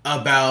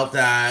about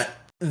that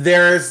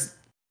there's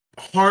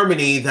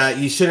harmony, that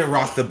you shouldn't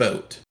rock the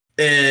boat.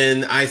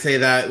 And I say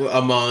that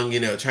among,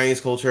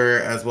 Chinese culture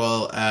as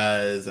well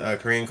as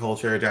Korean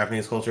culture,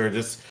 Japanese culture,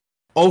 just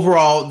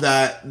overall,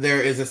 that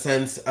there is a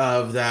sense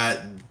of that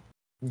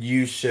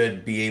you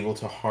should be able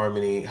to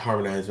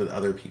harmonize with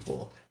other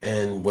people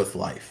and with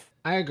life.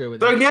 I agree with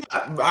that. So yeah,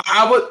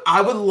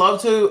 I would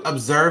love to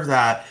observe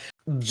that,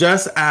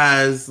 just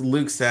as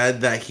Luke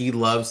said that he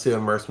loves to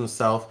immerse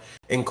himself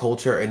in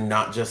culture and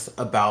not just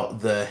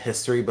about the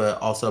history, but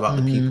also about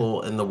the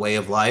people and the way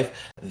of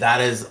life.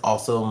 That is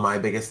also my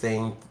biggest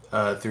thing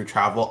through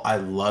travel. I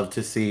love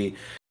to see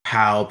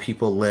how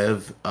people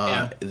live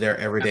their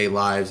everyday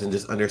lives and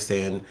just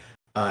understand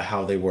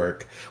how they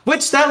work.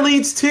 Which that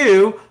leads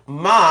to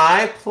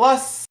my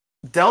plus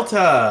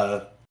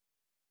delta.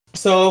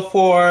 So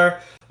for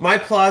my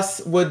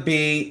plus would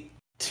be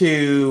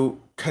to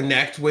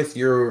connect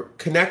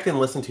and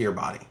listen to your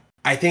body.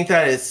 I think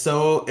that is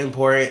so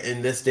important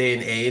in this day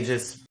and age.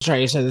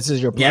 Sorry, you said this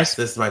is your plus? Yes,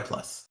 this is my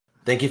plus.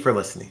 Thank you for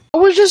listening. I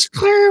was just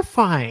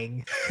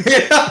clarifying.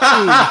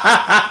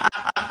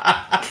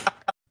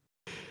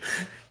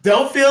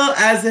 Don't feel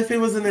as if it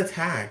was an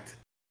attack.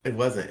 It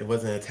wasn't. It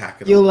wasn't an attack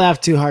at all. You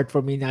laughed too hard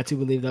for me not to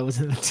believe that was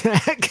an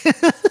attack.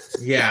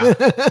 Yeah.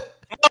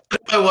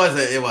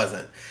 It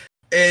wasn't.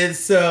 And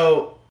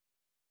so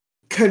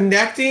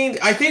connecting,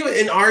 I think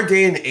in our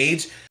day and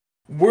age,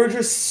 we're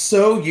just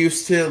so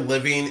used to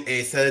living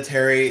a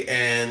sedentary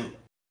and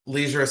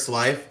leisurous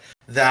life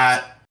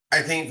that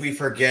I think we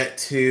forget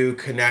to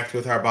connect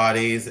with our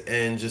bodies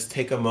and just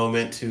take a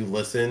moment to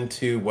listen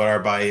to what our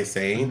body is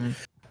saying.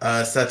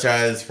 Such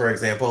as, for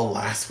example,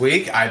 last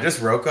week, I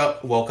just woke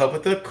up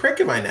with a crick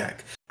in my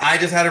neck. I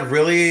just had a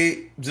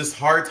really just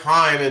hard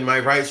time in my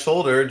right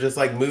shoulder, just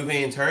like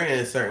moving and turning in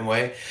a certain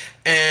way.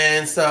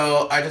 And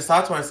so I just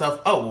thought to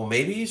myself, oh, well,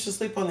 maybe you should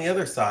sleep on the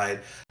other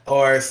side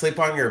or sleep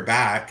on your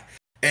back.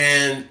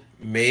 And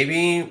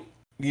maybe,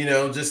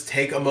 just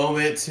take a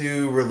moment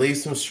to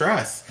release some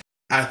stress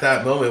at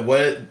that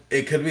moment.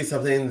 It could be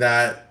something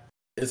that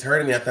is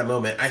hurting me at that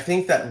moment. I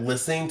think that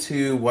listening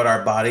to what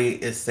our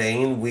body is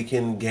saying, we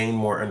can gain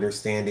more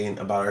understanding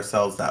about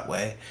ourselves that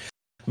way.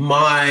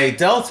 My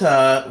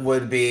delta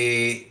would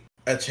be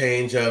a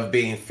change of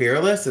being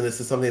fearless, and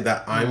this is something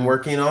that I'm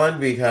working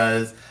on,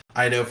 because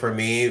I know for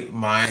me,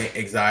 my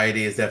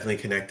anxiety is definitely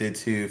connected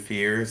to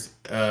fears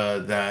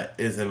that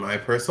is in my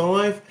personal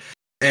life.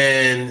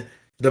 And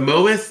the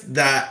moments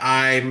that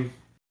I'm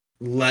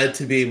led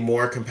to be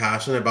more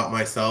compassionate about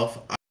myself,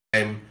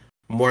 I'm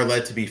more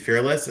led to be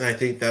fearless. And I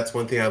think that's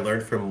one thing I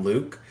learned from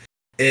Luke,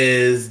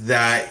 is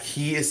that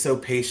he is so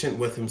patient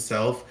with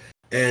himself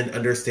and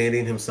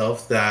understanding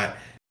himself that,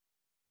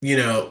 you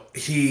know,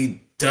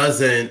 he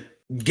doesn't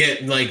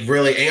get like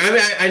really angry. I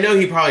mean, I know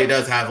he probably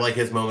does have like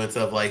his moments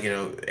of like, you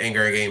know,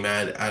 anger and getting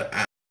mad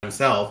at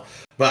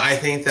himself. But I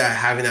think that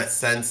having that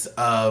sense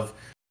of,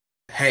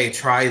 hey,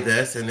 try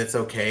this and it's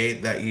okay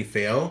that you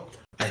fail.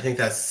 I think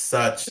that's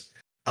such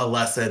a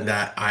lesson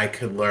that I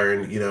could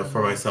learn, you know,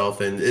 for myself.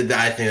 And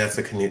I think that's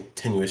a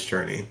continuous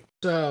journey.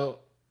 So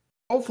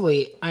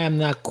hopefully I am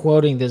not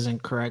quoting this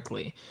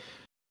incorrectly.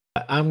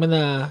 I'm going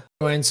to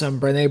throw in some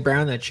Brene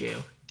Brown at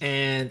you.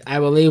 And I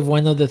believe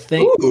one of the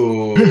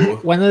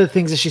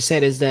things that she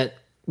said is that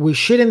we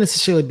shouldn't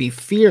necessarily be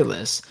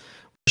fearless.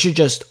 We should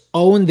just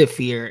own the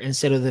fear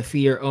instead of the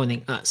fear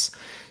owning us.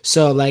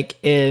 So like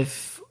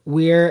if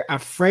we're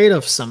afraid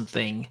of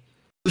something,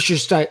 we should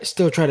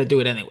still try to do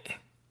it anyway.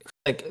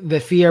 Like the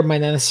fear might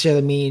not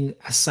necessarily mean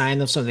a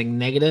sign of something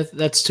negative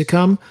that's to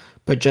come,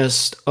 but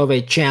just of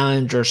a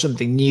challenge or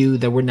something new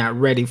that we're not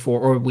ready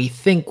for, or we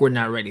think we're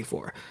not ready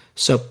for.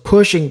 So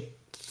pushing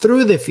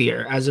through the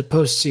fear as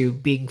opposed to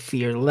being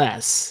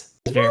fearless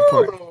is very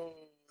important.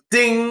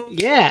 Ding!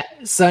 Yeah,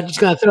 so I'm just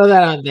going to throw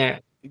that on there.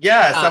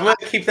 Yes, I'm going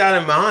to keep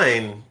that in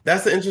mind.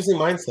 That's an interesting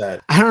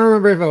mindset. I don't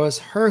remember if it was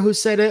her who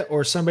said it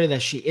or somebody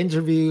that she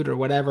interviewed or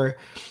whatever,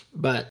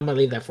 but I'm going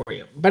to leave that for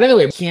you. But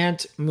anyway, we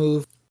can't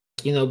move,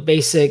 you know,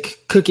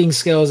 basic cooking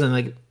skills and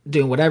like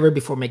doing whatever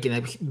before making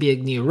a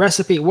big new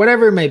recipe,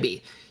 whatever it may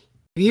be.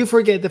 If you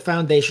forget the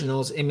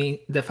foundationals, I mean,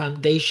 the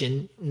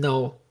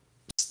foundational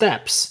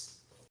steps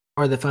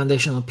or the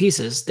foundational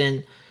pieces,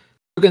 then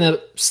we're going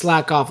to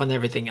slack off on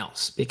everything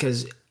else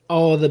because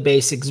all the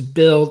basics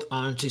build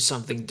onto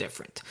something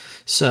different.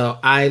 So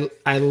I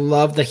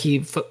love that he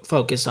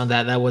focused on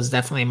that. That was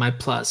definitely my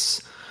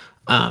plus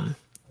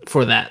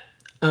for that.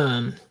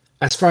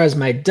 As far as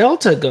my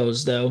delta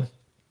goes, though,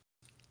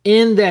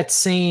 in that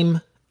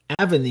same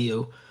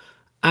avenue,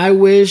 I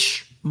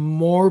wish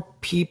more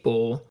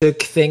people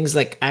took things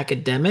like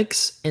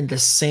academics in the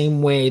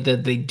same way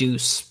that they do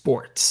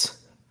sports.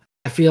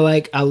 I feel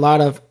like a lot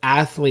of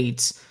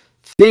athletes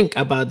think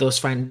about those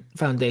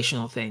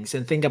foundational things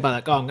and think about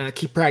like, oh, I'm going to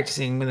keep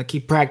practicing. I'm going to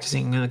keep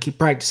practicing. I'm going to keep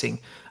practicing.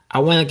 I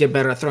want to get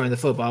better at throwing the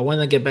football. I want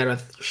to get better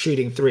at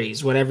shooting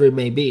threes, whatever it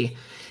may be.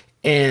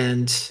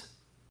 And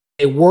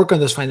they work on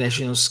those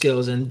foundational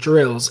skills and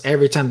drills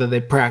every time that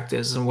they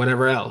practice and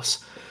whatever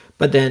else.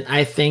 But then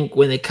I think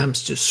when it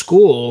comes to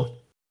school,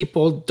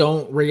 people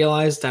don't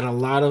realize that a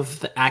lot of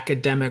the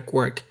academic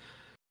work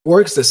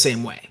works the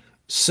same way.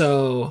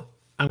 So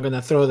I'm going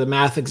to throw the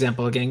math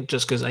example again,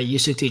 just because I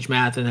used to teach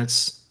math and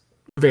it's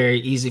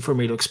very easy for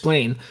me to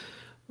explain.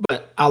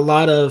 But a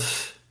lot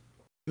of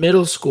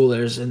middle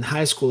schoolers and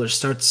high schoolers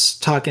starts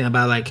talking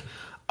about like,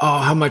 oh,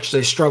 how much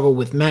they struggle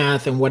with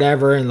math and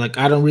whatever. And like,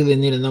 I don't really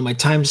need to know my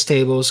times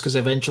tables because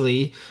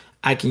eventually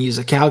I can use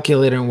a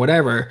calculator and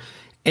whatever.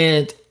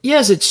 And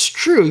yes, it's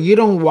true. You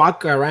don't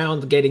walk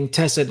around getting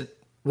tested,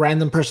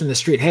 random person in the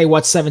street, hey,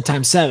 what's 7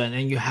 times 7?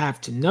 And you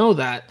have to know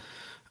that.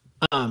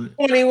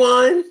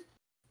 21.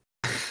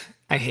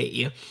 I hate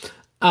you.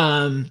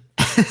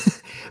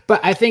 But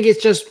I think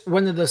it's just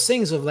one of those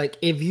things of like,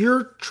 if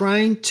you're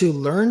trying to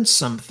learn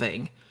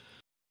something,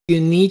 you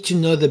need to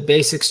know the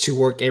basics to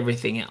work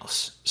everything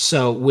else.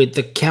 So with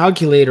the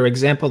calculator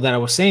example that I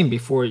was saying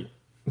before,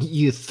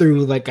 you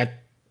threw like a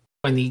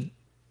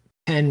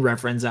 2010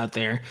 reference out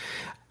there,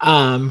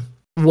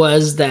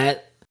 was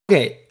that,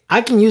 okay,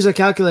 I can use a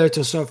calculator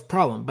to solve a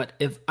problem, but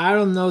if I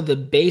don't know the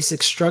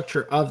basic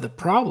structure of the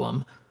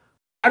problem,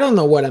 I don't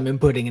know what I'm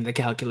inputting in the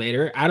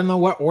calculator. I don't know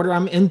what order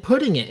I'm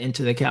inputting it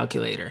into the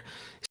calculator.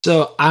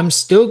 So I'm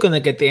still going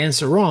to get the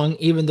answer wrong,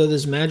 even though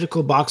this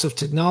magical box of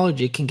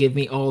technology can give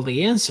me all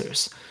the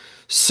answers.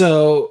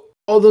 So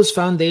all those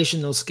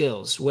foundational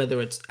skills,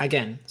 whether it's,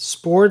 again,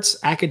 sports,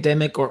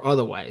 academic, or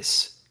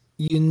otherwise,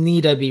 you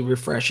need to be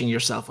refreshing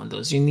yourself on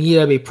those. You need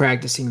to be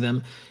practicing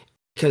them,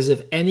 because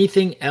if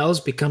anything else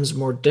becomes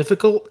more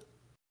difficult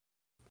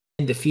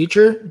in the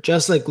future,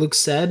 just like Luke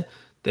said,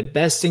 the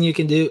best thing you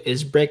can do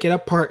is break it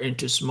apart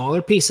into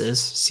smaller pieces,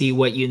 see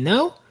what you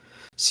know,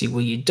 see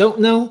what you don't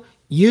know,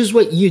 use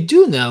what you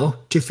do know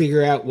to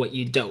figure out what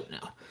you don't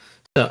know.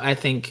 So I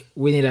think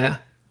we need to,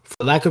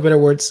 for lack of better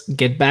words,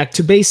 get back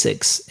to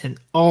basics in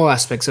all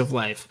aspects of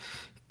life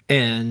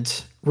and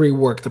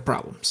rework the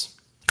problems.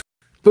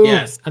 Boom.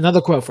 Yes.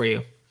 Another quote for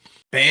you.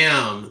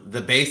 Bam.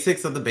 The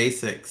basics of the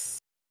basics.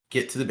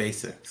 Get to the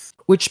basics.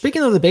 Which,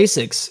 speaking of the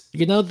basics,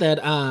 you know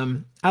that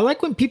I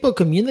like when people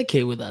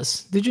communicate with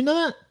us. Did you know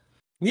that?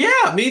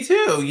 Yeah, me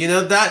too. You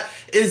know, that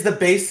is the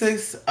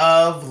basics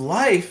of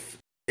life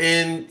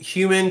in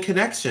human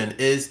connection,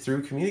 is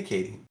through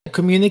communicating.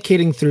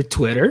 Communicating through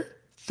Twitter,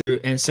 through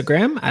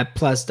Instagram at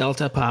Plus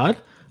Delta Pod,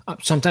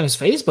 sometimes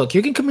Facebook.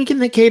 You can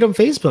communicate on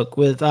Facebook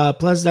with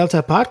Plus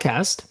Delta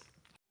Podcast.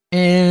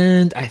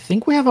 And I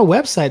think we have a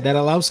website that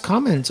allows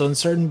comments on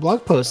certain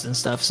blog posts and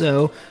stuff.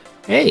 So,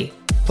 hey,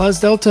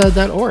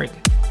 plusdelta.org.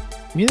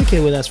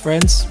 Communicate with us,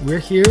 friends. We're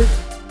here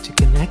to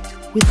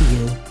connect with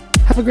you.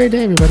 Have a great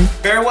day, everybody.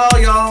 Farewell,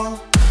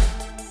 y'all.